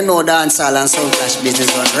 Let them know dance all and sound clash business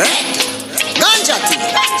on right. Ganja tea.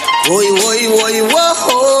 Oi, oi, oi,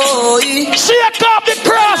 oi. Shake off the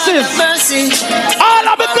crosses. Mercy. All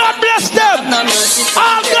of the God bless them.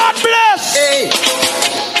 All God bless. Hey.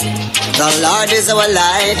 The Lord is our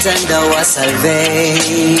light and our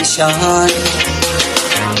salvation.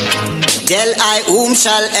 Tell I whom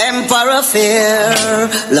shall emperor fear.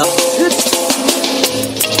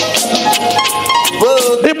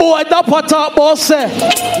 The boy Dapper talk about say,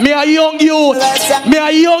 me a young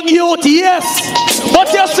youth, yes.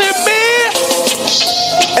 But you see me,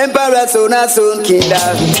 Emperor soon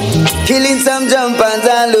killer, killing some jumpers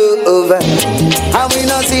all over, and we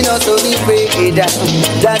not see no so we break it down.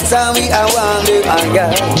 That's how we are one to anger.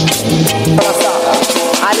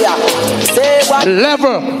 Say what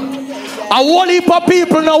level. A whole heap of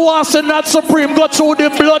people now want to not supreme go through the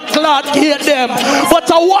blood clot, hate them. But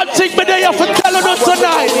I one thing me they have to tell them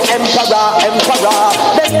tonight. Emperor,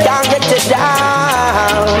 they can't get it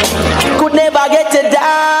down. Could never get it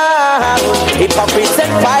down. Hypocrites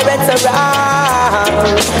and pirates around.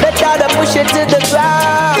 They try to push it to the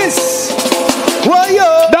ground.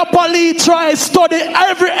 The police try to study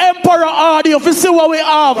every emperor audio to see what we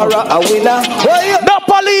have. The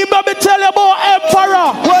police let me tell you about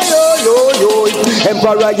emperor.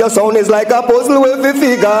 Emperor, your sound is like a puzzle with a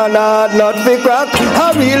figure, not the crack.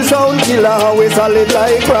 A real sound killer, how we solid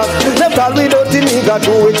like crack. Left all without the nigga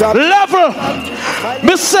do it up. Level.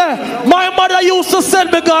 Me say, my mother used to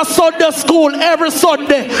send me to Sunday school every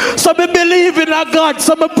Sunday. So me believe in a God.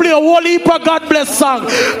 So me play a whole heap of God bless song.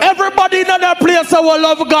 Everybody in that place I will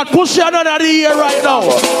love God. Push your hand out of the ear right now.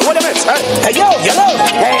 What a minute. Hey, yo.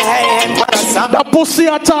 Hey, the pussy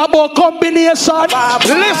I talk about combination.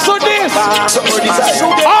 Listen to this.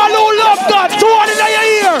 All who love God, throw it in your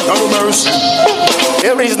ear.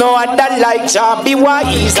 There is no other like Jah. Be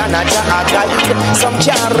wise and a Jah guide. Some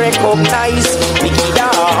can't recognize. Wicked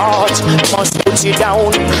heart must put you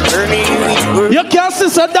down. You can't see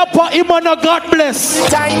that for him and God bless.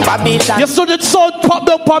 You saw the sound pop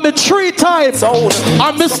up on me 3 times.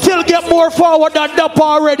 And me still get more forward than that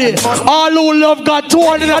already. All who love God,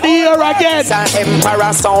 turn in the ear again.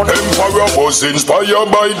 Emperor sound. Emperor was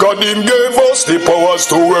inspired by God. Him gave us the powers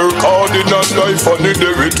to work hard in our life and in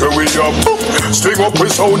the ritual we have. String up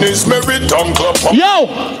his sound is merit and clap. Yo,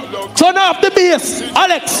 turn off the bass.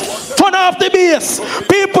 Alex, turn off the bass.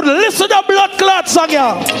 People, listen to the blood clot song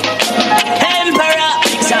here. Emperor,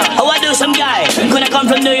 so I want to do some guy. I'm gonna come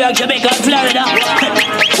from New York, Jamaica, Florida.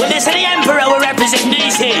 Well, this is the Emperor we represent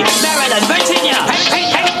DC, Maryland, Virginia.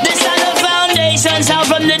 This is the foundations out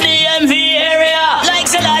from the DMV area. Like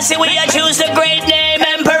Selassie, we choose the great name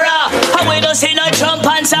Emperor. And we don't see no Trump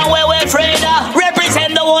pants and where we're afraid of.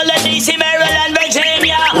 Represent the whole of DC, Maryland,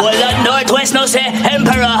 Virginia. Well, the Northwest no say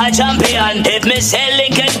Emperor a champion. If me say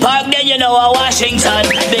Lincoln Park, then you know a Washington.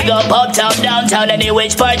 Big up uptown, downtown, any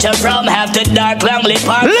which part you're from. Half the dark Langley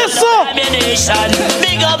Park. Listen! Ammunition.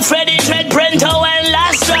 Big up Freddie Dread, Brento and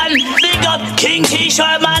Lastron. Big up King T.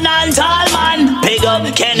 Sherman and Tallman. Big up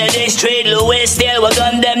Kennedy Street, Louis Steele. We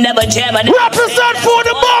gun them never jam. Represent for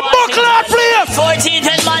the bomb buckler, please. 14th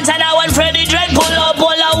and Montana when Freddie Dread pull up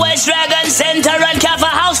West Dragon Center and Cafe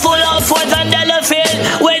House full up 4th and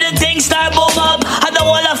Delafield. Where the things start boom up at the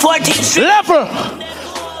wall of 14th Street. Level.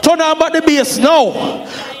 Turn on back the bass now.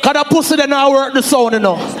 Cause the pussy then I work the sound, you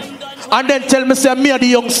know. And then tell me say me are the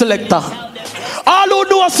young selector. All who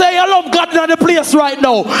know say I love God in the place right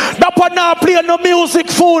now. That one now play no music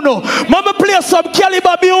for no. Mama play some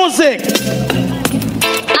caliber music.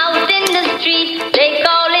 Out in the street, they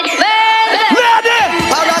call it murder. Ready?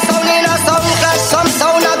 Para sound in a sound clash, some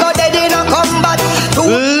sound a go dead in a combat.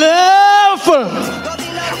 Level.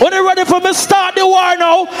 When you ready for me start the war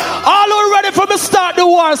now? All who ready for me start the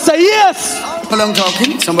war say yes. How long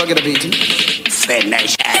talking? Somebody get a beating.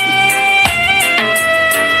 Finish.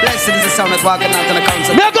 Blessed is the sound that's walking out in the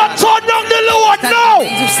council. Me got turn down the Lord now.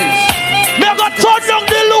 Me got turn down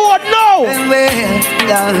the Lord now. Well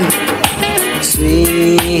done,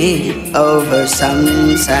 sweet over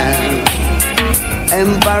some sound.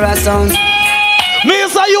 Emperor sound. Me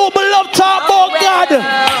say you beloved talk about God.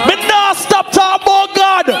 Me not stop talk about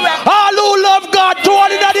God. All who love God, throw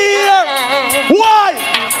it in the ear. Why?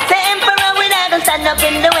 The emperor will never stand up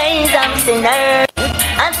in the ways of sinners.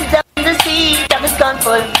 And sit up in the seat of his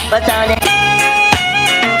scornful, but on it.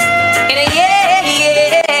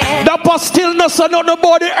 The stillness and not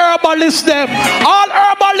about the herbalists them. All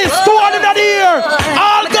herbalists, throw it in the ear.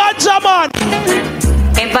 All ganja man.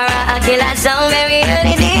 Emperor Aquila so very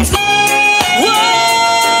early this.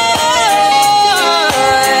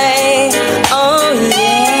 Oh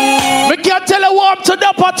yeah. We can't tell you what to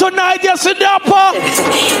Dapper tonight, yes, Dapper.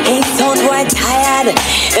 Ain't sound quite tired.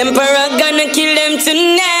 Emperor gonna kill them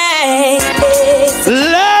tonight.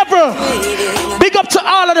 Level. Big up to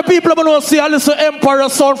all of the people who know see a little Emperor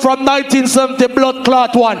sound from 1970 blood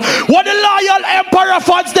clot one. What the loyal Emperor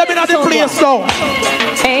fans them in the place now.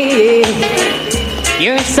 Hey,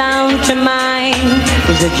 your sound to mine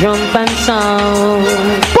is a jump and sound.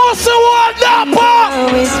 Pussy what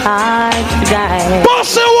Dapper? It's hard to die.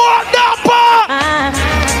 Pussy what Dapper?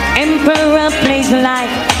 Emperor plays like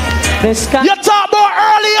the sky. You talk about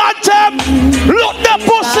early anthem. Look the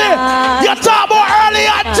pussy. You talk about early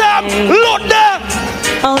anthem. Look there.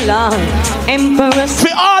 Oh Lord, Emperor.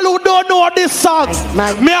 For all who don't know this song,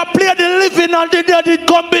 may I play the living and the dead in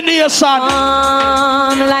combination.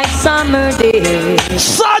 Like summer days.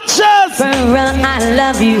 Sanchez. Emperor, I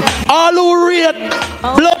love you. All who read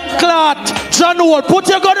blood clot. John Wall, put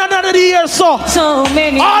your gun under the ear, so. So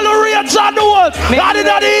many. All who read John Wall, under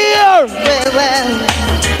the ear. Well,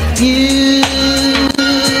 you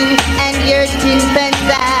and your tin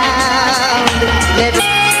sound.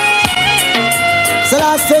 So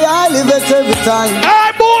I say I live it every time.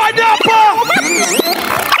 Hey boy, Dapper!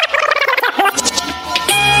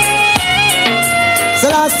 So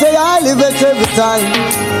I say I live it every time.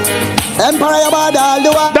 Empire about all the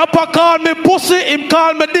world. Dapper call me pussy, him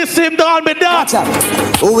call me this, him call me that.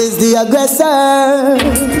 Who is the aggressor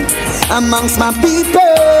amongst my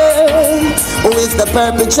people? Who is the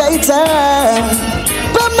perpetrator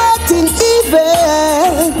promoting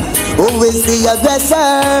evil? Who is the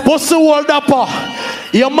aggressor? Pussy world Dapper.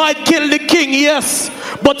 You might kill the king, yes,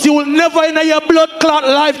 but you will never in your blood clot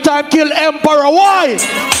lifetime kill Emperor. Why?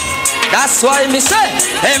 That's why me say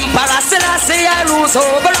Emperor Selassie I rules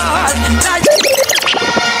over all.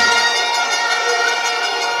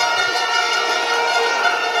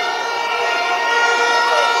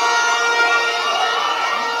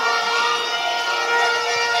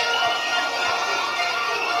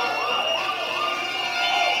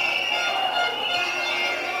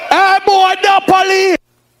 Hey boy, Dapper.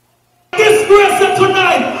 Disgrace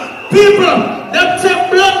tonight, people. Them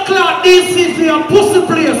take blood clot DC for your pussy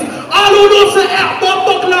place. All who don't say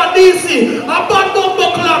bomb clot DC, a bomb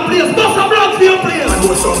clot place. Bust a blood for your place. I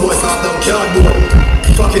know some boys have them can't do it.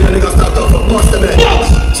 Fucking a nigga start up for bust them head.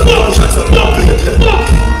 Some gunshots up,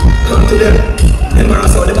 come to them. Emperor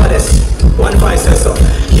sound the baddest. One five says so.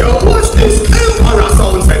 Yo, watch this. Emperor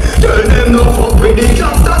sound say. Tell them no fuck with the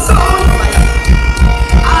gangsta sound.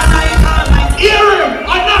 Hear him!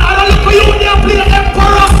 I look for you there play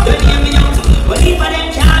Emperor! Don't hear me out. But if I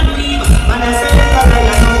them can't believe, man I say Emperor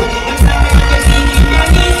I know. Them say me like a speak in their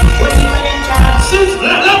knees. But if I them can't. Since,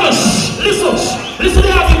 listen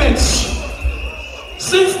the arguments.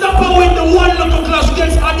 Since Dapper win the one local clash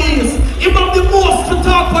against Adis, he have the most to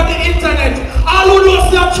talk on the internet. All who knows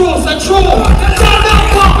their truth, the truth. Tell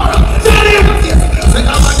Dapper! Tell him!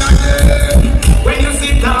 When you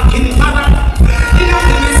sit talking para, you know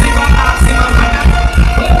the music on maximum.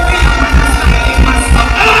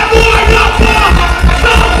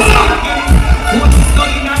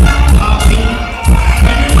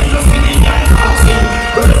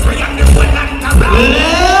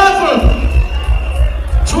 Level!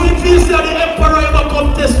 Truly please say the Emperor ever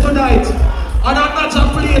contest tonight. And I'm not a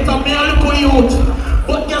plate and me a little youth.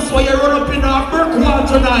 But guess what? You run up in our Berkeley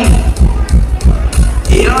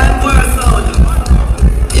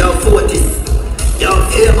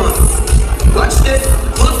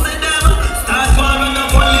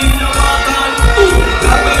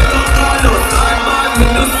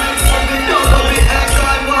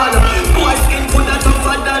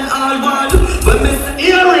and all one. When me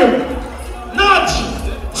hear him, Nudge,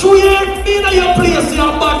 2 years in your place, you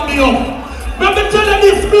back me up. Let me tell you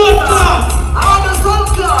this blood clot. I'm the sun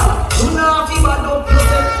clot. Do not feel bad up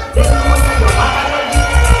yourself. Then you want to go back already.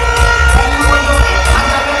 Then you want to go back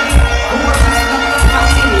already.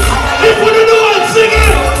 If you don't know it, sing it.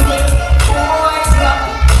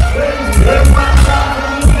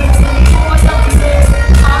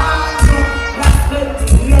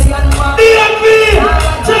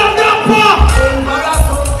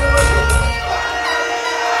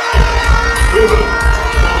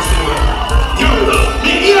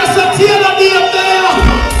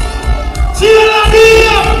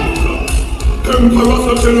 Emperor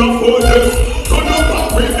such a fortress. Turn your back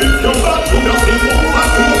with it, your back to the sea. Over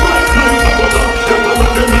to right night, Emperor,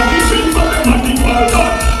 them are the sheep, them are the father.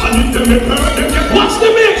 And if them make her, they get watch the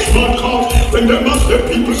mix. Smart cars, when them ask the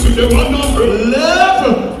people, see them on number.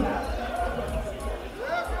 Level.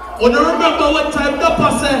 Oh, you remember what time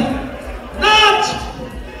Dapper said? Not!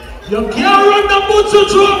 You can't run the butcher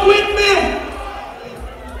truck with me.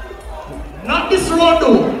 Not this road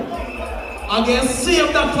though. I can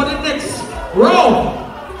save that for the next round.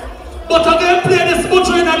 But I can play this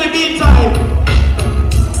butcher in the meantime.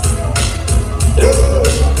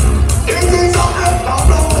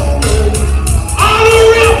 All the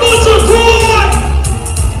real butchers, forward!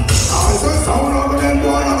 I say sound over them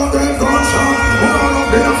boy, I'm a great gunshot. Who are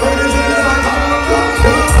not been afraid to say that I'm a black.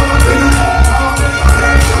 Who are not been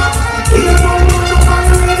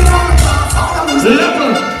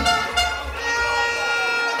Level.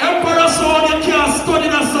 Emperor sound, you can't study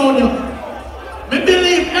that sound. Me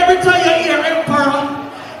believe every time you hear Emperor,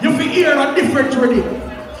 you feel hear a different rhythm.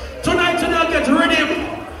 Tonight you now get rhythm,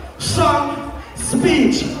 song,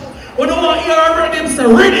 speech. When you want to hear a rhythm, say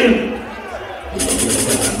rhythm.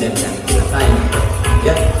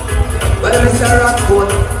 Yeah. Well, Mr. Rockford,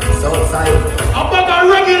 Southside. I'm back a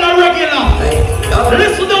regular. Hey,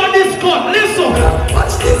 listen to this cut, listen.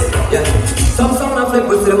 Watch this, yeah. Some sound of flip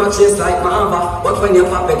with them a chase like Mamba. But when you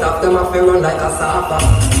pop it off, them a feel run like a Safa.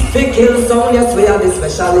 Big kill sound, yes, we are the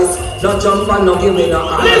specialists. No jump and no give me no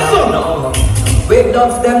answer. No. Big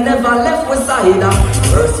dogs, them never left with side.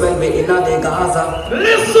 First when we in the Gaza.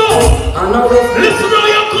 Listen! I know it. Listen to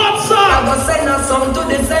your cut, sir! I go send a song to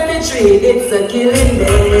the cemetery. It's a killing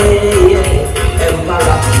day. Yeah.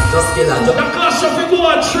 Emperor, just kill a job. The clash of it go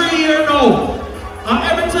on 3 years now. And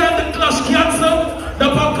every time the clash cancel,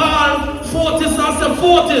 the call 40s and say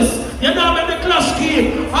 40s. You know make the clash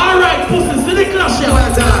keep. Alright, pussy, see the clash here.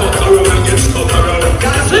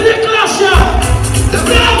 See the clash here.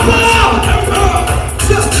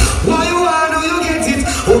 Why you want, do you get it?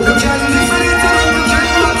 Hope you can defend it and hope you can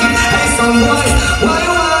rock it. Hey son boy, why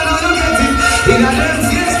you want, do you get it? In a dance,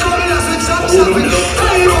 yes, coming as we chop it.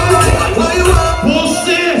 Hey alright, why you want?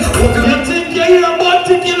 Pussy, you think you hear about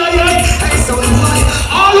tequila yet? Hey son boy,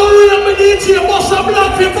 all who remember DJ must have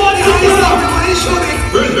blood for body tequila.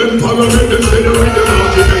 Well, them parliament, them say they read them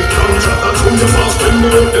out, you make contract and through the fast, them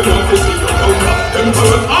know them want to see your counter. Them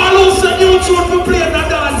parliament. All who say new tune for play the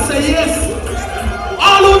dance, say yes.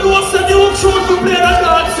 All who know say new tune for play the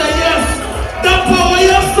dance, say yes. The power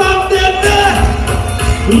you stand there.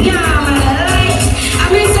 Yeah, man, right?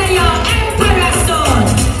 I mean, say your Emperor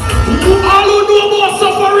son. All who know about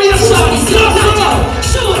separation, yes, sir.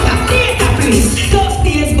 Shoot that data, please. Those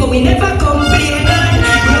days, but we never complain.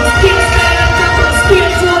 No space,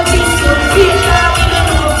 straight for this, so fear that we don't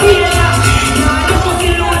know fear that. Now I don't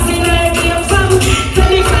feel losing like game from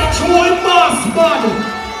 25. Troy boss, bud.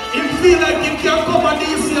 It feel like you can't come on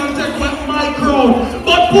DC and take my crown.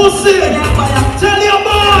 But pussy, tell your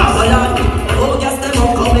boss. Oh, yes, them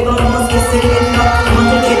up, come, they gonna must be singing up.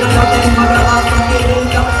 Want to get out of them, mother, half of the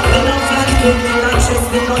ninja. When I'm flying, kicking and chest,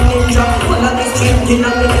 we no ninja. All of this drinking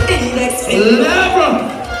and the index finger.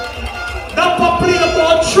 Level. Dapper play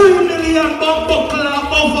about 3 million buckle and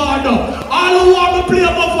Bovado. All who want to play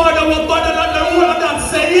Bovado will better than the whole of that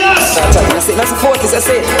say yes. That's the 40s, I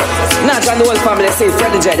say. Not John the whole family, I say.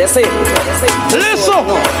 Freddy J, I say. Listen.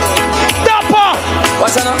 Dapper.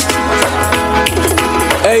 What's that now?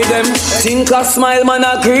 Hey them, think a smile man,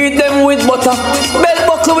 I greet them with butter. Bell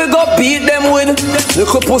buckle we go beat them with.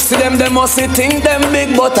 Look up pussy them must think them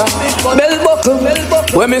big butter. Bell buckle,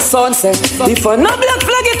 when me son say, if a no black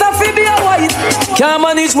flag it a fi be a white. Can't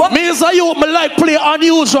manage what. Me as a youth, me like play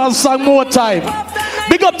unusual song more time.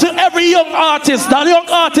 Big up to every young artist. That young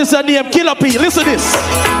artist are named Killer P. Listen this.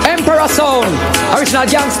 Emperor sound, original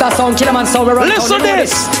gangster sound, Killerman sound. Listen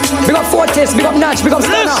this. Big up Fortis, big up Natch, big up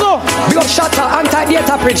Stunner, big up Shatter,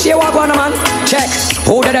 anti-data bridge. Here what going on, man? Check.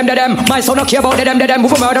 Who the them? My son don't care about the them.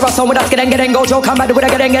 Move a murderer sound with us getting. Go Joe, come back with a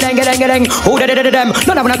getting. Who the them?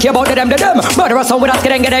 None of them care about the them. Murderer sound with us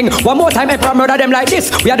getting. One more time, Emperor murder them like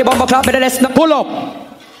this. We are the bomber club, but the rest. Pull up.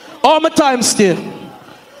 All my time still.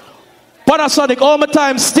 Panasonic, all my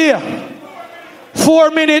time still.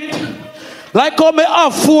 4 minutes. Like how me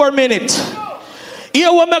have 4 minutes.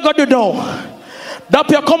 Here what me gonna do now. That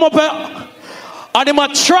you come up and he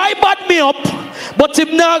might try bad me up, but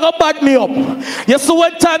him not gonna bad me up. You see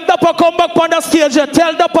one time Dapper come back on the stage, you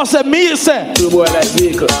tell Dapper say me say. Two boy like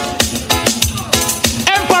vehicle.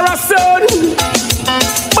 Emperor son.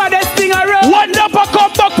 Baddest thing around. When Dapper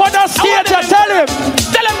come back on the stage, you tell him.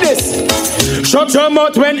 Tell him this. Shut your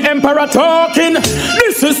mouth when Emperor talking.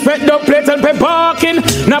 Disrespect the plate and pe barking.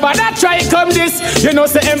 Now but that try come this. You know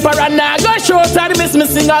say Emperor now go short and miss me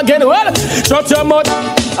sing again. Well, shut your mouth.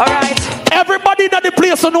 Alright. Everybody that the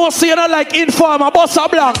place who know say you don't like Informer, Bossa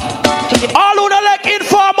Black. All who don't like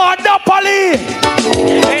Informer, Dapali.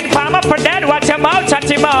 Informer for dead, watch your mouth, shut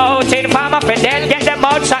him out. Informer for dead, get them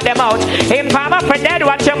out, shut them out. Informer for dead,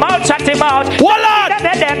 watch your mouth, shut him out. Wallad!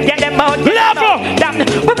 Get them out. Level!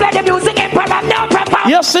 We play the music, Emperor, no proper.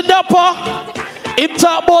 Yes, see Dapper. Him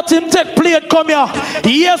talk about him take plate, come here.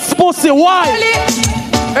 Yes, pussy, why?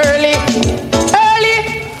 Early.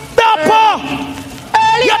 Dapper!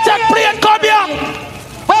 You take plate, come here.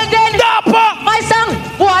 Well then, Dapper! my song.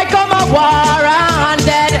 Boy, come a war and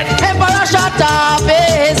dead. Emperor shut off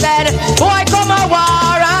his head. Boy, come a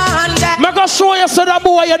war and dead. I'm gonna show you so that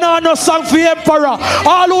boy you know no song for Emperor.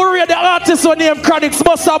 All who read the artists who name Chronics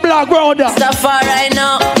must have black ground. Safari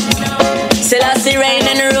now. Selassie rain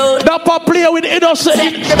in the road. Dapper play with innocent.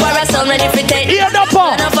 The parasol ready for take. Here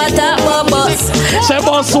Dapper. None of a top bus. Say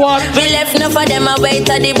bus one. We left enough of them a wait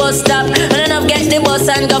at the bus stop. And enough get the bus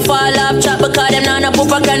and go fall off trap. Because them now no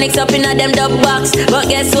pooper chronics up in a them dub box. But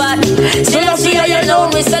guess what? Selassie you know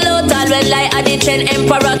we salute all when like at the train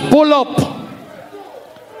Emperor. Pull up.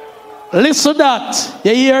 Listen that.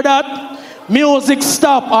 You hear that? Music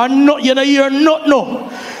stop. And no, you know hear not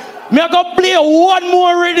no. Me I go play one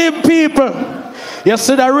more rhythm, people. You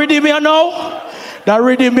see that rhythm here now? That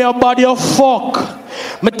rhythm here body of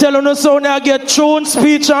fuck. Me tell you no so now get tune,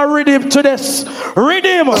 speech and rhythm to this.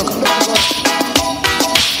 Rhythm.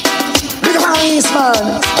 Big nice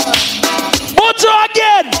man. Bujo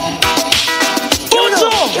again. Bujo.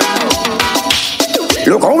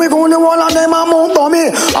 Look how we go in the wall and them a mount on me.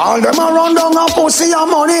 All them a run down and pussy and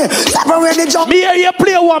money. Separate the jump. Me hear you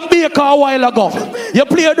play one Baker a while ago. You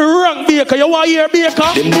play the wrong Baker. You want to hear Baker?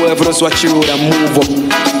 Them boy for us watch you road and move up.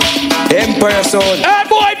 Empire son. Hey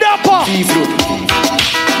boy Dapper.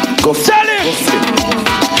 Go tell him.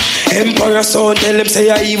 Empire son, tell them say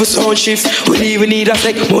I evil sound shift. We even need a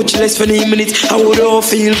sec, much less for 9 minutes. I would all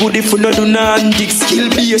feel good if we not do nothing. Skill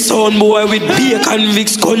be a sound boy with be a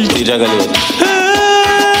convicts country.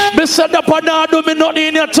 Me said up and now do me nothing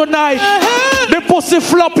in here tonight. The pussy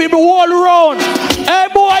flop him all round. Hey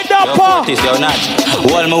boy Dapper. You're not.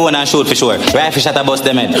 Wall me one and shoot for sure. Rifle shot a bust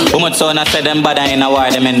them head. How much sound I said them bad in a war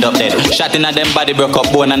them end up dead. Shot in a them body broke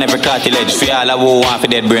up bone and every cartilage. For all a who want for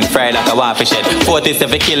dead brain fried like a want for shed. 40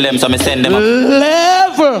 if we kill them so me send them up.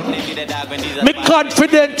 Level. Me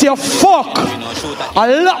confident you fuck.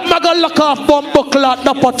 I lock my gun lock off bumper clot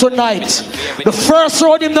Dapper tonight. The first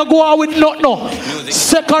road him no go out with nothing no.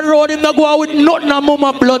 Second road him no go out with nothing no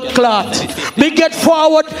mama blood clot. Me get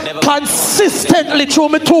forward consistently through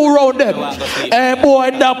me 2 round them. Hey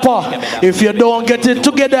boy Dapper, if you don't get it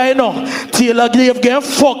together you know, Taylor Grave can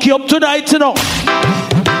fuck you up tonight you know.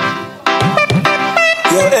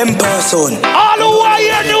 Your Empire son. All who are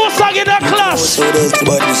here new song in the class.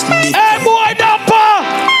 Hey boy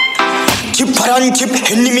Dapper. Chip and chip,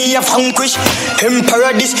 enemy of vanquish.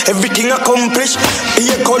 Emperor this, everything accomplished. Be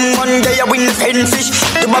a gunman, they win pen fish.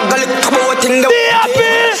 The bagel come out in the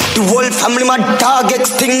whole family my dog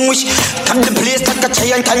extinguish. Cut the place like a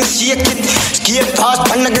giant and shake it. Skate fast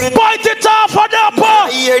and again. Bite it off for Dapper.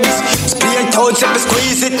 Hear this, spray and touch up,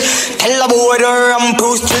 squeeze it. Tell the border I'm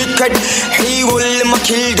too street cred. He will him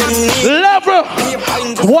kill them. Level.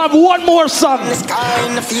 We have one more song.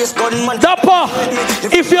 Dapper,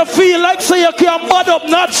 if you feel like so you can bad up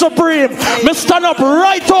not supreme, me stand up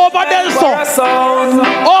right over there so.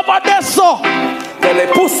 Over there so. Tell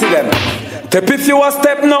the pussy them. Tep if you a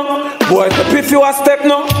step no. Boy tep if you a step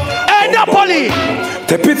no. Hey Napoli.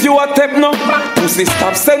 Tep if you a step no. Pussy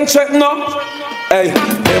stop send check no. Hey,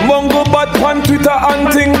 them won't go bad on Twitter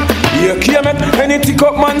and thing. You can't make any tick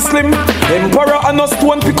up man slim. Emperor and no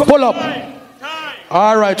stone pick up. Pull up.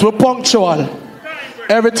 Alright, we're punctual.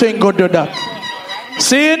 Everything good to that.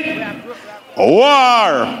 See it?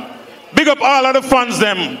 War. Big up all of the fans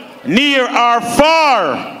them. Near or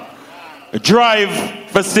far. Drive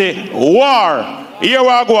for say war. Here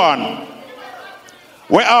we go on.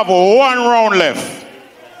 We have 1 round left.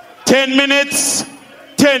 10 minutes.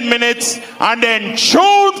 10 minutes. And then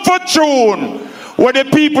tune for tune. Where the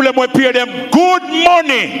people that will pay them good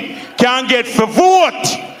money can get for vote.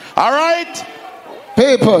 Alright?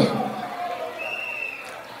 People,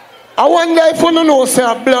 I wonder if you know say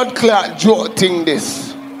a blood clot joke thing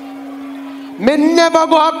this. Me never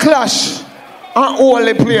go a clash and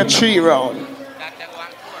only play 3 rounds.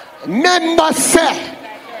 Member say,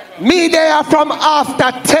 me there from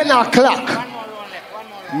after 10 o'clock.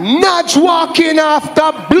 Nudge walking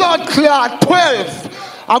after blood clot 12.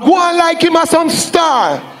 I go on like him as some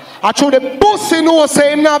star. I throw the pussy know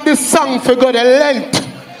say him have this song for go the length.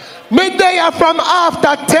 Me there from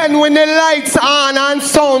after 10 when the lights on and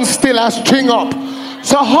sound still a string up.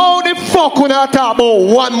 So how the fuck would I talk about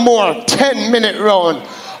 1 more 10-minute round?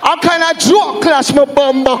 I kind of joke clash my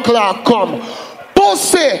bum buckler come.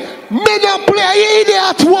 Pussy, me don't play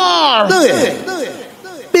idiot war. Do it.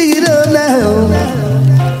 Big it up now.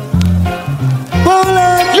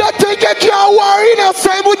 You think you can't worry the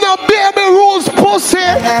same with no baby rules, pussy?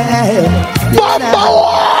 Bumba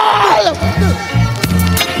wall!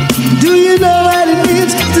 Do you know what it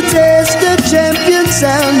means to taste the champion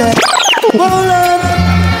sound? Hold on.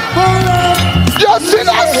 You see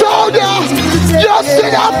that sound, yeah? You see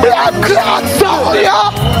that blood clot sound, yeah?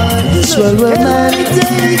 This one will man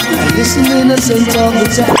take. Listen innocent of the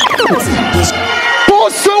time.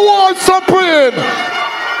 Pussy wall supreme.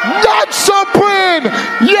 Not supreme.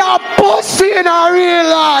 You're pussy in our real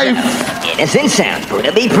life. Innocent sound, who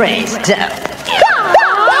to be praised.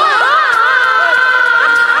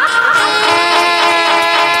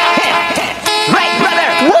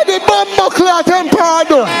 Where the bumbo clot empire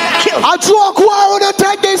do? I joke war on the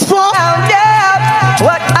take this for? Found out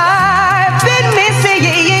what I've been missing.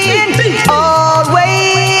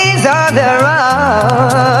 Always on the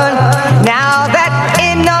run. Now that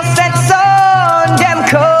innocent son them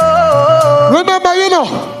cold. Remember, you know,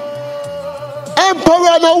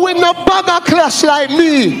 Emperor no win no bugger clash like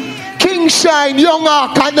me. King Shine, Young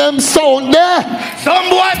Ark and them sound there. Some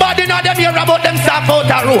boy body know them hear about them staff out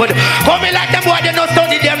the road. Coming like them boy they no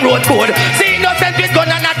study them road code. See innocent with gun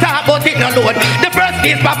and a talk about it no load. The first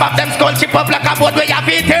piece pop up them skull chip up like a boat. We have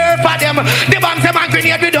to tear for them. The bombs them and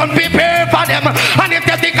grenade we don't prepare for them. And if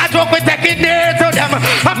they think a joke we take it near to them.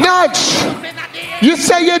 Nudge, you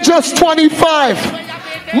say you're just 25.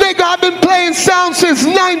 Nigga, I've been playing sound since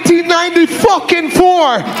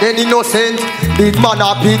 1994. Then innocent, big man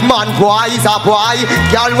a big man, boy is a boy.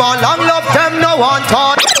 Girl want long love them, no one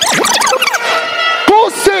touch.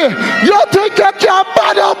 Pussy, you think you can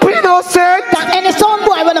bad up innocent? Any sound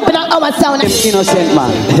boy run up in our sound. Innocent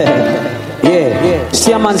man. Yeah.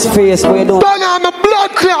 See a man's face where you don't. Gun on the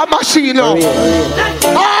blood clot machine now.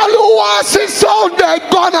 All who wants is sound they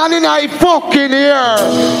gun on in a fucking ear.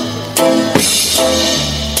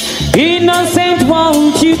 Innocent,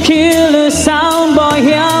 won't you kill a sound boy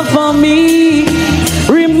here for me?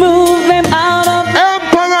 Remove them out of.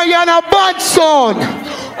 Emperor, you're a bad son.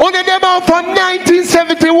 Only them out from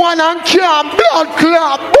 1971 and can't blood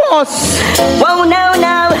clot boss. Whoa,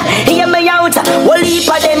 now, hear me out. One heap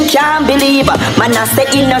of them can't believe. Man, I say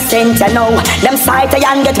innocent, you know. Them sight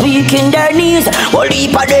and get weak in their knees. One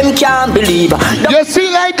heap of them can't believe. You see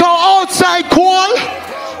like how outside cold?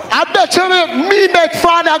 I bet you make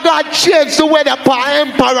Father God change the weather for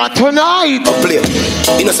Emperor tonight. Play.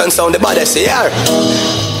 Innocent sound the baddest here.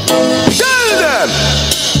 Tell them.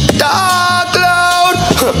 Dark cloud.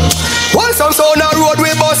 While some sound on road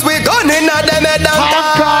we bust we gun in at them head and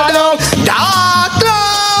dark cloud. Dark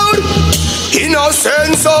cloud.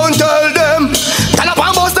 Innocent sound tell them. Tell up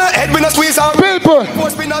and bust the head we no squeeze out. People,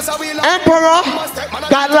 Emperor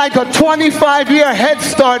got like a 25-year head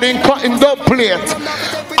start in cutting the plate.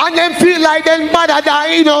 And them feel like them better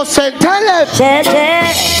than innocent. Tell them.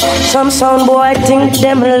 Some sound boy think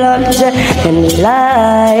them love them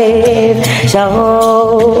life.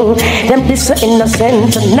 So them this so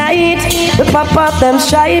innocent tonight. We pop up them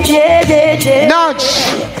stripe, yeah. Nudge.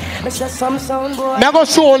 Never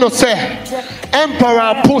show no say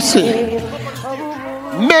Emperor pussy.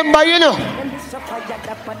 Remember, you know,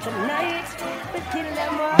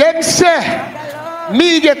 them say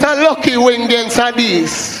me get a lucky win against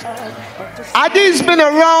Adis. Adis been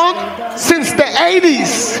around since the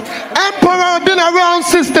 80s. Emperor been around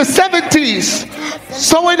since the 70s.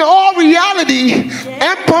 So in all reality,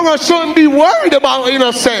 Emperor shouldn't be worried about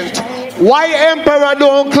innocent. Why Emperor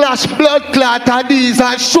don't clash blood clot and these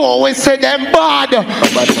and show we say them bad?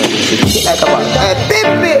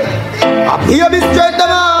 Pippy, up here be straight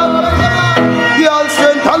them up. The all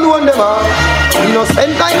strength alone them up.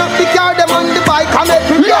 Innocent kind of the car them on the bike and make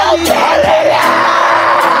me ready.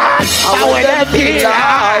 I want them feel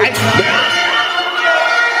like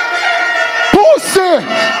Pussy,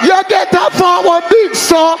 you get a forward big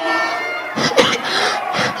so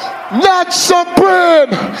not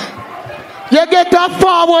supreme. You get a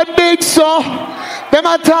forward big so them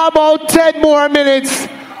a talk about 10 more minutes.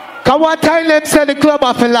 Cause what time them say the club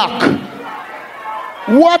off a lock?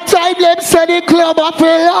 What time them say the club off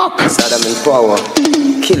a lock? Saddam in power,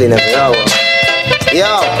 killing every hour.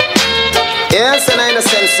 Yo, yes, and I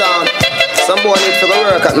innocent sound. Some boy need to go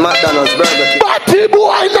work at McDonald's Burger King. Batty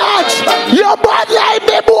boy not! You bad like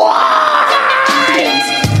me boy!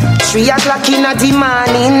 3 o'clock in the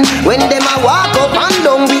morning, when them a walk up and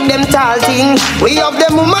down with them tall thing. We have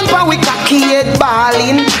them woman for we cocky head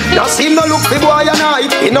balling. Now see no look the boy and I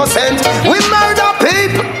innocent. We murder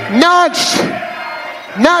people.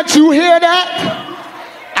 Nudge, you hear that?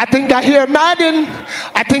 I think I hear Madden.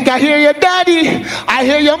 I think I hear your daddy. I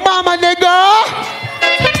hear your mama, nigga.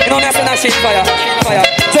 You know that's a shit fire.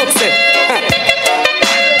 Talk say.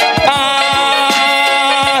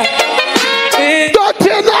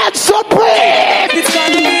 Dirty not supreme. It's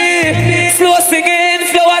gonna be slow singing,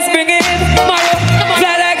 flowers bringing, Mario,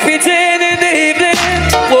 fly like pigeon in the evening.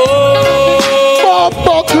 Whoa,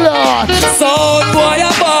 Buckler. Sound boy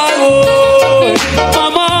a ball.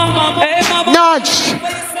 Mama, hey mama. Nudge,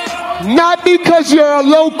 not because you're a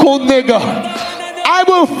local nigga. I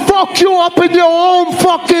will fuck you up in your own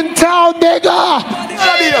fucking town, nigga.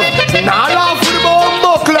 Now laugh for the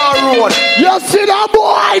Buckler Road. You see that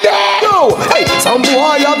boy there? Yo, hey, some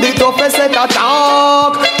boy a bit of a set a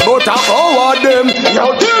talk, but I forward them.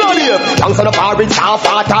 Yo, deal on you. Thanks to the parents, half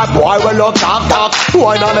that boy will love talk.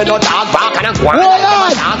 Boy, no me no talk back and I'm going.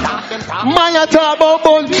 Man, you talk about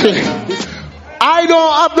bounty. I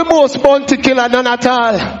don't have the most bounty killer, none at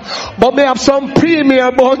all. But me have some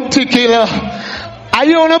premier bounty killer. I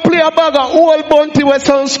wanna play a bag of old bounty with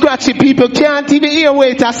some scratchy people can't even hear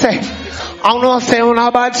what I say. I don't say on a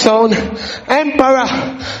bad sound. Emperor,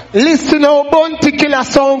 listen how bounty killer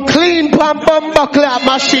sound clean pam buckler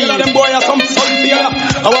machine. Them boy are some fun beer.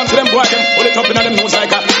 I want them boy them pull it up in them nose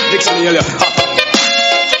like a dictionary.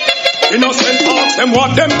 Innocent thoughts, them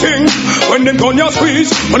what them thing. When them gun you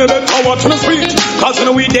squeeze, when they let power to the street. Cause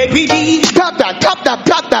when we dead we be. Tap that.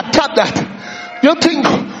 You think,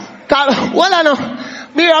 well I know,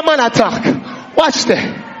 me a man attack. Watch that.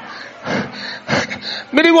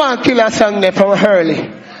 Me the one kill a song there from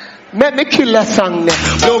early. Let me kill a song there.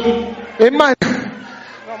 Look, the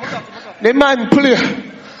man play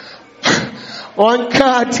one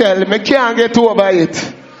cartel, me can't get over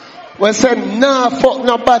it. We said, nah, fuck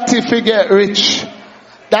nobody if you get rich.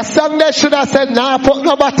 That song they should have said, nah, fuck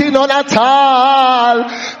nobody none at all.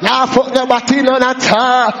 Nah, fuck nobody none at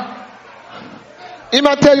all. He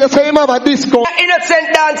might tell you, say him have a disco.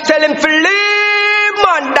 Innocent dance, tell him to leave,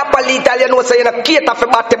 man. That polita, you know, say you know, cater for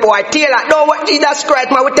batty boy. Taylor, don't what Jesus Christ,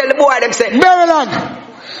 man. We tell the boy them say. Maryland,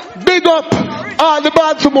 big up all the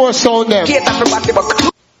Baltimore sound them. Cater for batty boy.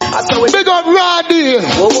 Big up Roddy.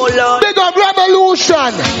 Big up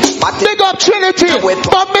Revolution. Big up Trinity.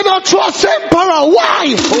 But me not trust Emperor.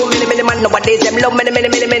 Why? Many man nowadays them love many man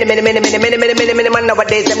nowadays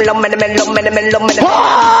them love many nowadays them love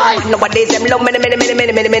many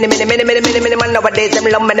man nowadays them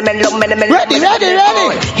love many. Ready.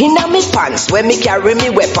 Inna me pants where me carry me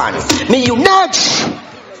weapons. Me you nuts.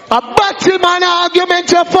 A batty man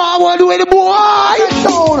argument you forward with the boy.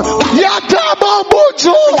 You talk about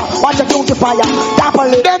Buju. Watch a county fire.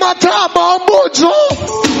 Them a talk about Buju.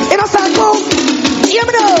 Innocent go. Hear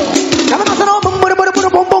me now. Come on,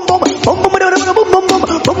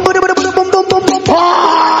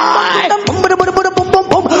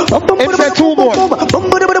 If there two more.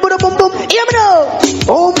 Hear me now.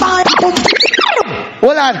 Oh my.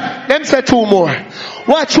 Hold on. Them say two more.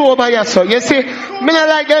 Watch over here, sir. You see, me not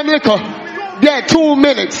like them liquor. Yeah, 2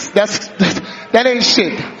 minutes. That ain't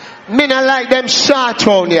shit. Me not like them short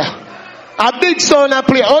round here. A big son I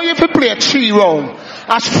play. Oh, if you play 3 round.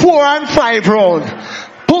 That's 4 and 5 round.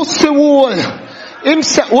 Pussy wall. Him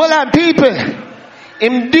say, hold on, people.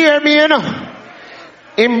 Him dare me, you know.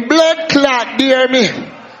 Him blood clot dare me.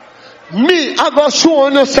 Me, I go show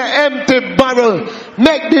you say empty barrel.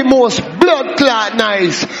 Make the most blood clot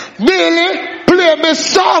nice. Nearly play play me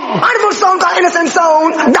song. Animal sound called Innocent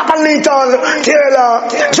Sound. Dapper Little, Taylor,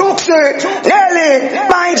 Juxie, Nelly,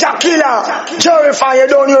 Banja Killer, Jerry Fire,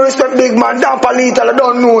 don't you respect big man. Dapper Little, I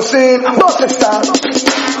don't know, see. Bust it star.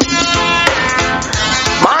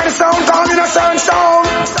 My sound called Innocent Sound.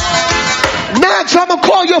 Next, I'ma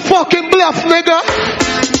call you fucking bluff, nigga.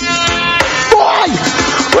 Boy!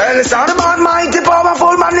 Well, it's all about mighty,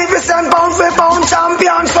 powerful, magnificent, pound for pound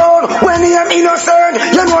champion sound. When he am innocent,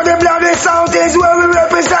 you know the bloody south is where we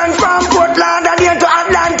represent from Portland and here to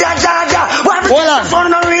Atlanta, Georgia. Why the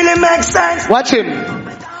sound don't really make sense? Watch him.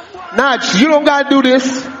 Nudge, you don't gotta do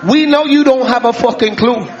this. We know you don't have a fucking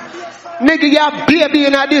clue. Nigga, your baby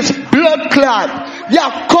in this blood clot. Your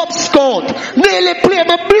cup scout. Nearly play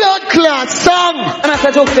my blood clot song. And I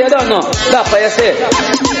said, okay, I don't know. That's what you say.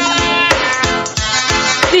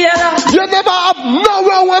 Yeah. You never have no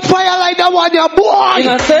round with fire like that one, your boy. In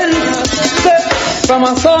a sense, from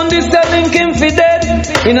a sound is the linking for dead.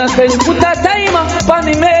 In a sense, put a timer on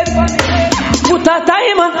the head. Put a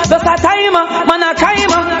timer, just a timer, man a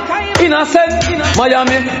timer. In a sense,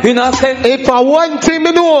 Miami, in a sense. If I want thing,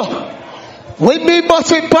 you know, with me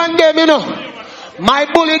busting pan them, you know, my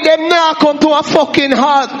bullet them now come to a fucking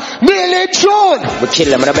heart. Nearly June. We kill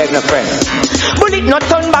them, I beg no friend. Bullet not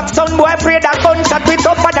turn back, son boy, pray that gunshot. We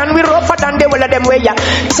tougher than, we rougher than the whole of them way ya.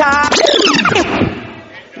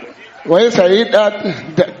 Well, if I eat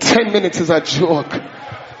that 10 minutes is a joke.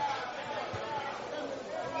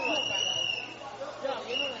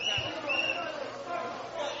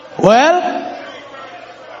 Well,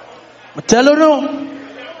 I tell you now,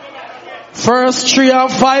 first 3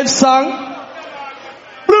 and 5 song,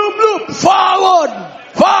 bloop bloop, forward,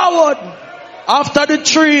 forward. After the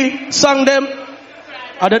 3 song them,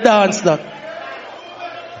 at the dance that.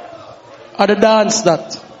 At the dance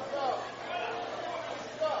that.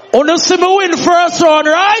 Wanna see me win first round,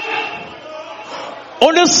 right?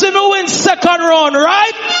 Wanna see me win second round,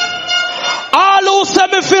 right? All who say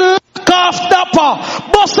me feel like off dapper,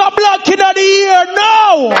 bust a block in the ear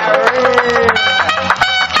now.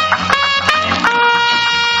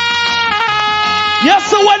 Yes,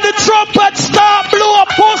 so when the trumpet start blow up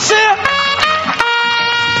pussy,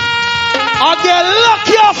 I get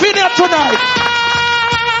lucky off in here tonight.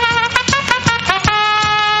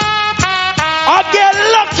 I get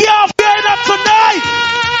lucky off here tonight.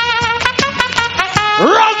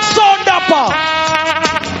 Wrong sound dapper.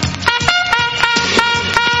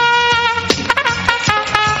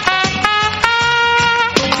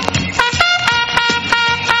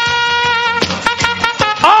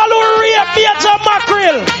 All who rape Major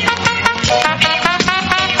Mackerel.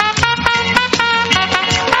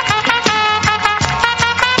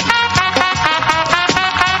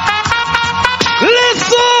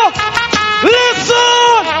 Listen!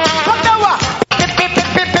 Listen! Come now,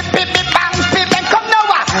 come now,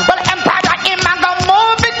 but Empire him and go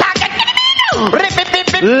move it.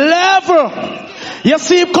 Level. You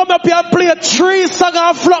see him come up here and play 3 songs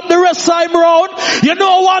and flop the rest of him round. You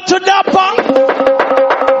know what to dapper?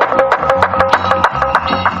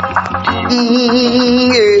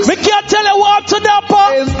 Yes. We can't tell you what to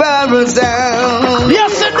dapper.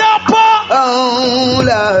 Yes, to dapper. Oh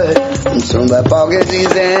Lord, so my pocket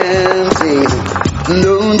is empty.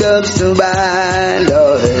 No dubs to buy,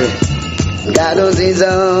 Lord. God is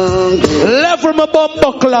hungry. Level my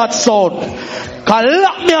bumper clot sound. Can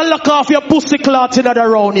lock me and lock off your pussy clot in the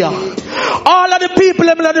round here. All of the people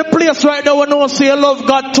in the place right now know say you love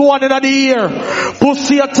God 2 in the ear.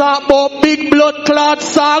 Pussy you talk about big blood clot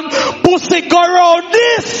song. Pussy go round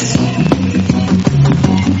this.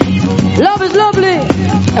 Love is lovely.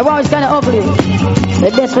 Everyone's kind of ugly. The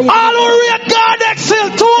best for you. All who read God Excel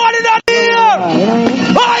 2 in the ear.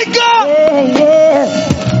 My God. Yeah,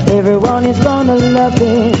 yeah. Everyone is gonna love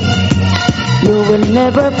it. You will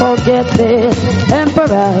never forget this.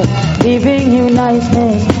 Emperor, giving you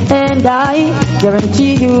niceness, and I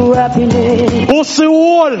guarantee you happiness. Pussy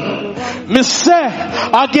wall. Me say,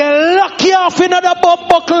 I get lucky off in the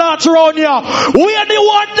bumper clot round here. We are the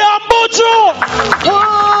one down Bujo.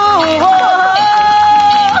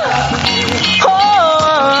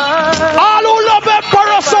 All who love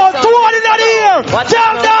Emperor sound, 2 in the ear.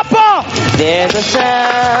 Tell Dapper. There's a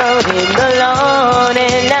sound in the lawn,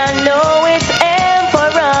 and I know it's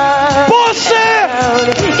Emperor. Pussy!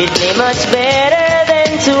 It's way much better than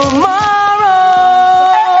tomorrow.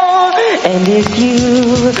 And if you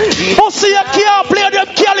Pussy, you can't play them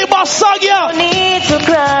caliber song here. No need to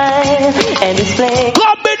cry and explain.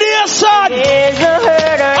 Combination. There's a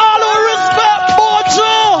hurter. All who respect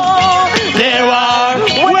Mojo. There are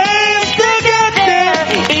ways to get there.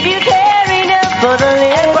 If you care enough for the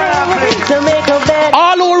living to make a better.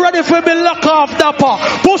 All who ready ready for me lock off Dapper?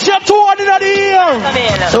 Push your two in the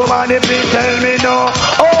ear. Somebody please tell me no.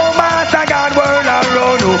 Oh, Master God, world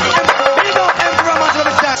around you. Big up Emperor much of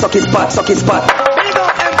the time. Suck his spot, suck his spot. Big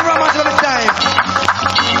up Emperor much of the time.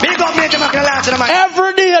 Big up Major McLaren to the mic.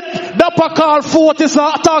 Every day, Dapper call 40, so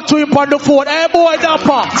I talk to him on the phone. Hey boy,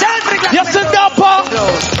 Dapper. You see Dapper?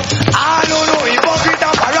 I don't know, hypocrite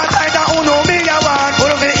and parasite and who know me a want. Who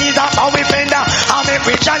know me is a power fender and me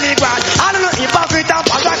preach a legal. I don't know, hypocrite and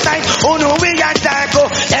parasite who know we a psycho.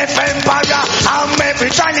 FM para and me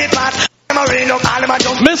preach a legal.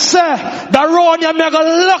 Me say, the round you me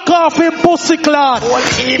gonna lock off him pussy clad.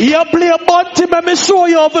 You play bunty, me show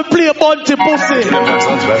you how to play bunty pussy.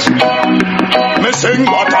 Me sing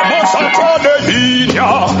what a massacre the hina.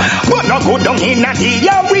 But I go down in the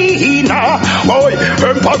arena. Boy,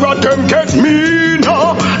 Emperor them get me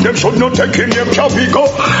now. Them should not take in them Chavigo.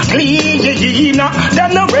 Clean,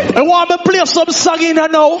 them no red. I want me play some song in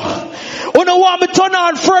now. You know want me turn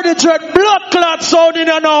on Freddie Dread blood clot sound in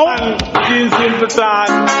now.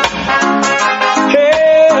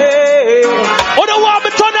 Hey. You know want me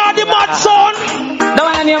turn on the mad sound. Now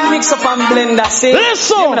I need to mix up and blend that. See?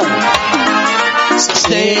 Listen.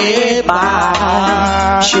 Stay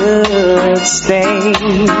by, should stay.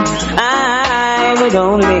 I would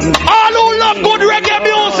only. All who love good reggae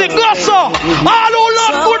music, go so. All who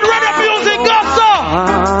love good reggae music, go so.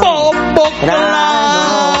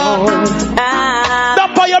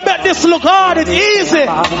 Dapper, you bet this look hard and easy.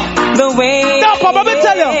 The way. Dapper, let me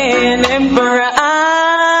tell you. Emperor, I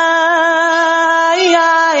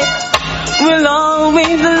will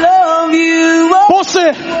always love you.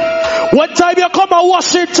 Pussy. One time you come to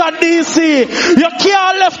Washington DC, you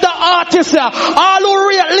can't left the artist here. All who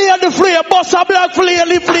lay the flame, bust a black flame,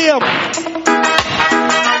 the flame.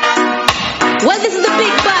 Well, this is the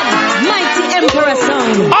big bad, mighty Emperor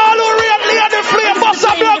song. All who lay the flame, bust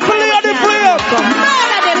a black flame, the flame.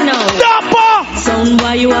 Murder them now. Dapper. Sound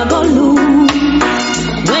why you are gonna lose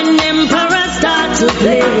when Emperor start to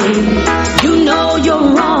play. You know you're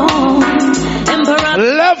wrong, Emperor.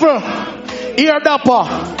 Level, ear Dapper.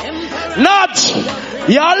 Nudge,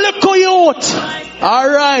 you look youth.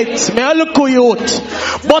 Alright, me a look youth.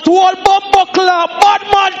 But what bumbo club, bad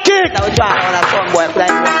man kick.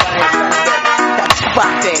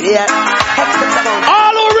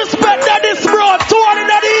 All who respect that is bro, 200 in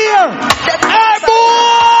the ear. Hey boy!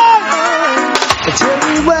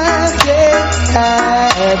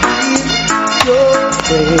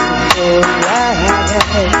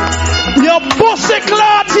 Your pussy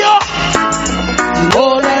clot, yo.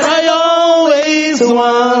 All that I always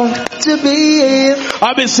want to be.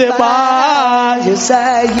 I be say bye. Yes,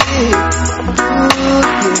 I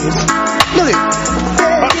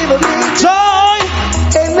Joy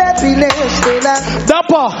and happiness.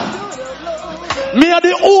 Dapper, me are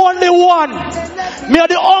the only one. Me are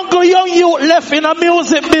the only young youth left in a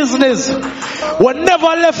music business. We never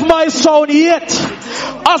left my sound yet.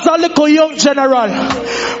 As a little young general.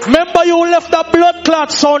 Remember you left the blood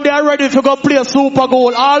clot sound there ready if you go play Super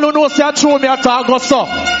Gold. All who know say I throw me a tag or so.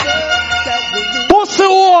 Pussy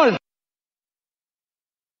wall.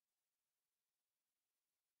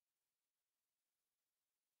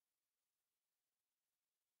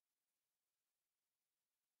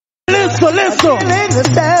 Listen.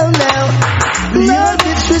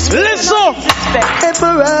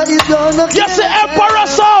 Emperor is gonna yes, the Emperor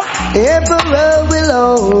song. Emperor will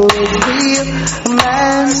always be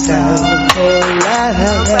master for life.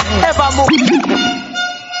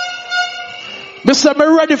 Me say me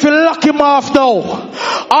ready to lock him off now.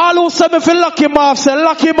 All who say me fi lock him off, say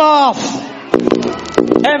lock him off.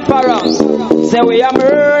 Emperor, say we are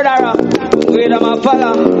murderer. We are my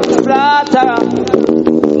father, flatterer.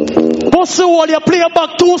 Pussy wall, you play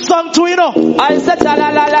back 2 songs to you know. I said la la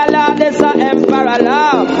la la, this a Emperor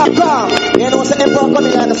love. Come, you know what's the Emperor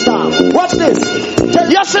coming on the star. Watch this.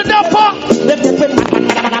 Yes, Dapper.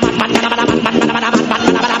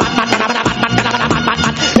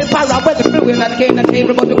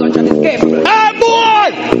 Hey boy!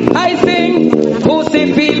 I sing,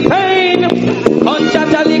 pussy feel pain.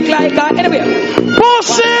 Gunshot lick like a anyway.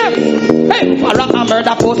 Pussy! Hey, for a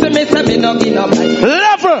murder pussy, me say me no give no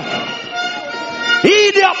level.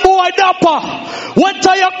 Idiot boy Dapper. When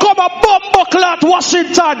time you come a bumbo clot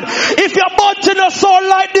Washington, if you're bunting a sound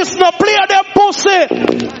like this, no play them pussy.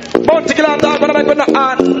 Bunty clot dog, but I'm going to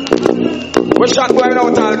add. We shot going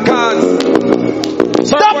out all cars.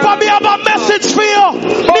 Dapper, me have a message for you.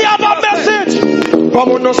 Me have a message. Come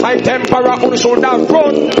on, no side emperor, on shoulder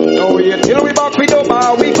run. No wait till we back with the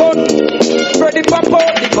bar, we gun. Ready pop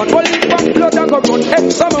out the gun, only back blood and go run.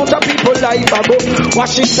 X amount of people life ago.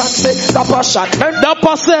 Wash it shot, say, Dapper shot.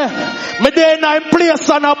 Dapper say, me day in place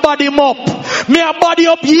and I body him up. Me a body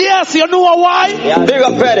up, yes, you know why? Yeah, big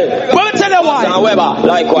up Freddy. Let me tell you why. Now Weber,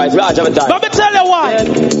 likewise, large every time. Let me tell you why. I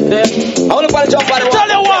want to jump on the tell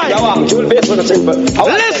you why.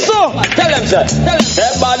 Listen. Tell them, sir.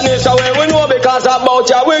 That badness away we know because about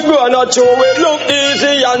ya we grow not true. We look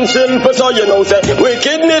easy and simple, so you know, say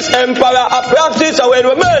wickedness, emperor, a practice away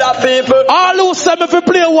we murder people. All who say me fi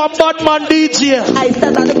play one bad man DJ. I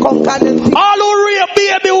stand on the conquer. All who rape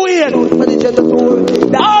baby win.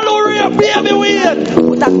 All who rape baby win.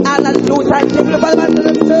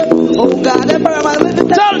 Oh God,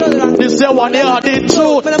 tell this is one here the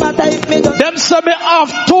truth. Them say me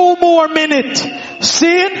have 2 more minutes.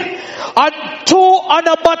 See? And 2 on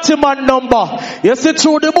the bottom number. You see,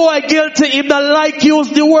 through the boy guilty, him not like use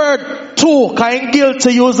the word 2. Kind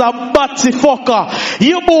guilty use a batty fucker.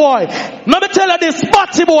 You boy, let me tell you this,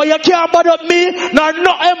 batty boy, you can't bother me, nor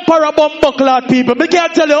no emperor bumbuckler people. Me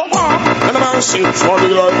can't tell you. And the man sits for the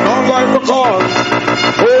light, not like the car.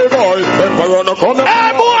 Hey boy, emperor no come.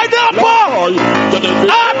 Hey boy, Dapper!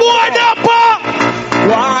 Hey boy, Dapper!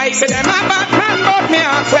 Why say them a bad man, but me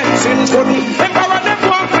a friends in good. Emperor them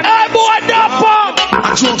walk. Hey boy, Dapper!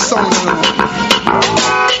 Joke sound, you know.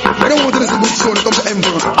 I don't want to listen to this sound that comes to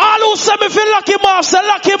emperor. All who say me feel lock him off, say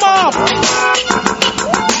lock him off.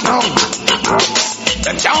 No.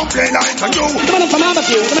 Them can't play like a you. The man from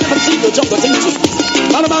barbecue, the man from seafood, jumbo, tingy.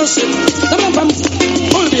 The man from shit, the man from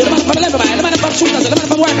Bulby, the man from Lebanon, the man from shooters, the man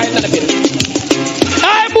from Waka in the pit.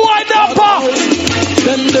 Hey boy, Dapper!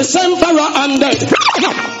 Then the emperor undead.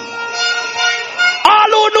 All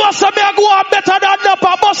who know say me a go on better than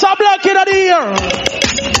Dapper, bust a block in the ear.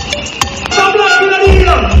 Some block in the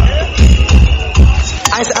ear.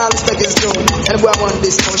 I say all respect is due. Everyone want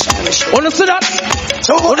this motion and show. Wanna see that?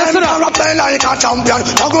 So emperor play like a champion,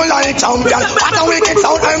 I go like champion. What a wicked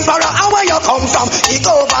sound emperor, and where you come from? He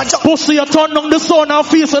go over. Pussy, you turn on the sun and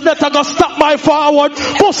feel so that I go stop my forward.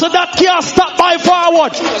 Pussy, that can't stop my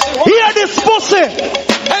forward. Hear this pussy.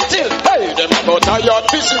 Until, hey, them about a yard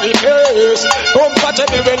busy in place.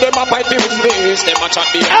 Compatible when them a fight the space. Them a chat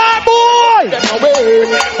the hey boy! Them away.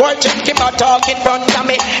 Boy, check him out talk in front of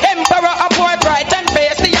me. Emperor a boy bright and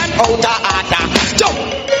pasty and outer order. Jump!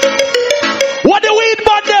 What the weed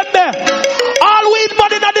man them there? All weed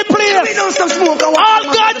man in the place. All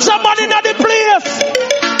ganja man in the place.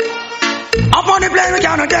 Up on the plane, we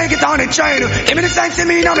can't take it on the train. Give me the sense to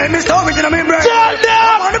me, now make me stop it in my brain. Tell them!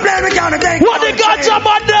 Up on the plane, we can't take it what the ganja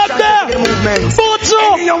man them there?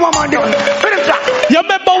 Buju! You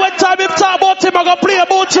remember when time we talk about him, I go play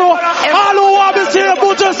Buju? All who want me see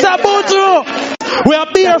Buju say Buju. We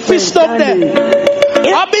are beer fish down there.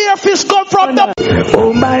 A beer fish come from the.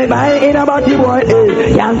 Oh my, ain't about the boy,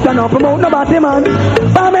 eh. Can't stand up promote nobody, man.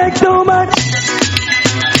 I make too much.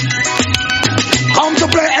 Come to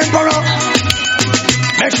play emperor.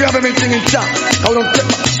 Make sure you have everything in chat. How don't get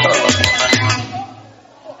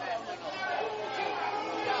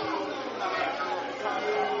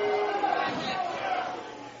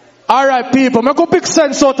Alright people, make a big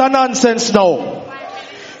sense out of nonsense now.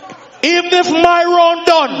 Even if my round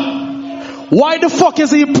done, why the fuck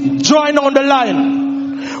is he drawing on the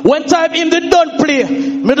line? When time him the done play,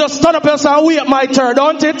 me just stand up and say wait my turn,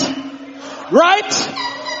 don't it? Right?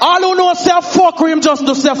 All who know say fuckery, him just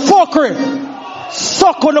do say fuckery.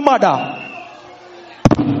 Suck on the mother.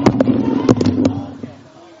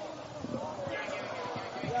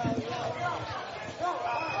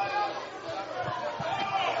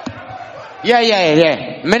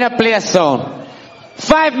 Yeah. Me not play a song.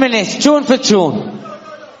 5 minutes, tune for tune.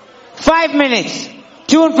 5 minutes,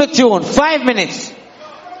 tune for tune. 5 minutes.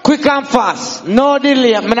 Quick and fast. No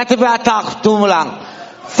delay. Me not even talk too long.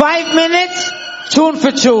 5 minutes, tune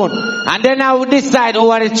for tune. And then I will decide who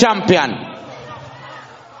are the champion.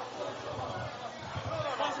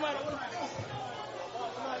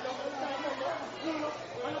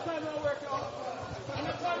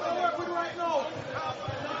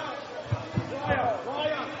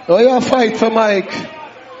 Oh, you fight for Mike.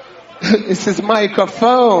 This is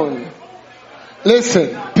microphone.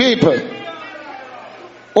 Listen, people.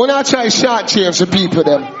 We're not trying to short change the people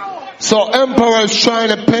them. So Emperor's trying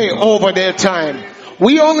to pay over their time.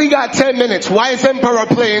 We only got 10 minutes. Why is Emperor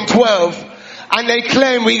playing 12? And they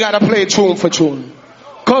claim we gotta play tune for tune.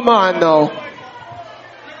 Come on now.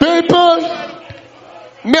 People,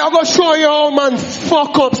 me I go show you how man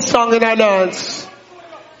fuck up song in a dance.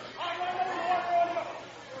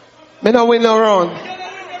 Me no win no round.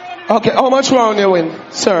 Okay, how much round you win,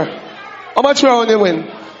 sir? How much round you win?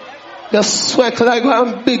 You sweat like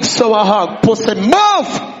one big sour hog. Pussy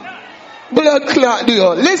mouth! Blood clot do you.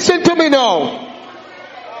 Listen to me now.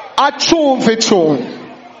 A tune for tune.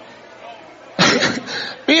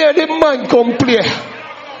 Here the man come play.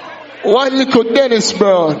 One little Dennis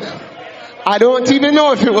Brown. I don't even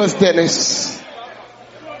know if it was Dennis.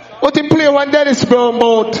 But he play one Dennis Brown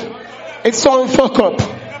mode. It sound fuck up.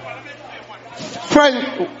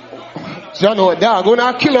 Friend, you know, dog,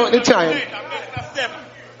 gonna kill out the time.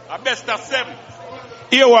 A best of 7.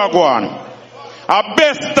 Here we go on. A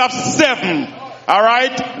best of 7.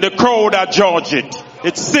 Alright? The crowd are judge it.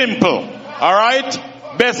 It's simple. Alright?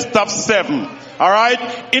 Best of 7.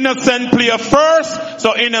 Alright? Innocent play first,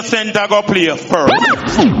 so innocent I go play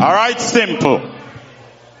first. Alright? Simple.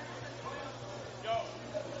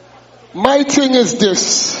 My thing is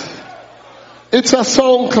this. It's a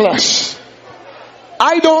sound clash.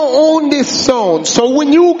 I don't own this sound, so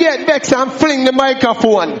when you get vexed and fling the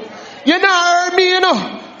microphone, you not heard me, you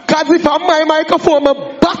know. Cause if I'm my microphone,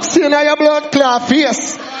 I'm boxing in your blood clot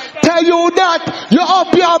face. Tell you that you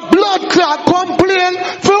up your blood clot complain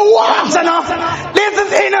for what? This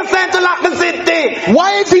is innocent to lock the city.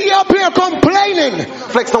 Why is he up here complaining?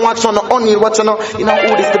 Flex don't watch on the onion, watch on the, you know,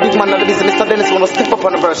 who this the big man of the business. Mr. Dennis wanna step up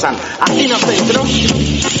on the version. I'm innocent, you know.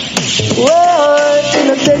 Whoa,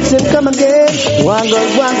 innocent, come again. One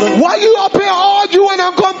good. Why you up here arguing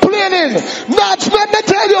and complaining? Not let me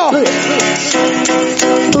tell you.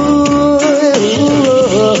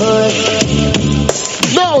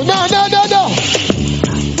 No.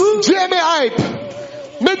 Jamie Hype.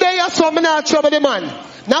 Me there you saw me not trouble the man.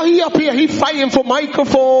 Now he up here, he fighting for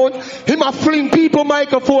microphone. He ma fling people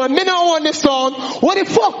microphone. Me not want the song. What the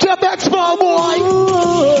fuck you bet small boy?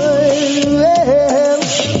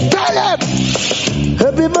 Tell him.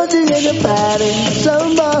 Everybody in the party,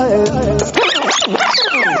 somebody.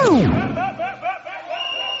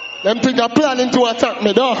 Them think they're planning to attack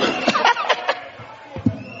me, though.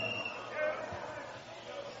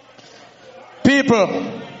 People,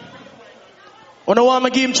 when I want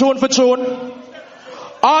to give him tune for tune,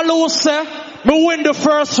 all who say me win the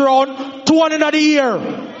first round, 200 of the year.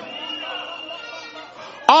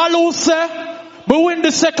 All who say me win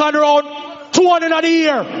the second round, 200 of the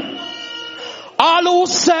year. All who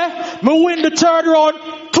say me win the third round,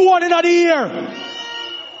 200 of the year.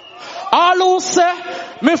 All who say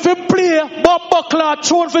me fi play Bob Buckler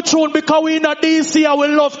tune for tune because we in a DC and we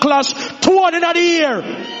love clash, 200 of the year.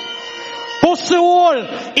 Pussy hole,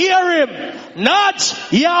 hear him. Nudge,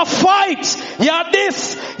 ya fight. Ya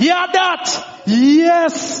this, ya that.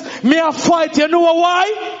 Yes, me a fight. You know why?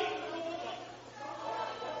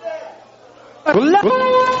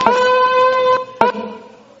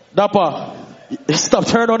 Dapper, stop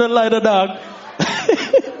turning on the light, dog.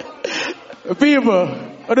 People,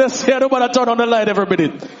 I just say nobody turn on the light every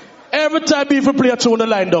minute. Every time people play a tune, the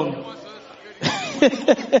line down.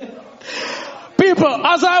 People,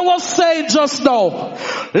 as I was saying just now,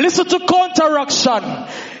 listen to counteraction.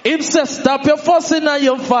 Him says, stop your fussing and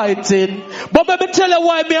your fighting. But let me tell you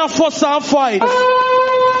why me a fuss and fight.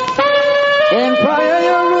 Empire,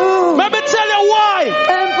 your room. Let me tell you why.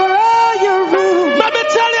 Emperor, your room. Let me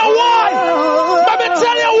tell you why. Let me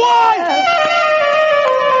tell you why.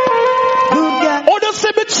 Oh, you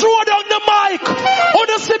see me throw down the mic. Oh,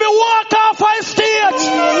 you see me walk off my stage.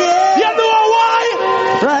 You know why?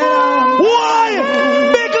 Right on. Why?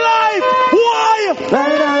 Big life. Why?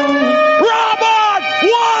 Right on. Robert.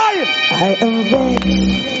 Why? I am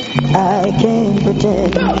vexed. I can't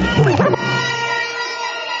pretend.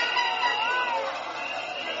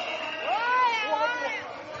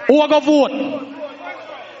 Who are going to vote?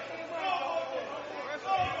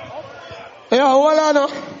 Yeah, hold on now.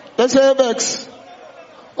 Let's say vex.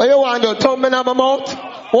 What you want to thumb in my mouth?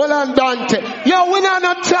 Hold on, Dante. Yo, we not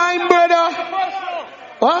no time, brother.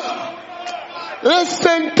 What?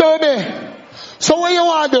 Listen to me. So when you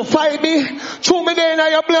want to fight me, throw me there in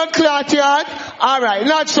your blood clot yard. Alright,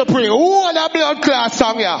 not supreme. Who want a blood clot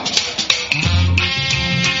song here?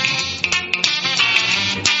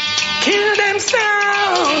 Kill them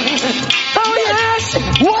sound. Oh yes.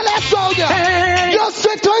 What that song here? Hey. You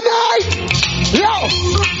say tonight. Yo.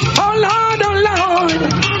 Oh Lord,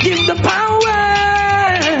 give the power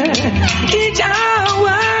each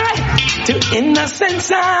hour to innocent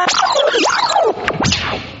sound.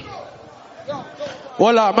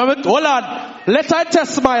 Hold on. Let I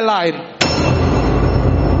test my line.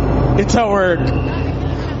 It's a word.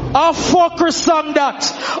 A fucker song that.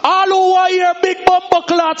 All who want hear big bumper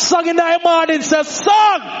clot song in the morning says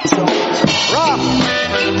song. Rock.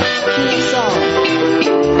 Song.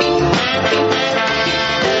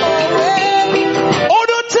 Oh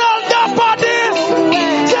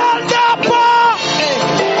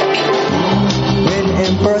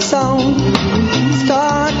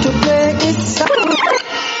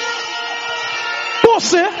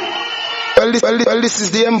pussy. Well, this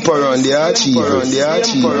is the emperor and the archiever.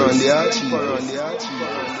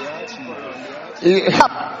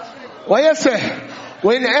 What you say?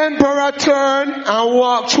 When the emperor turn and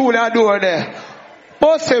walk through that door there.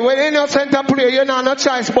 But say, when innocent play, you know no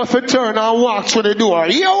choice but to turn and walk through the door.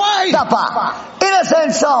 You why? Papa,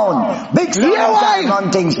 innocent sound. Big sound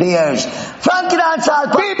on things for years. Frankie dance all.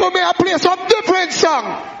 People may play some different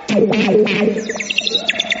song.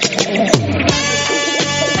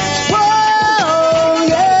 Whoa,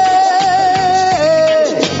 yeah.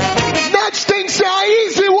 Next thing say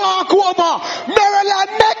easy walk over. Maryland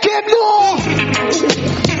make him know.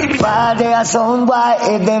 Why they are sound boy,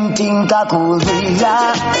 if them think a cool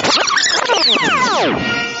villa.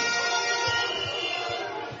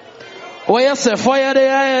 What you say? Fire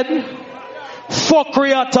their head. Fuck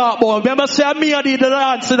real talk, boy. Remember say me I lead the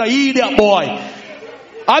dance, you idiot boy.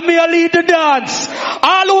 I me I lead the dance.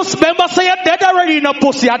 All who remember say you're dead already in a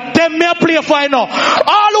pussy. I them me I play for you now.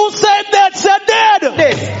 All who say dead, say dead.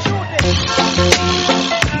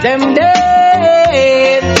 Them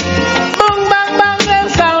dead. Bang bang bang them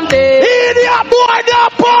sound dead. Idiot boy,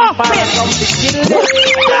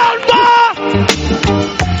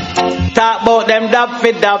 talk about them dub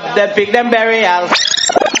fit dub, they pick them burial.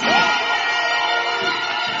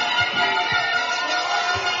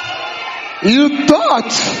 You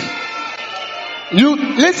thought,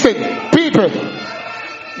 listen, people,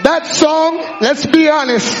 that song, let's be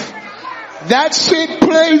honest, that shit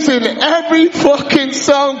plays in every fucking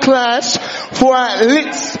song class for at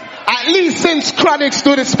least since Chronics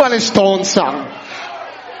do the Spanish Town song.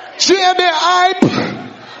 JB Hype,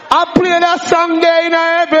 I play that song there in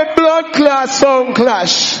every blood class song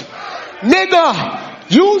clash. Nigga,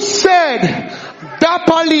 you said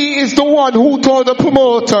Dapper Lee is the one who told the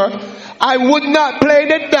promoter I would not play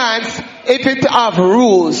the dance if it have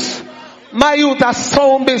rules. My youth has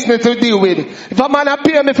sound business to deal with. If a man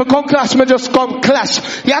appear me for come clash, me just come clash.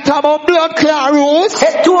 You talk about blood clot rules?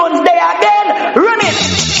 Head tones there again, run it.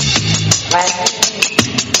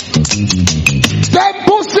 Them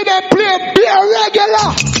pussy they play beer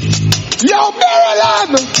regular. Yo,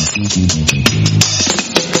 Maryland!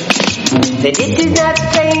 This is not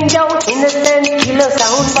strange out innocent killer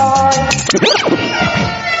sound boy.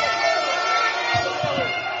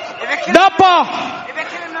 Dapper,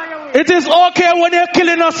 it is okay when you're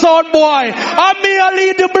killing a sound boy. And me I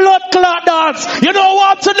lead the blood clot dance. You know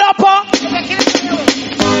what's a Dapper?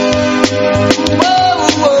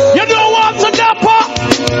 You know what's a Dapper?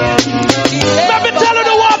 Let me tell you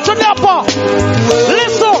the what's a Dapper.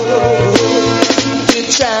 Listen. You're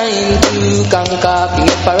trying to conquer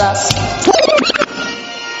people for us.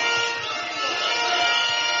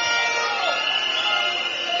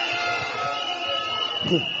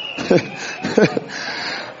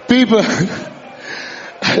 People,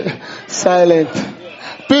 silent.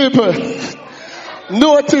 People,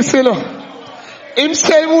 notice, you know, him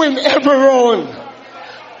say win every round.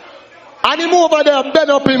 And him over there bend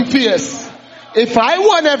up in face. If I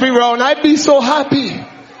won every round, I'd be so happy.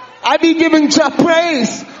 I'd be giving Jah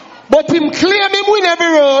praise. But him claim him win every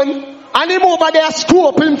round. And him over there screw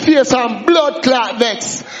up in face and blood clot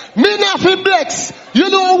vex. Me not fi blex. You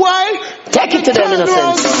know why? Take it to them,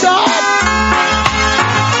 innocence.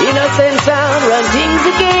 Innocent sound run things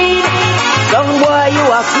again. Young boy, you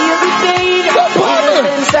are feel the pain.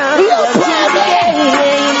 Innocent sound run things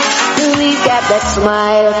again. We got that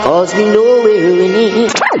smile, cause we know we're winning.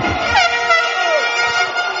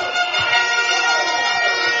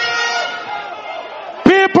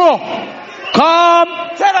 People, calm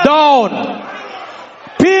down.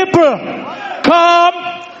 People, calm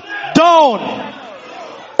down.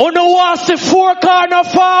 On the was the four corner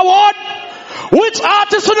forward. Which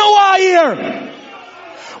artist you know are here?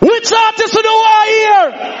 Which artist you know are here?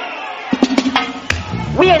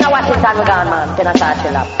 We ain't in Washington, we gone, man. Then I start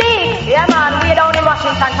chill up. Big! Yeah, man. We down in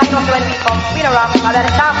Washington. I know when we come. We don't rock. I let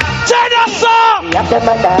it come. Jennifer! We have them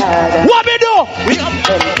and the what we do? We have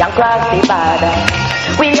them can cross the border.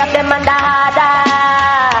 We have them and the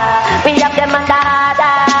we have them and the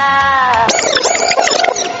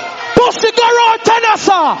Pussy, go round Tennessee.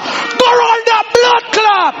 Go round that blood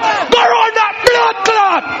clot. Go round that blood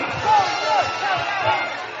clot.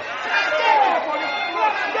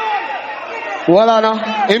 Hold on now.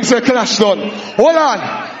 Him say clash done. Hold on.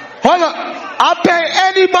 I pay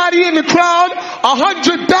anybody in the crowd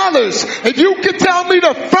 $100 if you can tell me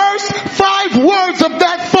the first 5 words of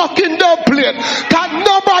that fucking dubplate. Cause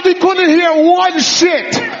nobody couldn't hear one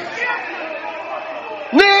shit.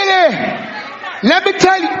 Nearly. Let me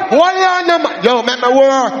tell you, hold on them. Yo, make me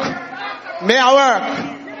work. Me I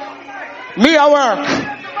work.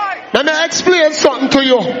 Let me explain something to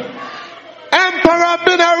you. Emperor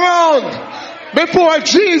been around before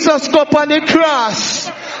Jesus got up on the cross.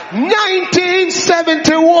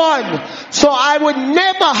 1971. So I would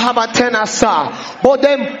never have a tenor song. But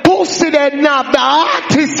them pussy they knob the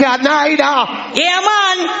artists are neither. Yeah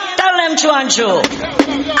man, tell them true and true.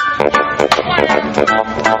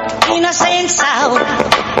 Innocent sound.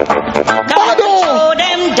 God throw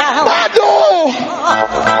them down. Bado.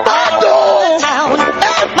 Town.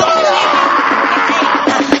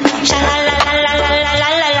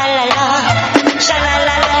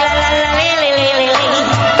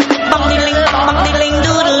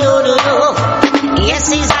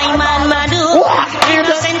 Yes, he's a man, Madu.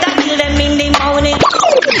 Innocent, I kill them in the morning.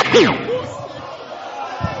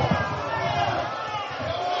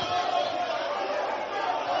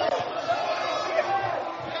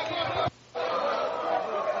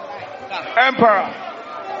 Emperor.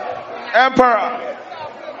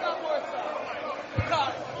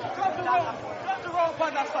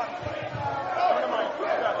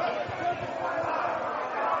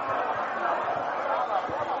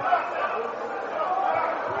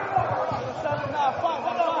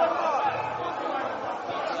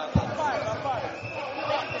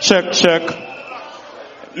 Check.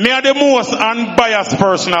 Me are the most unbiased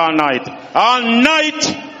person all night. All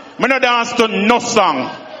night, me no dance to no song.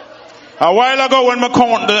 A while ago when me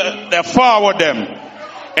count the forward them,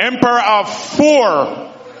 Emperor of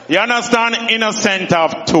 4, you understand, Innocent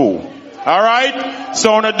of 2. Alright?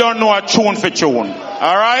 So I don't know a tune for tune.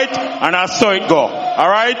 Alright? And I saw it go.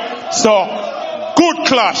 Alright? So, good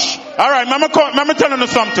clash. Alright, mama telling you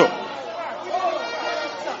something too.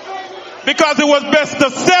 Because it was best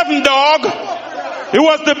of 7, dog. It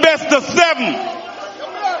was the best of 7.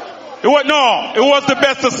 It was the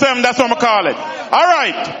best of 7. That's what I'm call it.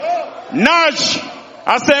 Alright. Naj,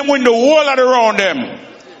 I said him win the whole of the round them.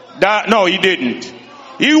 No, he didn't.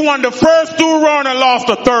 He won the first 2 rounds and lost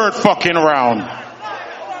the 3rd fucking round.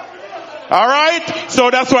 Alright?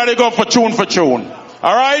 So that's why they go for tune.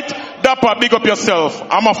 Alright? Dapper, big up yourself.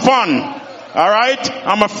 I'm a fan. Alright?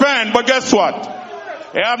 I'm a fan, but guess what?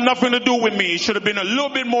 It have nothing to do with me. It should have been a little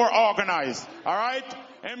bit more organized. Alright?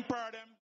 Emperor them.